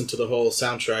now, I listen to the whole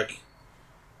soundtrack.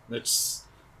 It's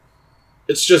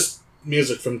just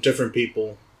music from different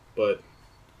people, but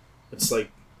it's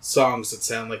like songs that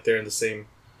sound like they're in the same,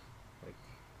 like,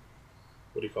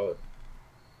 what do you call it?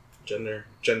 gender,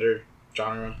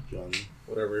 genre,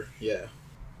 whatever. Yeah.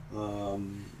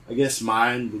 I guess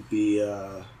mine would be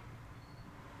the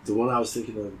one I was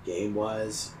thinking of game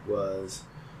wise was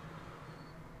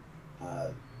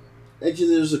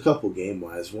actually there's a couple game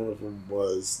wise. One of them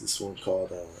was this one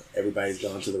called Everybody's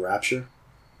Gone to the Rapture,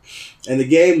 and the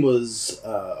game was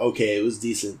okay. It was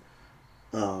decent,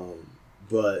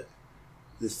 but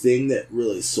the thing that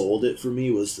really sold it for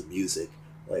me was the music.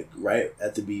 Like right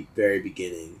at the very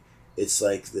beginning, it's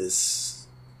like this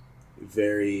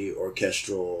very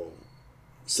orchestral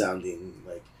sounding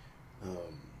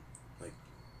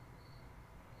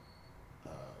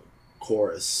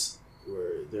chorus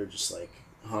where they're just like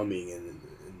humming and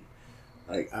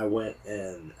like I went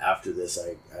and after this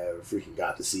I freaking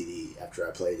got the CD after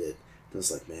I played it. I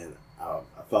was like, man, I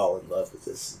fell in love with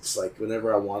this. It's like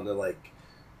whenever I want to like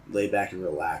lay back and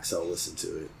relax, I'll listen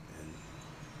to it. And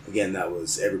again, that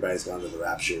was Everybody's Gone to the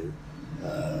Rapture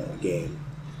game.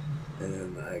 And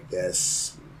then I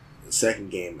guess the second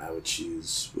game I would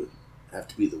choose would have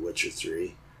to be The Witcher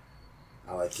 3.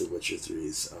 I like The Witcher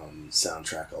 3's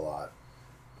soundtrack a lot.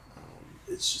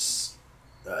 It's just,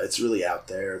 it's really out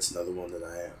there. It's another one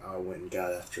that I went and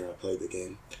got after I played the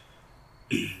game.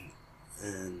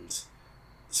 And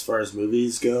as far as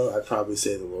movies go, I'd probably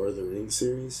say the Lord of the Rings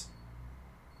series.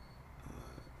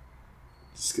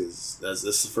 Just because that's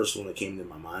the first one that came to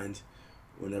my mind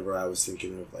whenever I was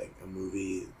thinking of like a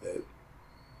movie that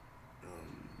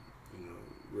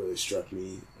really struck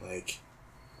me. Like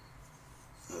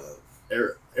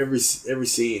every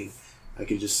scene, I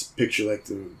could just picture like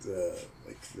the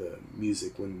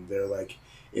music when they're like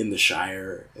in the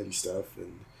Shire and stuff,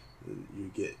 and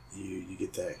you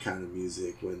get that kind of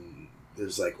music when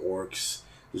there's like orcs.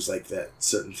 There's like that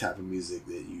certain type of music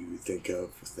that you think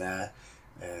of with that,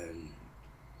 and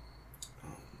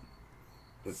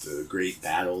with the great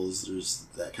battles, there's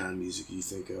that kind of music you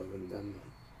think of, and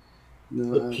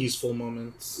the peaceful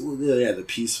moments. Well, yeah, the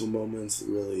peaceful moments,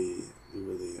 the really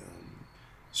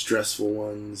stressful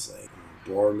ones, like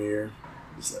Boromir.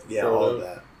 It's like, yeah, all of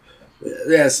that.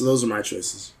 Yeah, so those are my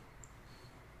choices.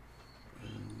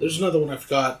 There's another one I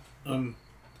forgot.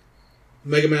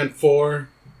 Mega Man 4,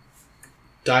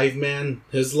 Dive Man,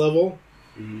 his level.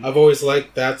 Mm-hmm. I've always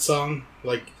liked that song,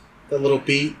 like that little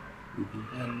beat.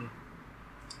 Mm-hmm. And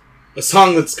a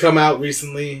song that's come out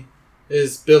recently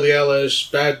is Billie Eilish,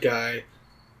 Bad Guy.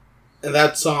 And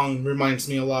that song reminds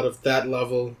me a lot of that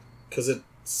level because it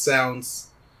sounds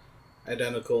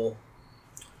identical.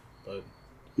 But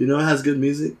you know, it has good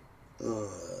music.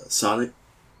 Sonic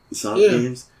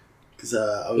games. Because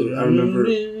I remember.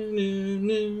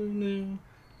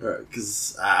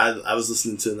 Because I was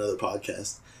listening to another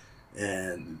podcast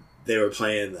and they were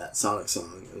playing that Sonic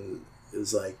song. And it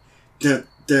was like. Like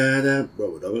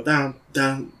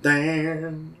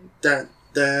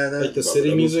the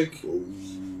city music?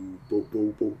 And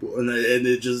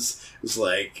it just was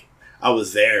like. I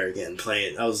was there again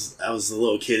playing. I was a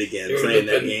little kid again playing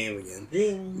that game again.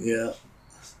 Yeah.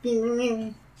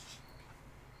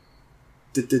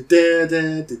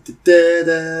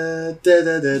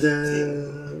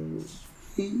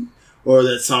 Or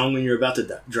that song when you're about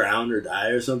to drown or die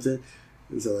or something.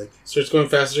 And so like starts going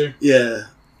faster. Yeah.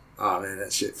 Oh man,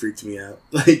 that shit freaked me out.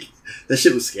 Like that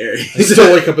shit was scary. I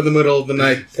still wake up in the middle of the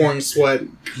night pouring sweat.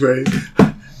 Right.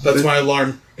 That's my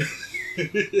alarm.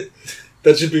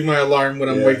 That should be my alarm when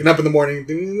I'm waking up in the morning.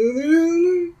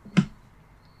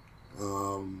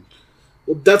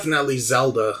 Well, definitely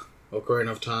Zelda, Ocarina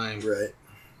of Time. Right.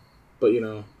 But,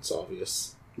 it's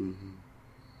obvious. Mm-hmm.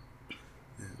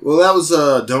 Well, that was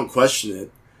Don't Question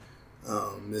It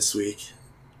this week.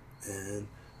 And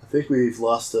I think we've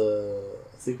lost a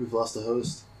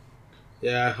host.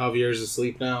 Yeah, Javier's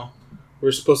asleep now.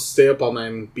 We're supposed to stay up all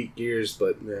night and beat Gears,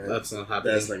 but that's not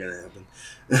happening. That's not going to happen.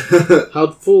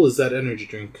 How full is that energy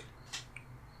drink?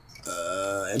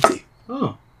 Empty.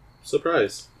 Oh,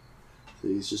 surprise. So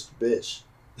he's just a bitch.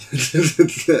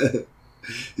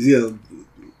 He's going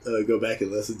to go back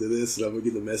and listen to this, and I'm going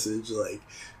to get the message like,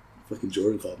 fucking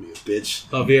Jordan called me a bitch.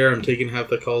 Javier, I'm taking half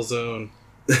the call zone.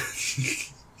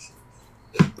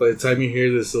 By the time you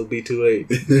hear this, it'll be too late.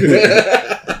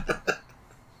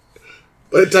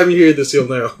 By the time you hear this, you'll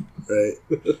know. Right.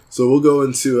 So we'll go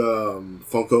into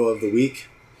Funko of the Week.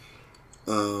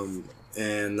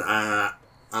 And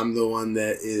I'm the one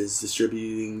that is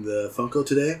distributing the Funko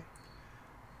today.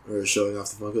 Or showing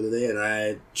off the Funko today. And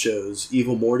I chose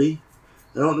Evil Morty.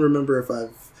 I don't remember if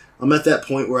I'm at that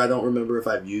point where I don't remember if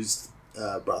I've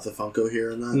brought the Funko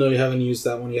here or not. No, you haven't used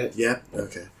that one yet. Yeah?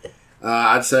 Okay.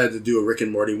 I decided to do a Rick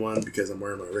and Morty one because I'm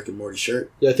wearing my Rick and Morty shirt.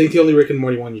 Yeah, I think the only Rick and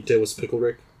Morty one you did was Pickle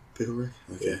Rick. Pickle Rick?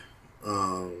 Okay.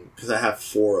 because I have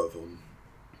 4 of them.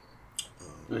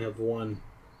 I have 1.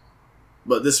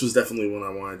 But this was definitely one I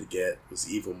wanted to get, was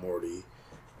Evil Morty.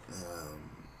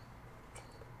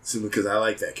 Simply because I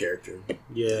like that character.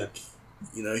 Yeah.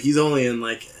 He's only in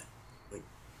like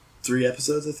 3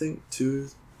 episodes, I think. 2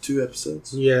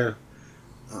 episodes. Yeah.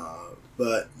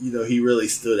 But, he really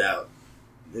stood out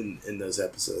in those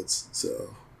episodes.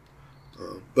 So,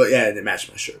 but yeah, and it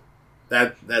matched my shirt.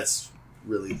 That's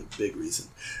really the big reason.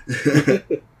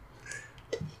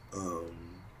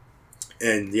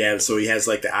 And yeah, so he has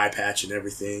like the eye patch and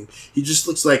everything. He just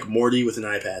looks like Morty with an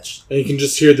eye patch. And you can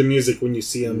just hear the music when you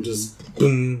see him, just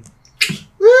boom.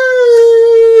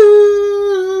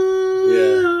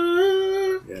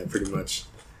 Yeah, pretty much.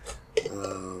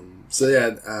 So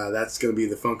yeah, that's gonna be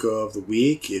the Funko of the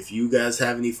week. If you guys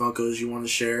have any Funkos you want to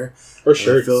share, Or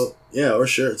shirts. or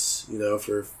shirts.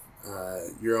 For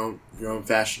your own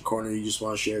fashion corner, you just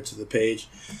want to share it to the page.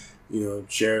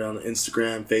 Share it on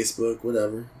Instagram, Facebook,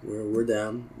 whatever. We're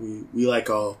down. We like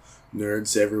all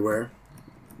nerds everywhere.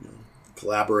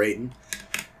 Collaborating.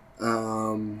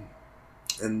 And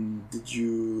did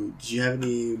you have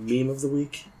any meme of the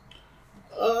week?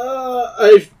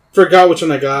 I forgot which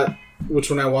one I got, which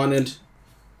one I wanted.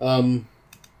 I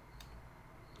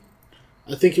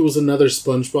think it was another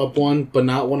SpongeBob one, but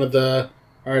not one of the.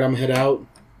 All right, I'm gonna head out.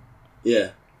 Yeah.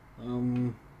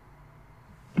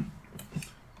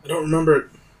 I don't remember it,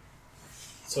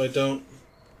 so I don't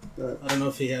know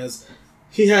if he has.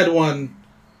 He had one.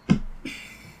 I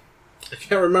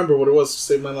can't remember what it was to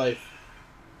save my life.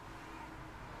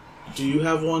 Do you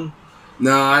have one?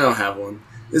 No, I don't have one.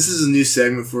 This is a new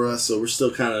segment for us, so we're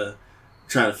still kind of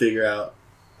trying to figure out.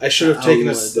 I should have taken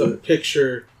a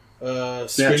picture,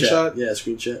 screenshot. Yeah,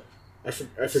 screenshot. I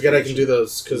forget I can do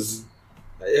those because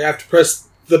I have to press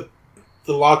the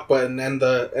lock button and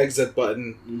the exit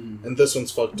button, and this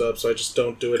one's fucked up, so I just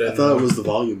don't do it anymore. I thought it was the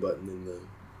volume button in the...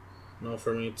 No,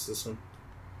 for me it's this one.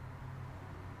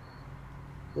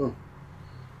 Oh.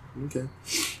 Okay.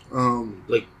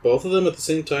 Like both of them at the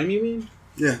same time, you mean?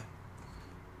 Yeah.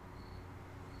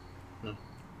 No.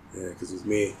 Yeah, because with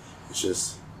me, it's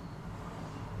just...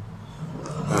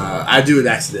 I do it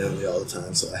accidentally all the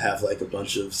time, so I have like a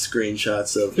bunch of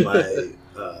screenshots of my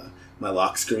my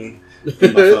lock screen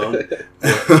in my phone.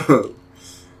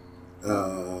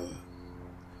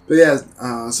 But yeah,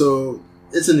 so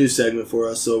it's a new segment for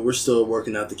us, so we're still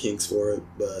working out the kinks for it,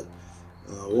 but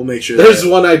we'll make sure. There's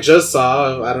one I just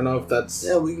saw. I don't know if that's...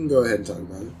 Yeah, we can go ahead and talk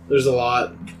about it. There's a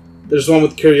lot. There's one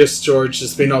with Curious George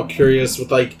just being all curious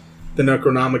with like the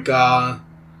Necronomicon,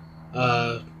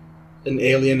 an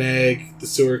alien egg, the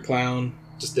sewer clown,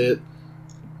 just it.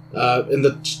 In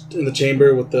the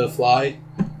chamber with the fly,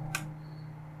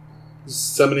 he's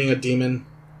summoning a demon,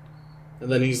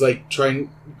 and then he's like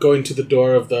going to the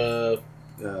door of the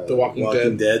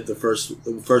Walking Dead. The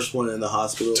first one in the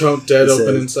hospital. Don't dead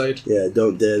open inside. Yeah,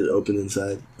 don't dead open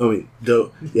inside. Don't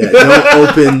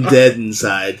open dead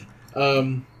inside.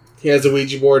 He has a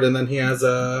Ouija board, and then he has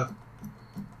a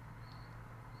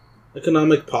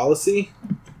economic policy.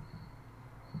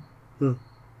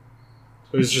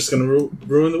 So he's just going to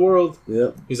ruin the world.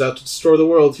 Yep. He's out to destroy the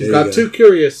world. He's got too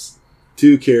curious.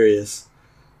 Too curious.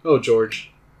 Oh,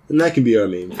 George. And that can be our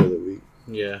meme for the week.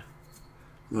 Yeah.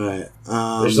 Alright.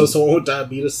 There's also one with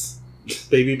diabetes.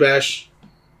 Baby Bash.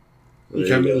 You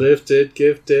got me lifted,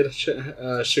 gifted,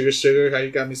 sugar, how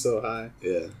you got me so high.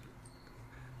 Yeah.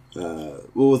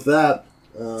 Well, with that,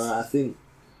 I think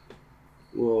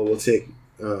we'll take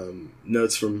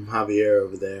notes from Javier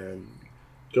over there and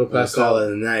go pass call out.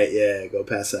 it a night. Yeah, go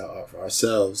pass out for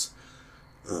ourselves.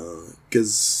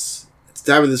 Because at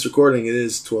the time of this recording, it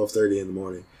is 12:30 in the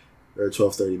morning, or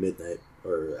 12:30 midnight,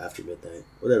 or after midnight,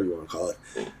 whatever you want to call it.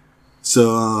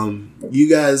 So, you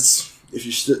guys,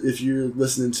 if you're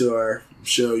listening to our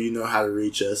show, you know how to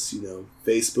reach us.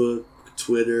 Facebook,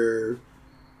 Twitter.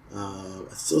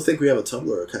 I still think we have a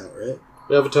Tumblr account, right?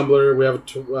 We have a Tumblr. We have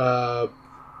a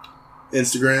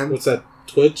Instagram. What's that?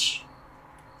 Twitch.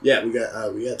 Yeah, we got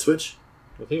Twitch.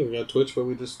 I think we got Twitch, but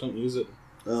we just don't use it.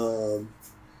 No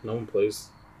one plays.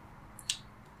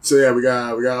 So yeah, we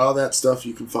got all that stuff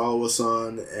you can follow us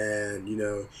on, and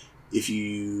if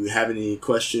you have any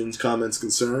questions, comments,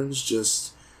 concerns,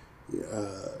 just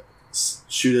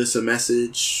shoot us a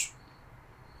message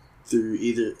through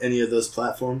any of those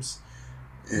platforms,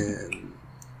 and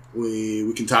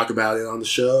we can talk about it on the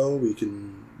show. We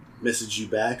can message you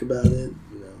back about it.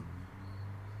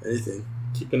 Anything.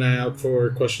 Keep an eye out for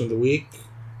Question of the Week.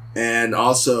 And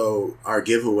also our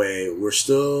giveaway. We're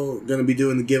still going to be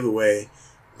doing the giveaway.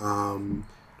 I'm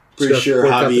pretty sure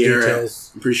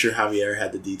Javier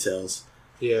had the details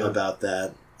about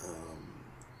that.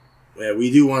 yeah,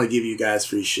 we do want to give you guys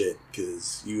free shit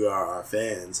because you are our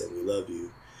fans and we love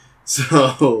you.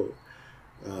 So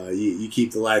you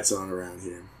keep the lights on around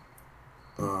here.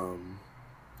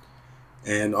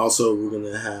 And also we're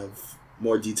gonna have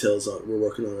more details on. We're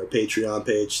working on our Patreon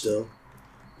page still,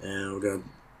 and we're gonna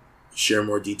share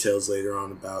more details later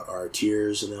on about our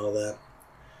tiers and all that.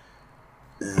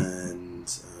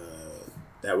 And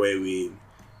that way we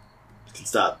can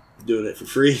stop doing it for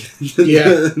free.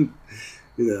 Yeah.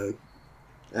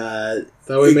 That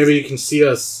way maybe you can see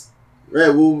us. Right,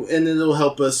 well, and it'll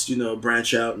help us,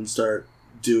 branch out and start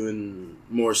doing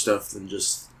more stuff than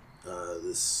just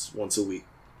this once a week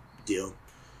deal.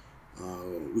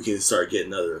 We can start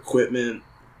getting other equipment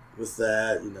with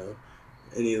that,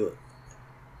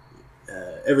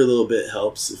 every little bit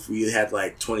helps. If we had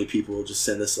like 20 people just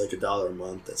send us like $1 a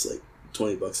month, that's like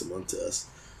 $20 a month to us.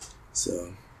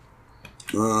 So,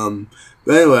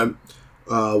 but anyway,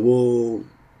 we'll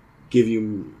give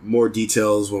you more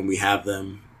details when we have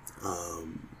them.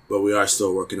 But we are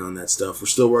still working on that stuff. We're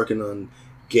still working on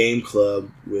Game Club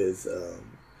with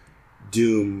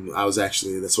Doom.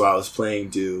 That's why I was playing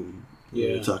Doom. Yeah.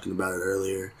 We were talking about it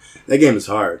earlier. That game is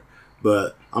hard,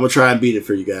 but I'm going to try and beat it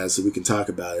for you guys so we can talk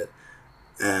about it.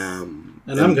 And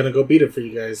I'm going to go beat it for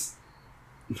you guys.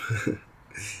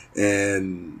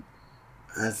 And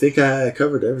I think I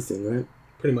covered everything, right?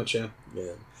 Pretty much, yeah.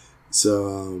 Yeah.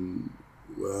 So,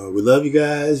 we love you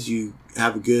guys. You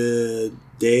have a good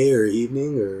day or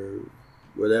evening or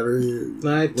whatever.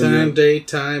 Nighttime,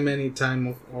 daytime,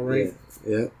 anytime, all right.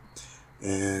 Yeah.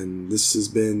 And this has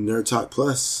been Nerd Talk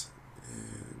Plus.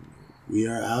 And we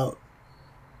are out.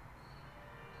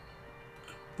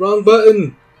 Wrong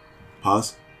button.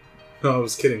 Pause. No, I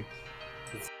was kidding.